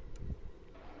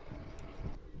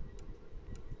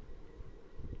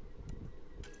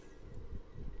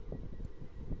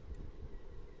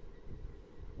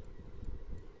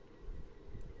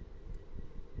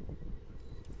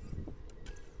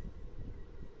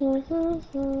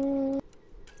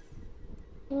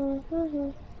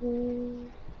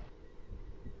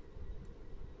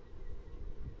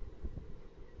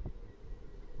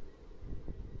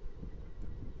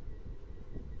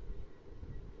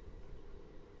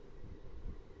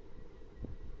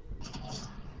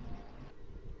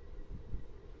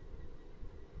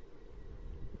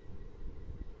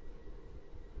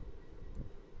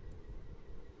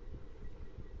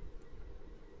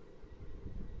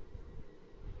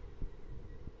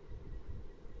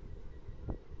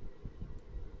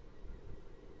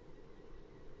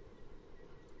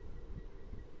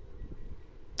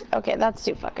 Okay, that's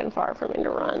too fucking far for me to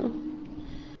run.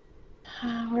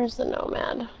 Where's the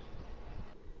Nomad?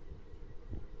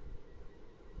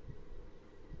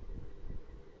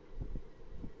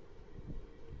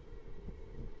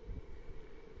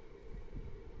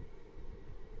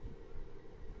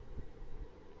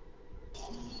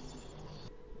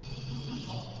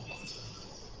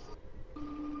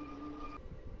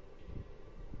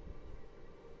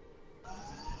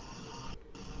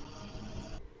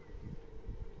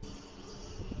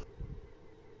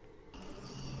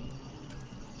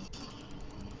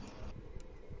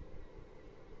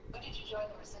 When did you join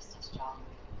the Resistance, John?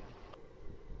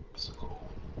 Years ago,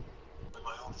 when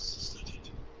my older sister did.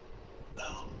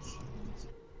 Now,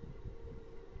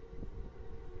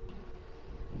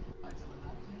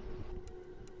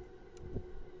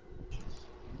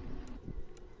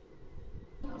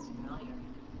 Sounds familiar.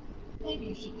 Maybe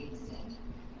you should leave this in.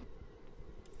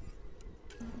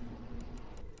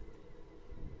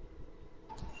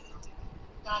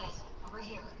 Got it. Over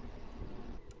here.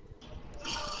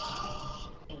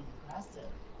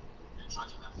 Impressive. been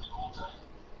tracking that thing all day.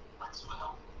 Thanks for the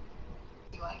help.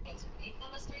 Do I get to meet the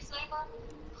mystery sniper?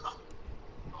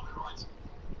 Probably right.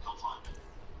 Come find me.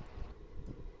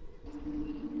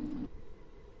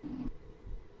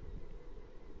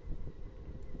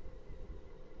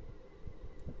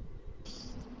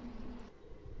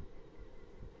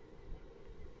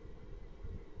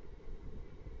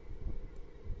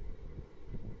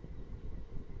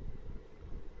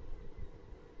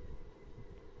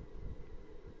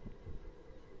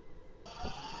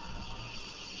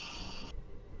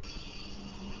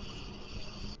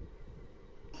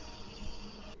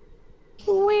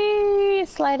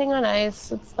 sliding on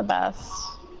ice. It's the best.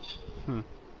 Hmm.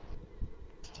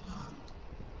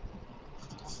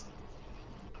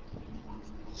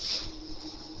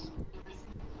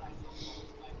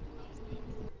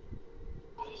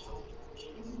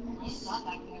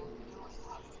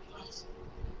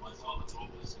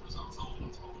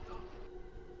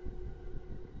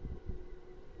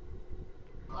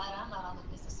 Glad I'm not on the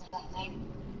business of that thing.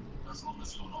 As long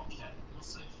as you're not Ken, you're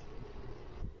safe.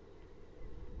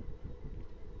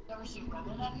 Ever shoot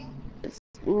Remnant at you?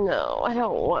 No, I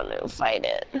don't want to fight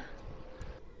it. That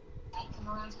come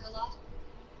around here a lot?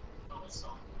 No, it's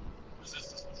not.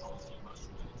 Resistance patrols do most of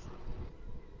it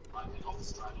through. I pick off the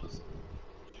stragglers.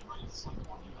 Get ready to slip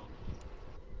one, you know.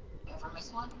 You ever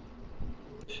miss one?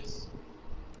 This.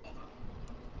 Ever.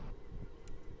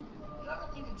 You ever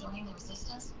think of joining the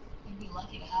resistance? We'd be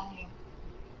lucky to have you.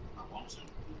 I want to.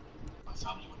 My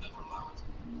family would never allow it.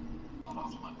 Not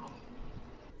after my brother.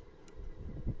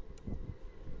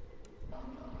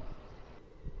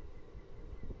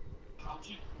 How'd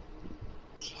you?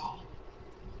 Charles.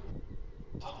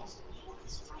 Charles, you were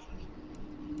his friend.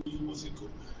 He was a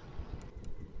good man.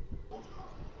 Or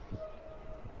her.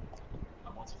 I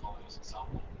want to follow his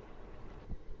example.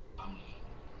 Family.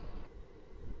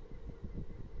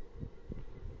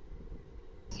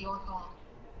 It's your call.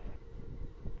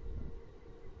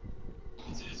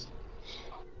 It is.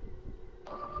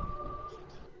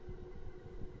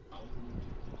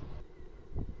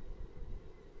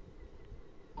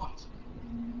 Right.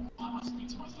 I must speak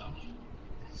to my family.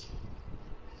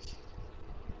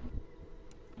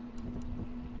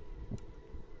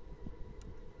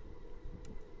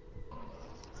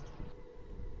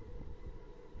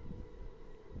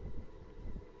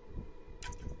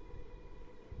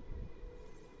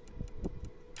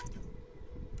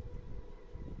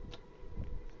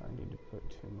 I need to put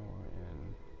 2 more in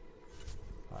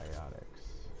biotics.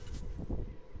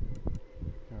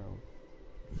 Oh,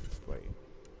 wait.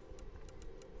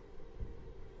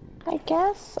 I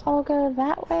guess I'll go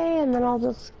that way and then I'll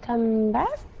just come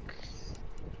back.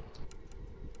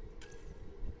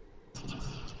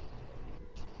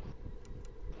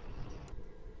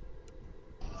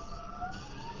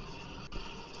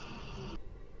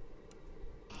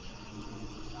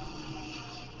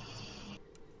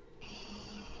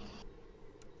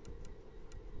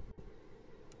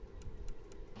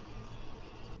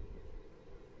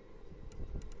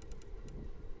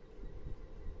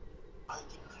 I've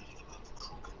been reading about the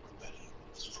Krogan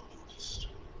rebellions from your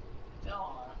history. Go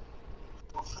on.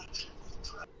 Your friendship with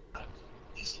Drag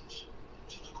isn't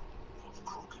typical of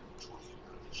Krogan Turian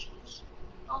traditions.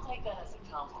 I'll take that as a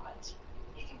compliment.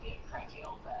 He can be a cranky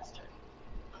old bastard.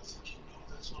 I think you know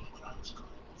that's not where I was going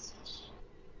with this.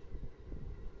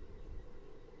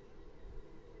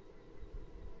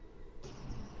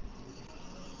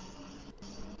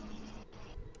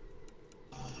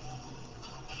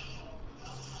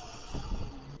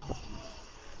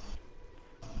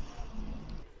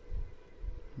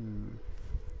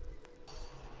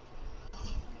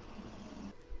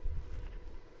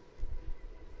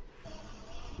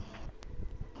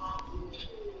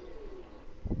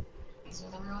 These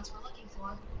are the ruins we're looking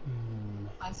for.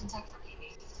 Find some tech for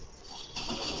Evie.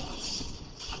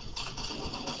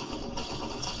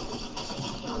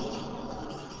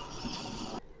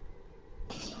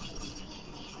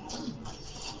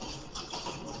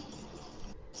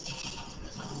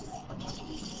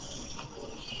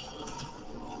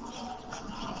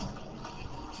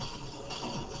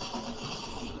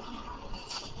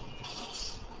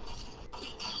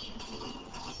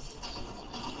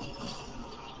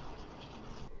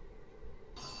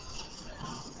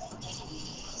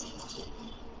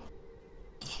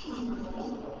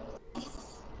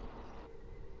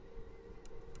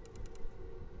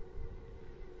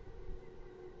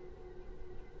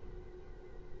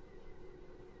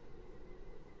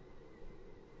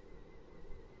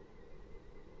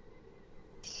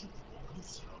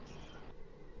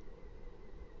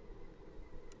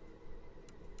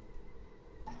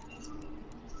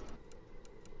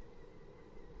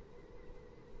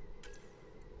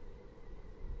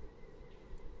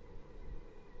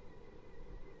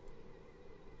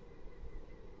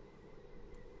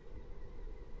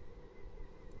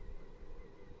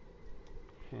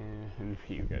 And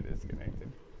you got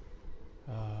disconnected.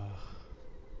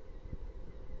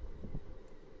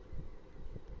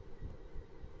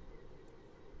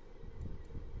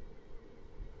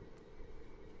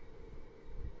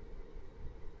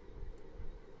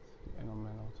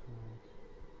 Elemental tonic.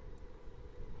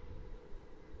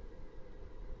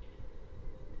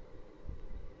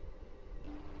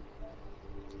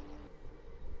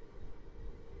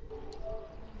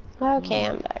 Okay,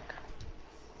 I'm back.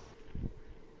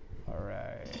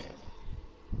 Alright.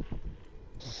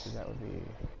 So that would be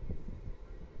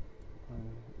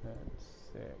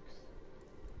 6.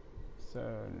 So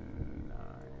 9.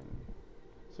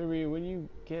 So when you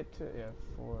get to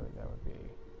 4, that would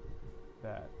be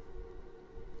that.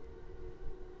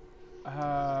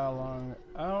 How long?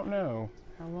 I don't know.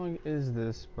 How long is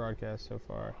this broadcast so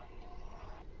far?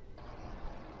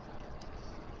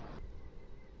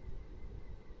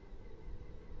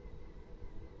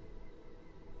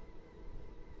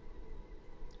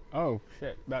 Oh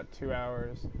shit, about 2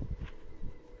 hours.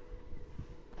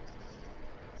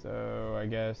 So I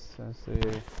guess, let's see.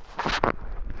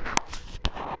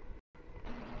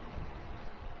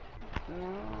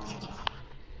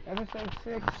 Episode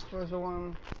 6 was the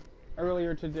one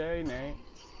earlier today, Nate.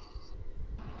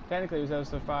 Technically it was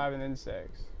episode 5 and then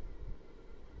 6.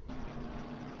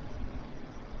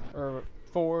 Or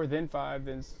 4, then 5,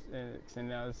 then 6, and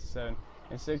now it's 7.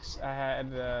 And 6, I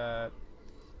had,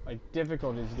 like,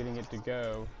 difficulties getting it to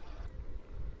go.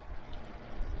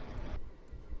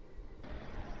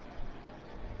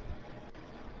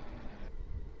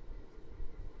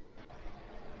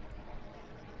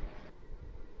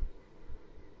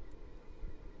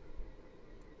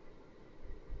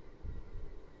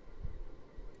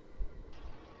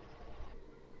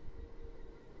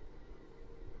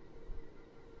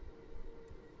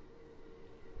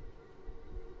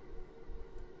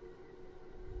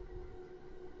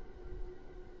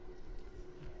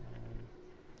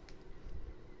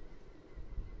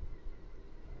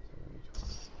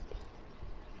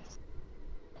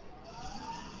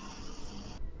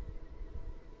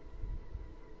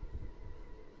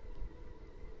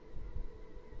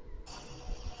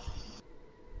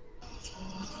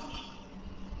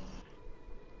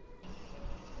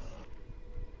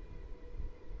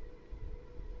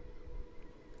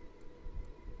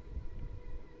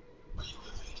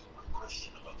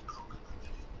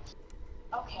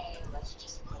 Okay, let's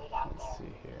just put it out Let's there.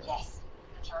 see here. Yes,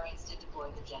 the Turians did deploy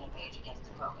the Genophage against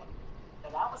the Krogan.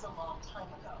 But that was a long time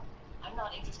ago. I'm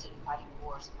not interested in fighting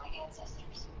wars with my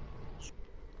ancestors.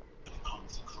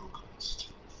 Becomes the Krogans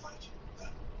to fight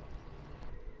them.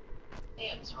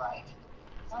 Tim's right.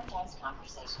 Sometimes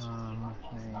conversations with you are no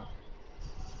fun.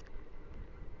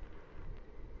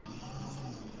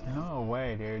 No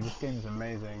way, dude. This game is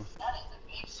amazing. That is a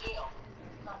big shield.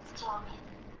 That's charming.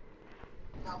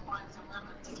 They'll find some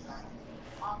remnants of that.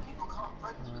 Our people can't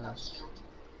break through that shield.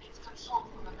 It's controlled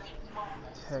from the main command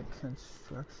base. Tech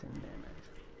construction damage.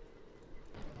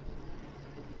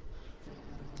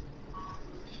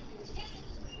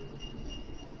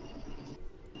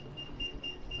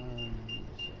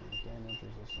 Damage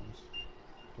resistance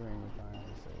during revival.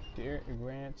 So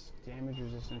grants damage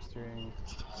resistance during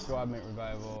squad mate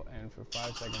revival, and for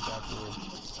 5 seconds afterwards,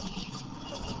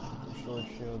 restores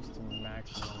shields to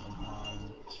maximum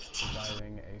upon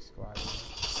reviving a squad mate.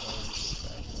 Those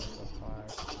effects also apply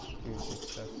to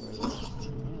successfully lost.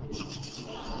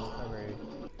 Recovery.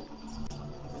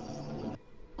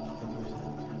 50%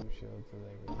 time shield till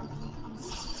they revive.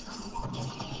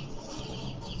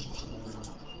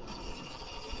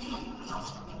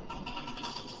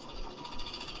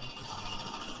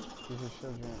 Uses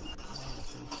children.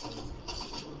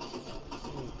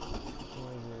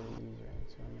 For the user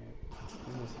instrument.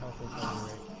 Uses health recovery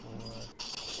rate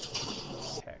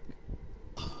for tech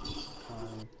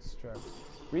constructs.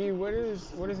 Reed, what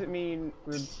does it mean?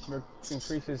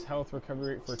 Increases health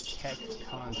recovery rate for tech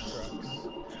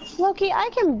constructs. Loki, I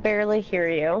can barely hear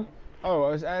you. Oh,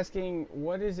 I was asking,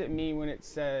 what does it mean when it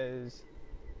says,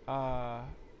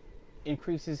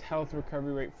 increases health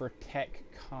recovery rate for tech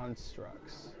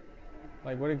constructs?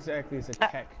 Like, what exactly is a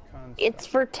tech construct? It's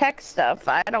for tech stuff.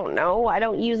 I don't know. I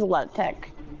don't use a lot of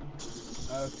tech.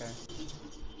 Okay.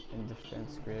 In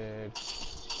defense grid.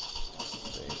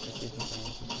 Say, increases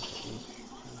damage for each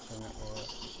component or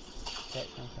tech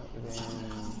construct within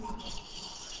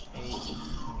 8 meters.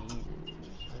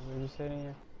 What did you say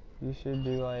here? You should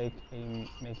do like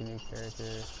make a new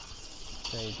character.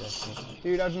 Say Destiny.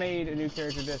 Dude, I've made a new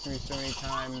character Destiny so many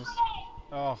times.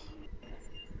 Oh.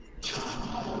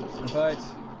 But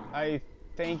I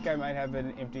think I might have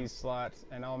an empty slot,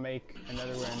 and I'll make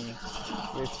another one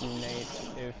with you,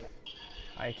 Nate, if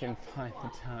I can find the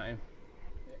time.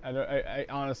 I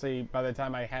honestly, by the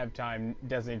time I have time,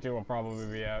 Destiny 2 will probably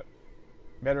be out.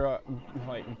 Better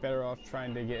off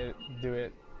trying to get us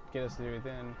to do it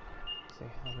then. Say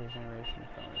health regeneration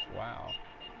bonus. Wow.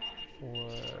 For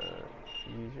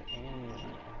user and your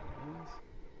enemies.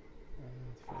 And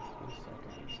for 3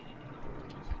 seconds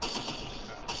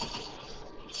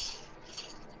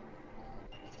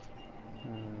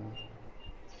afterwards.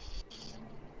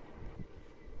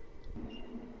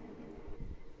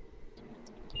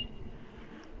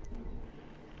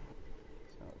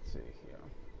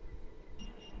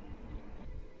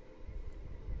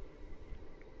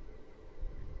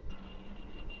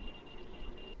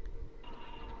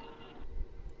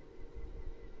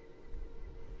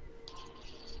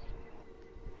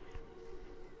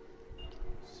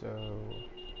 So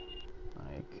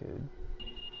I could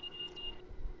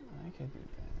do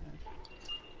that.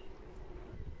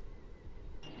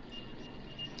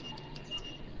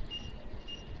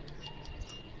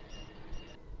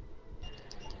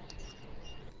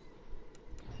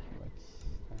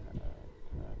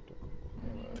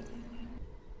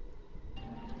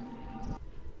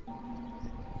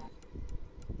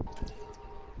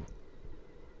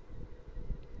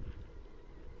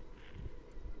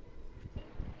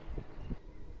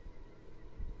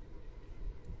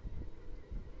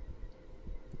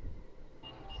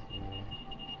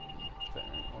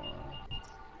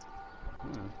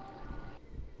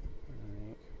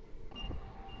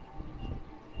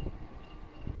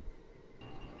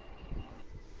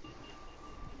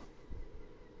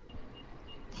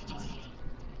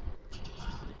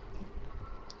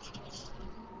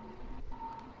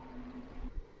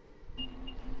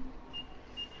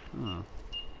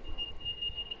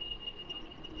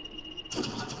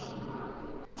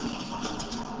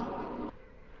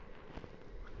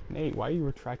 Nate, why are you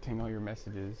retracting all your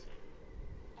messages?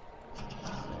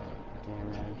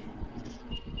 Damage.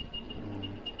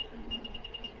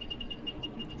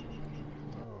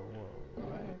 Whoa,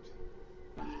 what?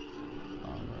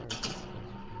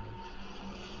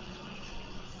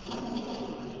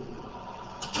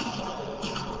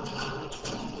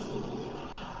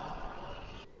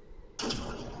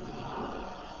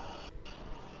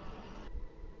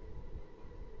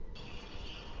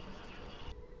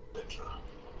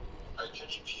 I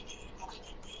catch PB looking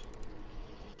at me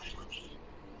frequently.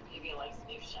 Maybe likes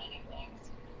new shiny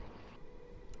things.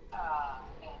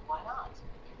 And why not?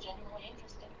 You're genuinely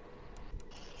interested.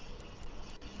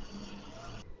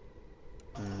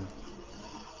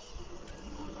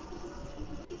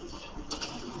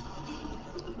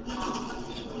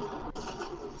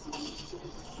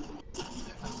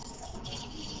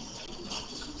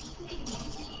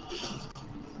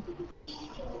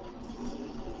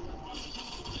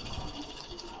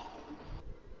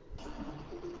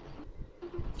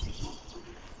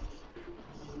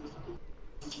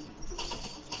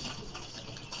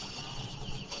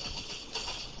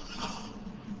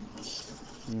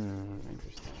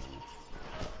 Interesting.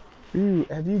 Ooh,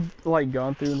 have you like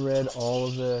gone through and read all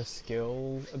of the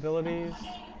skill abilities?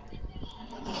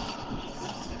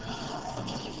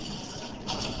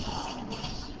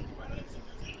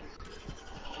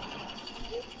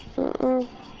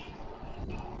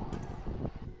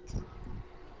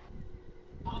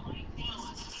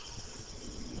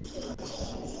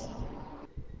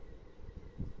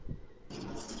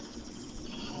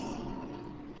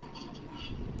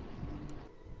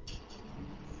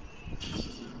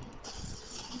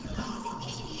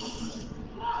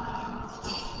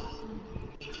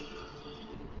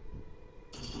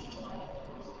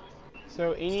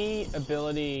 So any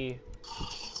ability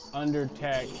under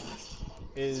tech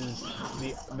is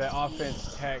the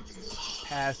offense tech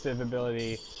passive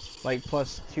ability, like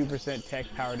plus 2% tech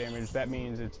power damage. That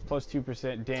means it's plus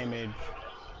 2% damage,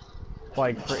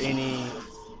 like for any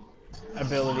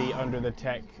ability under the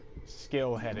tech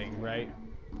skill heading, right?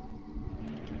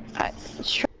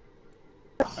 Sure.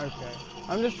 Okay.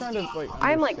 I'm just trying to like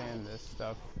understand this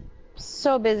stuff.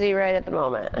 So busy right at the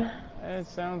moment. It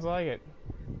sounds like it.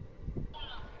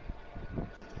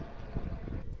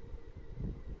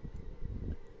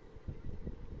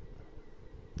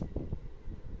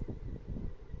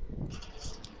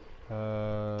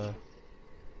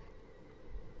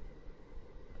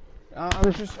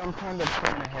 I'm trying to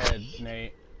plan ahead,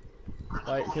 Nate.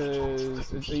 Like,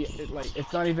 cause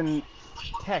it's not even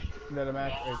tech that I'm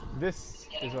after. This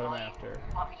is what I'm after.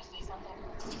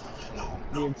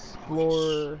 The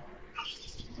Explorer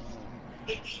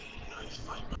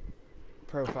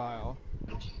profile.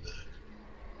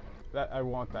 That I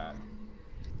want that.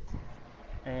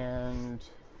 And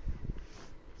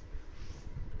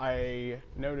I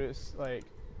noticed like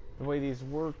the way these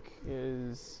work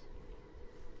is.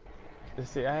 Let's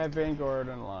see, I have Vanguard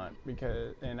unlocked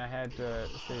and I had to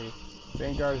see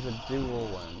Vanguard is a dual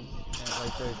one. And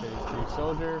like say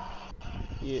soldier,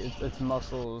 it's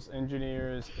muscles.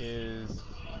 Engineers is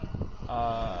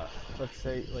let's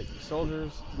say like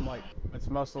soldiers, like it's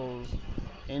muscles.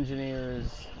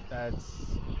 Engineers, that's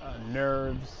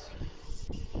nerves,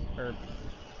 or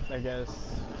I guess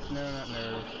no, not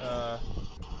nerves.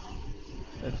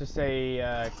 Let's just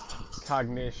say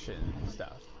cognition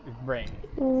stuff, brain.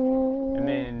 And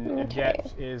then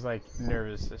adept is like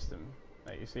nervous system.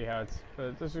 Like you see how it's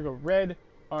this will go red,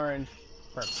 orange,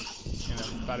 purple. You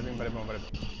know, bada bing, bada boom, bada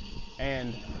boom.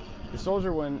 And the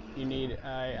soldier one, you need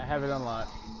I have it unlocked.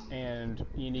 and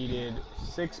you needed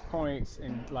 6 points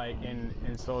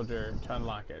in soldier to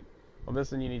unlock it. Well,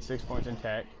 this one you need 6 points in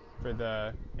tech for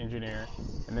the engineer,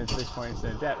 and then 6 points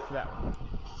in adept for that one.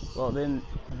 Well, then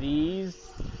these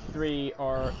 3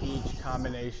 are each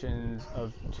combinations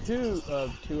of two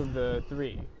of the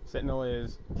 3. Sentinel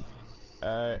is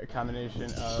a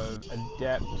combination of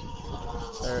adept,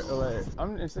 or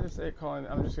instead of calling,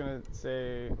 I'm just gonna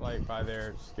say like by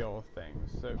their skill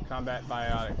things. So combat,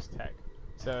 biotics, tech.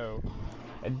 So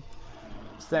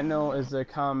Sentinel is a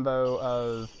combo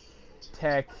of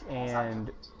tech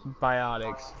and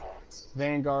biotics.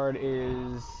 Vanguard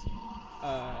is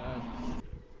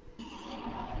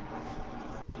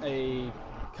a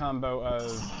combo of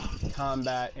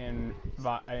combat and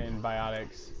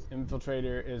biotics.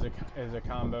 Infiltrator is a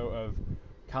combo of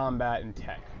combat and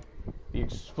tech. The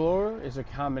Explorer is a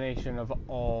combination of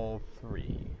all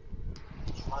 3,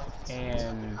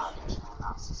 and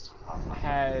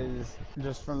has,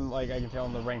 just from like I can tell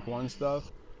in the rank 1 stuff,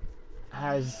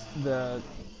 has the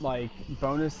like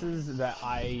bonuses that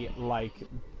I like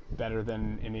better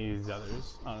than any of these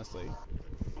others, honestly.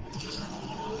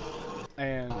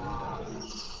 And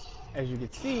as you can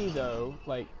see, though,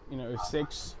 like, you know,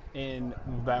 6 in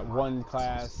that one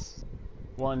class,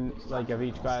 1 like of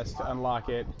each class to unlock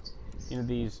it. You know,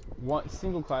 these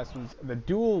single class ones, the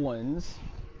dual ones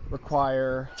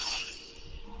require,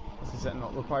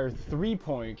 require 3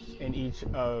 points in each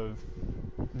of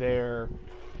their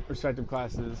respective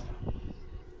classes.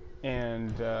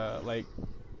 And like,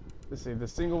 let's see, the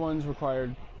single ones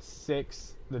required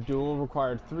 6, the dual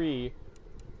required 3,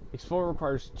 Explorer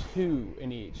requires 2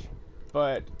 in each.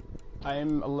 But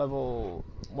I'm a level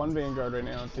 1 Vanguard right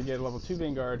now. To get a level 2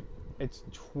 Vanguard, it's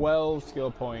 12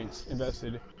 skill points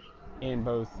invested in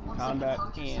both combat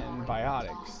and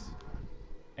biotics.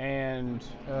 And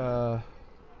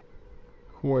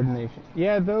coordination.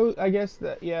 Yeah, those, I guess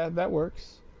that, yeah, that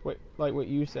works. Like what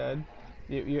you said.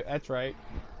 That's right.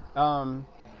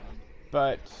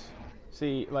 But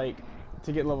see, like,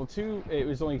 to get level 2, it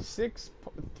was only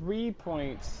 3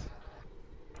 points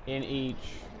in each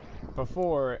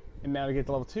before, and now to get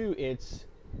to level 2, it's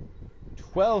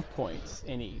 12 points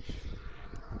in each.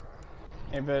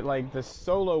 And but like the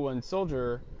solo one,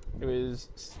 soldier, it was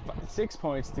 6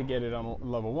 points to get it on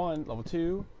level 1, level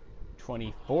 2,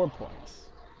 24 points.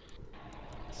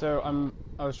 So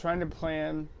I was trying to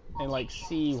plan and like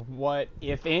see what,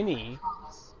 if any,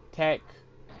 tech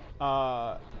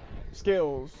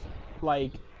skills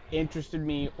like interested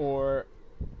me, or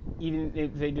even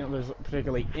if they didn't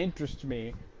particularly interest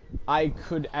me, I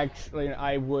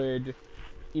would,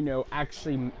 you know,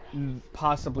 actually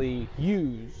possibly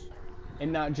use,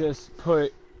 and not just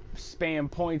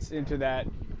spam points into that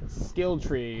skill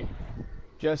tree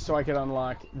just so I could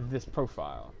unlock this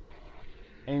profile.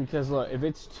 And because look, if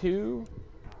it's 2,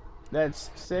 that's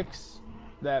 6.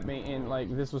 That and like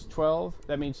this was 12.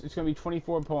 That means it's going to be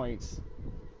 24 points.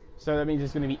 So that means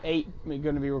it's going to be 8.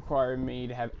 Going to be requiring me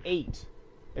to have 8.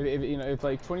 If you know, if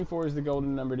like 24 is the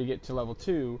golden number to get to level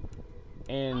 2,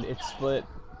 and it's split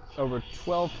over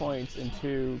 12 points in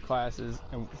 2 classes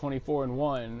and 24 in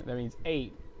 1, that means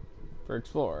 8 for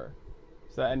Explorer.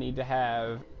 So I need to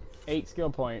have 8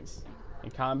 skill points in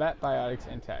combat, biotics,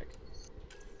 and tech.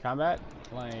 Combat,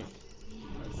 like,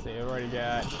 let's see, I've already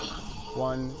got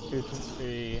 1, 2,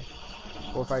 3,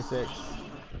 4, 5, 6,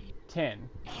 10.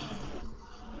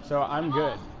 So I'm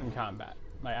good in combat.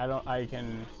 Like, I'd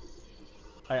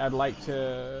like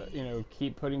to, you know,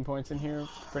 keep putting points in here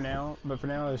for now, but for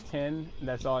now there's 10.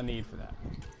 That's all I need for that.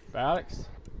 Biotics,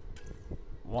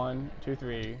 1, 2,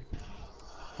 3,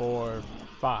 4,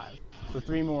 5. So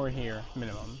 3 more here,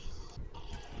 minimum.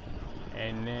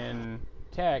 And then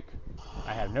tech,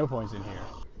 I have no points in here.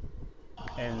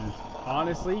 And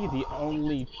honestly, the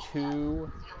only 2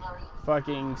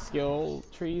 fucking skill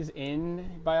trees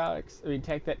in biotics, I mean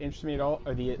tech, that interest me at all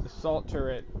are the assault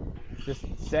turret, just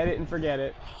set it and forget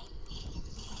it,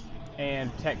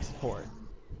 and tech support,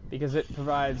 because it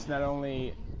provides not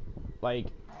only like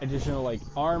additional like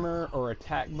armor or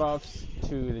attack buffs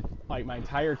to the, like my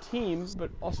entire team,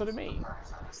 but also to me.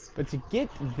 But to get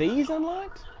these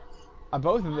unlocked,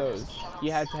 both of those,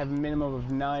 you have to have a minimum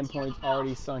of 9 points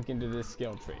already sunk into this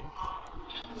skill tree.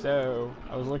 So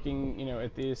I was looking, you know,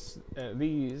 at these,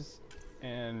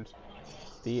 and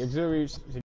the auxiliaries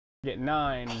to get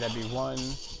 9. That'd be 1,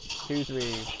 2, 3,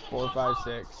 4, 5,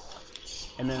 6,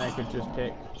 and then I could just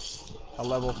pick a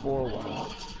level 4 one. I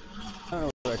don't know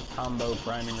what a combo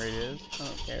priming rate is. I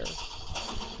don't care.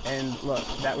 And look,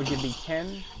 that would give me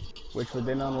 10, which would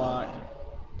then unlock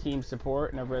team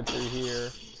support. And I've read through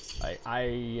here.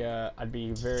 I'd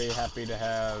be very happy to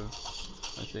have.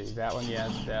 Let's see, that one,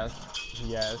 yes,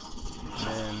 yes.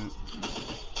 And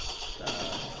then,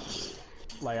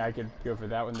 like, I could go for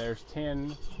that one. There's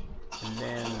 10. And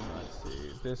then, let's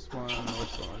see, this one,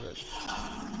 which one was it?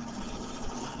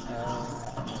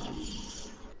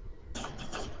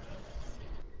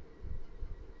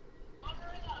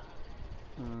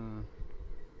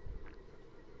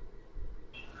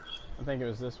 I think it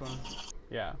was this one.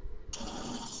 Yeah.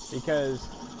 Because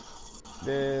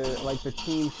the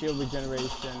team shield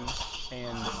regeneration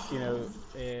and, you know,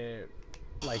 it,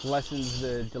 like, lessens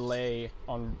the delay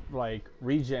on, like,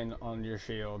 regen on your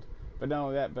shield. But not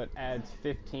only that, but adds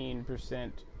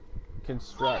 15%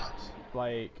 construct,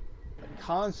 like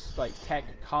tech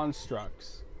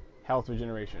constructs health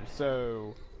regeneration.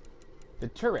 So the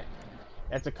turret,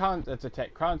 that's a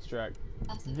tech construct.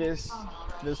 This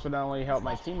would not only help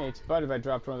my teammates, but if I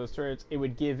dropped one of those turrets, it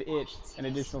would give it an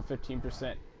additional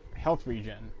 15% health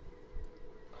regen.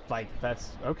 Like,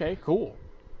 that's okay, cool.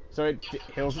 So it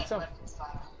heals itself.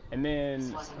 And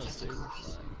then let's see which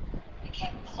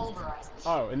one.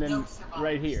 Oh, and then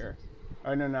right here.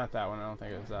 Oh no, not that one. I don't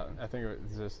think it was that one. I think it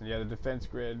was this one. Yeah, the defense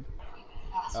grid.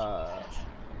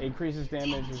 Increases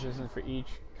damage resistance for each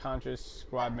conscious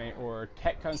squad mate or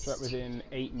tech construct within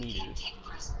 8 meters.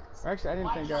 Or actually, I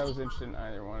didn't think I was interested in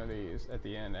either one of these at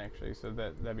the end, actually. So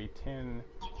that'd be 10,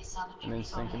 and then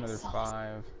sink another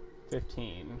 5,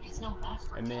 15.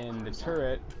 And then the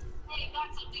turret,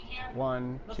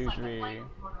 1, 2, 3,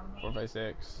 4, 5,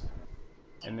 6.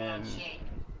 And then,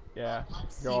 yeah,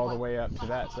 go all the way up to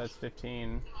that. So that's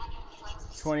 15,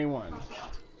 21.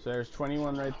 So there's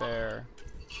 21 right there.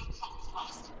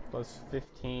 Plus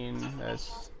 15,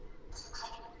 that's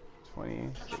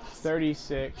 26,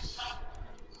 36.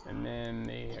 And then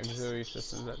the auxiliary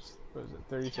systems, that's, what was it,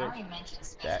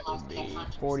 36? That would be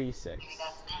 46.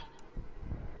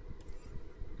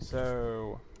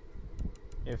 So,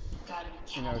 if,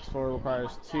 you know, Explorer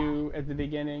requires 2 at the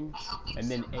beginning, and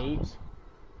then 8,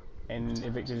 and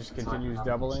if it just continues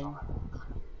doubling,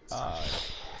 2,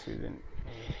 then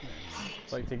 8,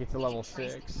 it's like to get to level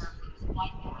 6.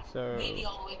 So,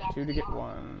 2 to get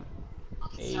 1,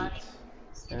 8,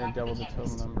 and then double the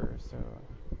total number, so,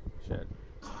 shit.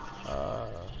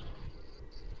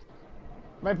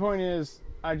 My point is,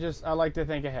 I like to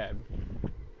think ahead.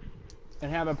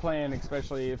 And have a plan,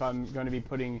 especially if I'm going to be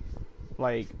putting,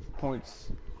 like,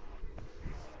 points.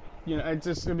 You know, it's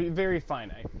just going to be very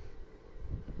finite.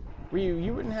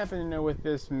 You wouldn't happen to know what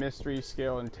this mystery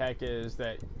skill in tech is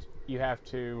that you have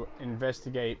to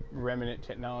investigate remnant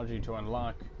technology to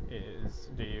unlock is,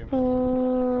 do you?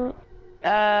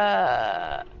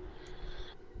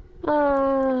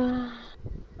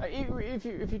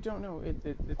 If you don't know,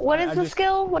 it's what is the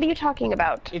skill? What are you talking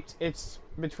about? It's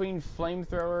between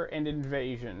flamethrower and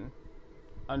invasion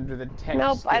under the tech.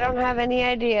 Nope, skill. I don't have any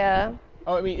idea.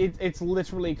 Oh, I mean, it's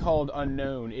literally called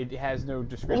unknown. It has no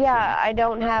description. Yeah, I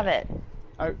don't have it.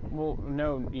 Well,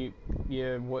 no,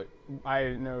 what? I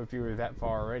didn't know if you were that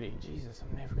far already. Jesus,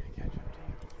 I'm never gonna catch up to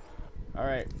you. All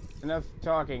right, enough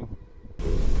talking.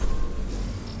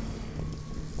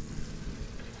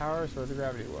 Power source of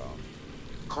gravity well.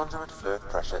 Conduit fluid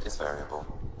pressure is variable.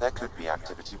 There could be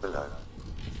activity below.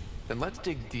 Then let's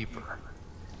dig deeper.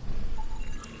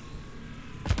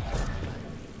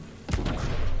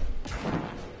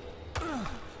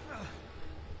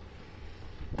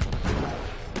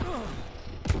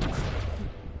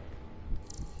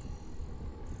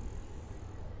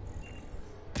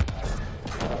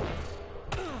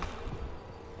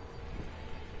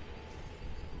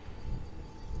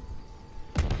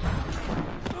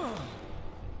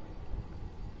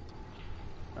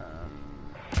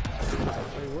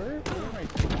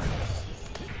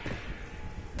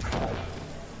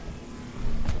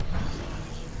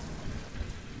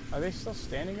 Are they still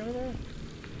standing over there?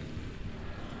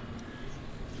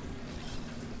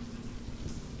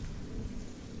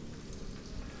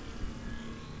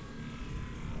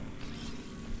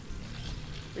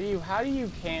 How do you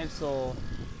cancel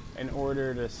in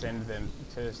order to send them,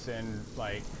 to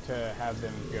have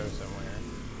them go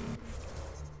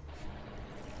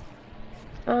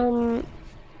somewhere?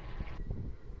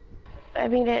 I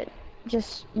mean,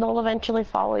 they'll eventually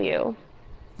follow you.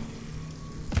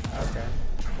 Okay.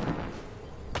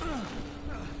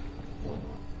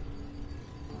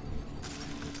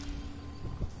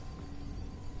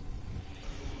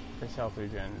 This health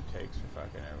regen takes for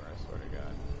fucking ever, I swear to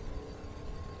God.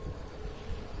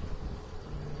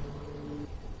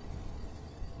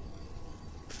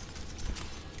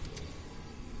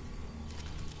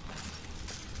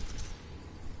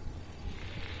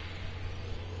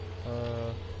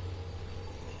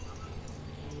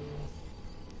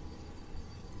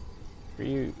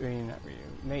 Ryu, I mean, not Ryu.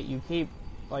 Nate, you keep,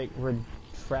 like,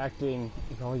 retracting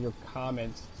all your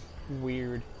comments. It's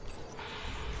weird.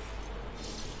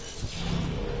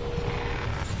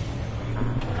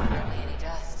 Barely any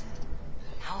dust.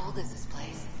 How old is this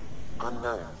place?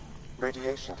 Unknown.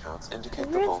 Radiation counts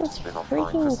indicate the Where's vault this has been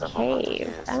offline for freaking several hundred cave?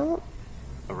 years. I don't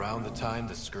Around the time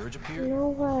the Scourge appeared? know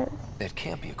what. That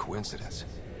can't be a coincidence.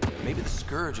 Maybe the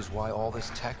Scourge is why all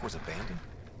this tech was abandoned?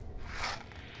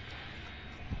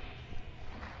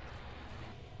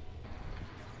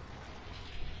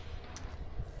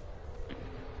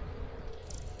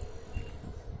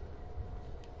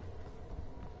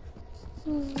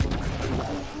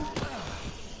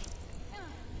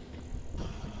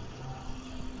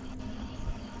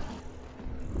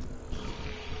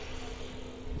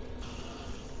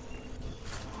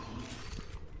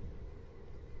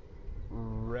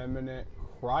 Remnant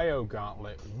Cryo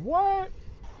Gauntlet. What?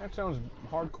 That sounds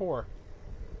hardcore.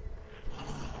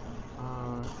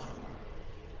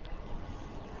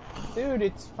 Dude,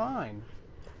 it's fine.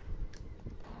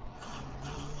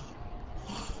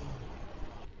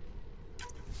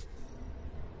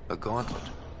 A gauntlet.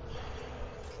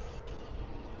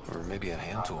 Or maybe a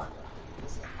hand tool.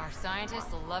 Our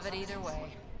scientists will love it either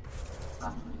way.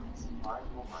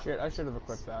 Shit, I should have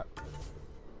equipped that.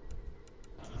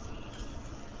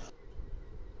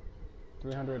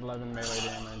 311 melee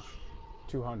damage.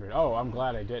 200. Oh, I'm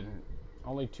glad I didn't.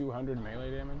 Only 200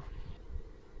 melee damage?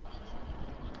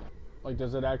 Like,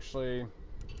 does it actually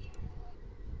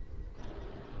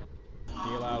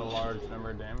deal out a large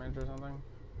number of damage or something?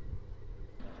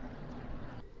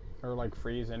 Or, like,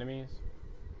 freeze enemies?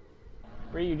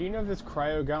 Ryu, do you know if this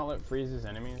Cryo Gauntlet freezes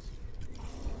enemies?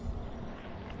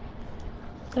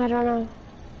 I don't know.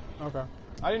 Okay.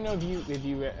 I didn't know if you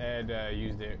had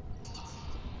used it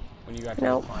when you got to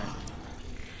Nope. the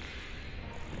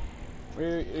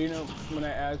point. You know, when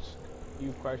I ask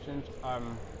you questions,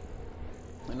 I'm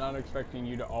not expecting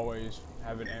you to always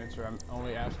have an answer. I'm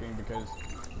only asking because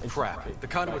it's Crap. The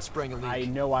conduit sprang a leak. I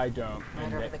know I don't.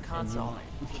 Right over the console.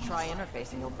 If you try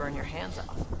interfacing, you'll burn your hands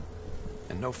off.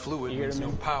 And no fluid You hear means me?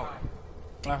 no power.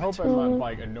 I hope I'm not,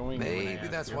 like, annoying you when I Maybe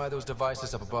ask that's you. why those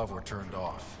devices up above were turned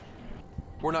off.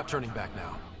 We're not turning back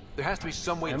now. There has to be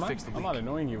some way Am to I? fix the I'm leak. not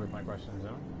annoying you with my questions,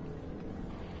 am I?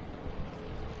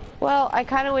 Well, I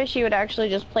kind of wish you would actually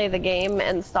just play the game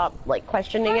and stop, like,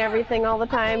 questioning everything all the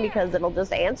time, because it'll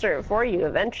just answer it for you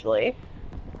eventually.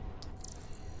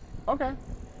 Okay.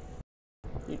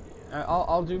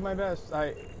 I'll do my best.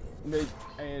 You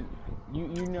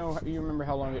know, you remember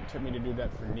how long it took me to do that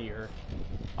for Nier.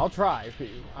 I'll try for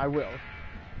you. I will.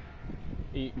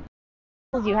 You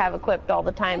have equipped all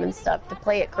the time and stuff to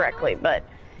play it correctly, but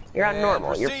you're on And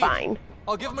normal, you're proceed. fine.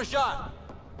 I'll give him a shot.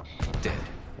 Dead.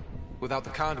 Without the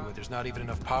conduit, there's not even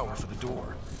enough power for the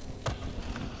door.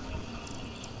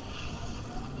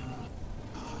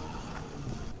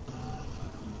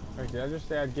 Wait, did I just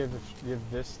say I'd give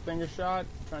this thing a shot?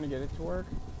 Trying to get it to work?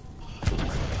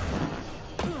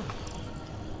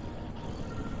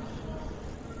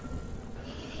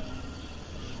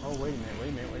 Oh, wait a minute, wait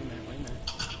a minute, wait a minute, wait a minute.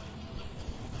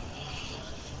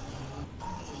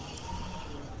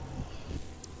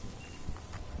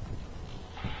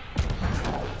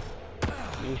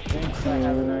 You think I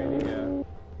have an idea?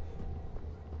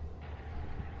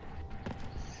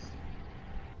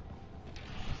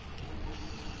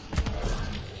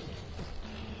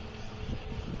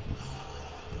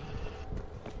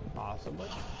 Possibly.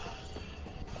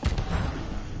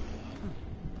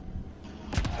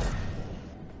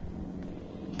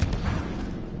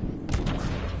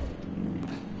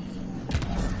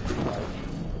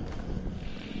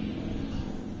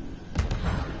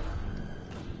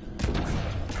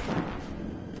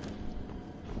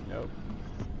 Nope.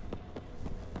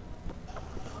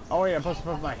 Oh wait, I'm supposed to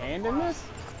put my hand in this?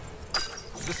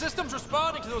 The system's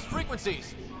responding to those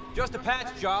frequencies. Just a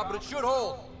patch job, but it should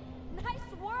hold. Nice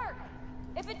work!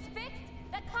 If it's fixed,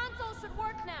 that console should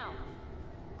work now.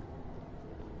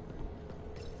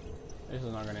 This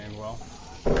is not gonna end well.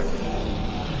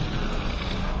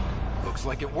 Looks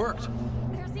like it worked.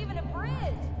 There's even a bridge.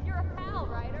 You're a pal,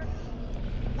 Ryder.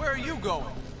 Where are you going?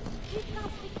 We've got to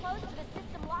be close to the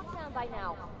system lockdown by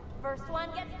now. First one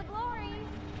gets the glory.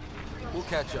 We'll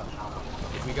catch up.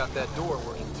 If we got that door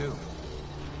working too.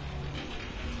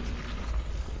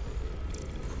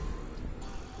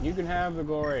 You can have the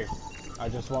glory. I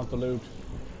just want the loot.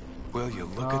 Will you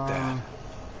look at that?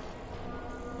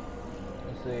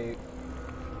 Let's see.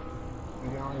 You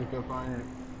can always go find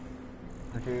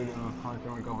the dude and punch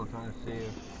him a couple times to see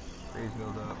if freeze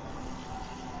goes up.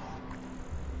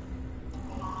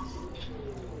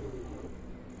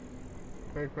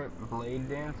 Favorite Blade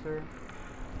Dancer?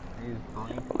 He's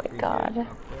blank. Oh my god. Up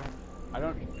there. I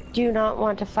don't. Do not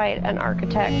want to fight an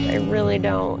architect. I really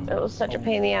don't. It was such a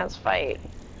pain in the ass fight.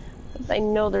 I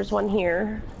know there's one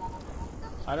here.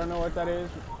 I don't know what that is,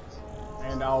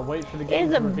 and I'll wait for the game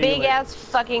It's to a reveal big it. ass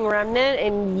fucking remnant,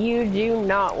 and you do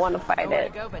not want to fight Nowhere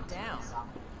it. to go but down.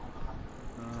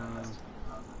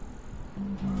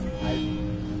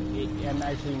 I'm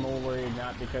actually more worried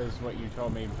not because what you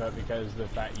told me, but because the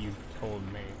fact you told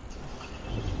me.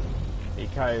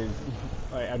 Because,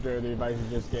 like, after the advice you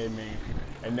just gave me,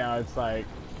 and now it's like,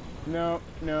 no,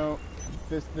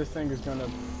 this thing is gonna.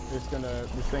 Looks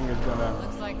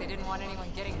like they didn't want anyone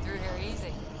getting through here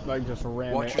easy. Like, just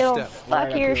ram Watch it. your It'll step.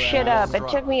 fuck your shit up. It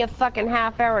took me a fucking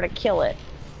half hour to kill it.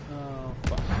 Oh,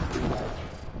 fuck.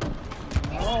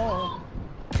 Oh.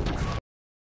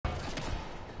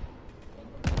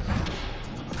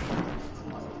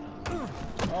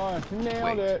 Oh,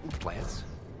 nailed it. Plants?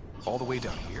 All the way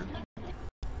down here?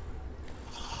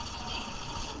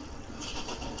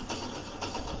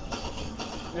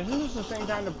 Isn't this the same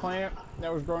kind of plant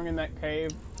that was growing in that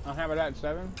cave on Habitat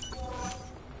 7?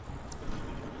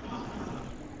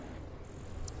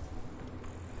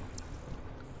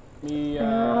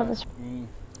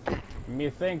 Me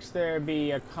thinks there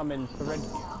be a common thread here.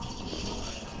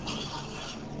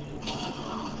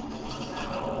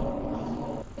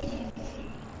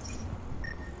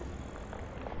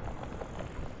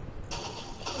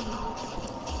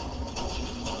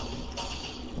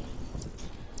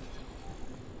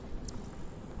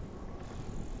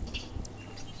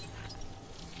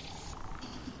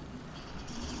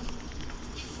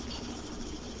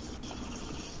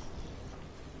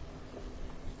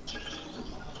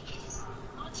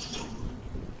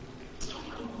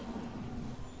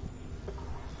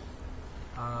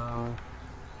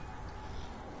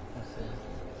 Let's see.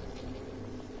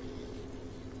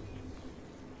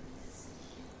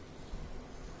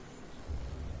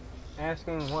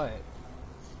 Asking what?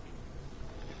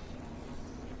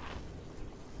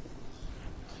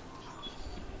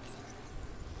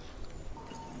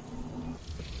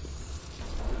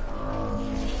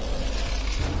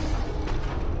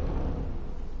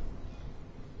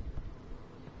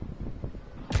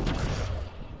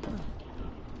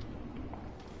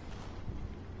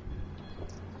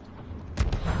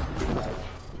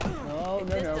 If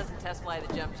this doesn't test fly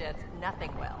the jump jets,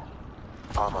 nothing will.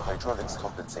 Armor hydraulics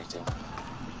compensating.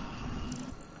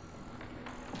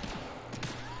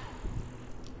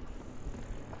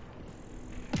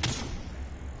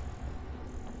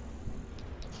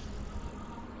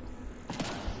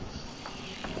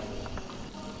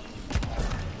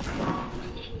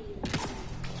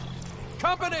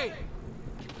 Company!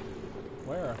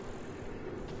 Where?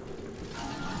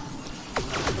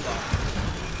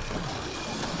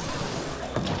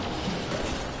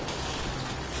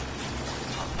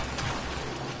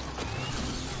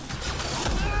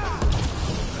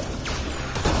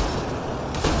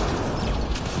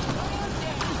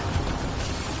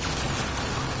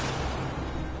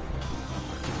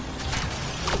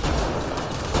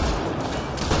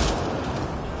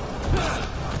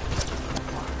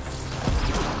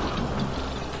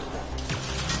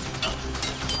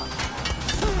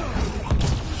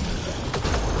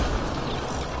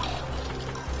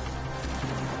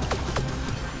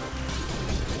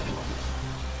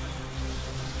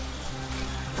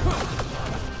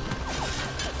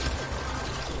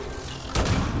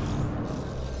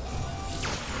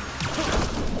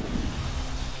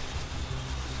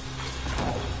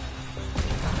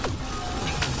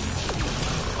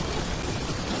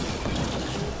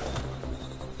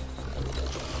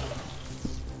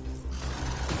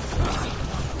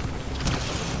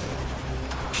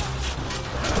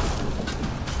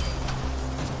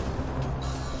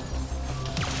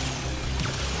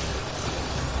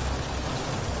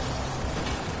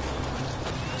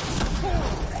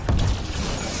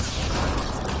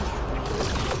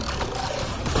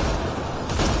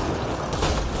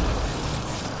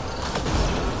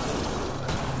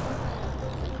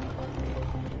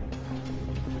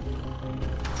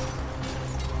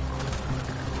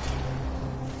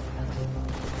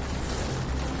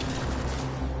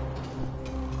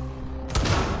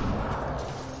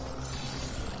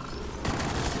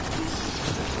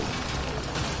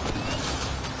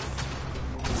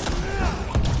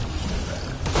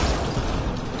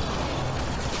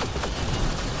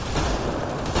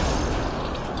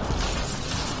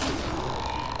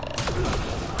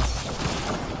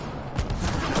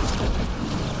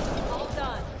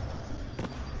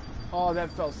 Oh,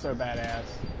 that felt so badass.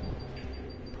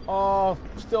 Oh,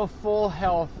 still full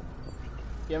health.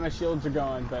 Yeah, my shields are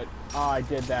gone, but I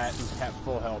did that and kept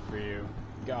full health for you.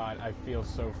 God, I feel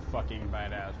so fucking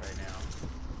badass right now.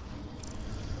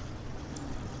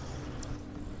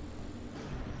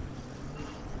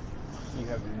 You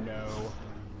have no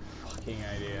fucking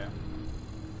idea.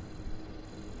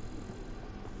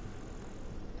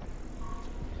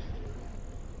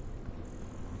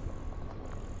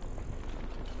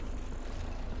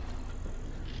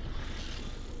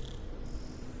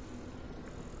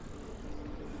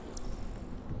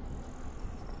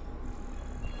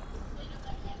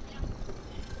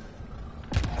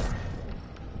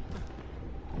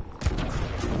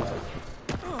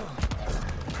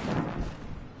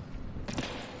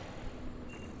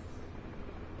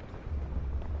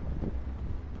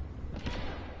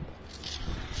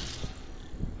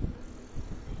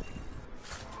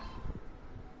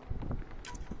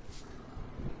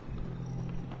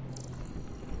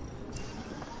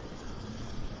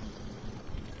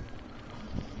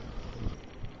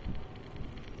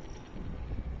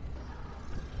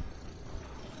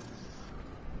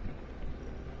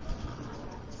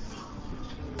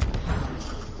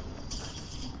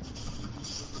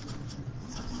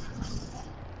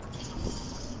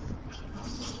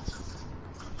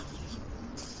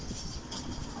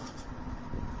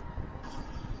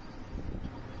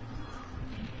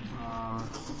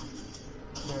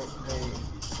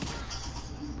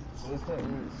 They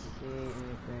couldn't see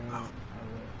anything of it.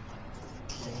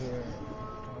 They hear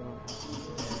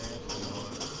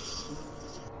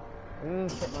let me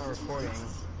check my recording.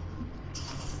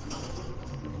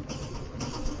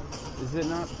 Is it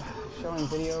not showing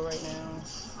video right now?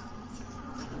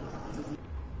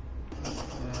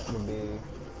 That would be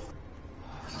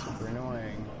super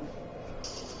annoying.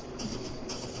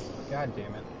 God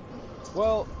damn it.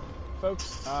 Well,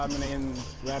 folks, I'm going to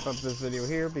wrap up this video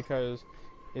here because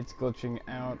it's glitching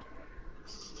out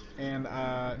and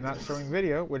not showing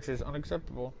video, which is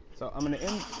unacceptable. So I'm going to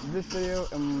end this video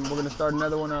and we're going to start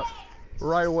another one up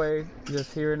right away,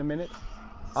 just here in a minute.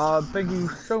 Thank you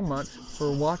so much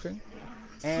for watching,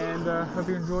 and hope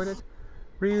you enjoyed it.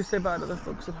 Ryu, say bye to the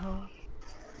folks at home.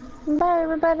 Bye,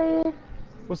 everybody.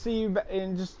 We'll see you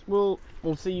in just we'll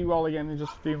see you all again in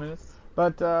just a few minutes.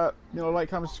 But you know, like,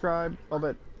 comment, subscribe, all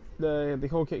that, the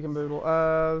whole kit and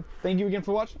boodle. Thank you again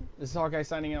for watching. This is Hawkeye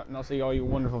signing out, and I'll see all you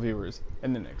wonderful viewers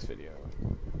in the next video.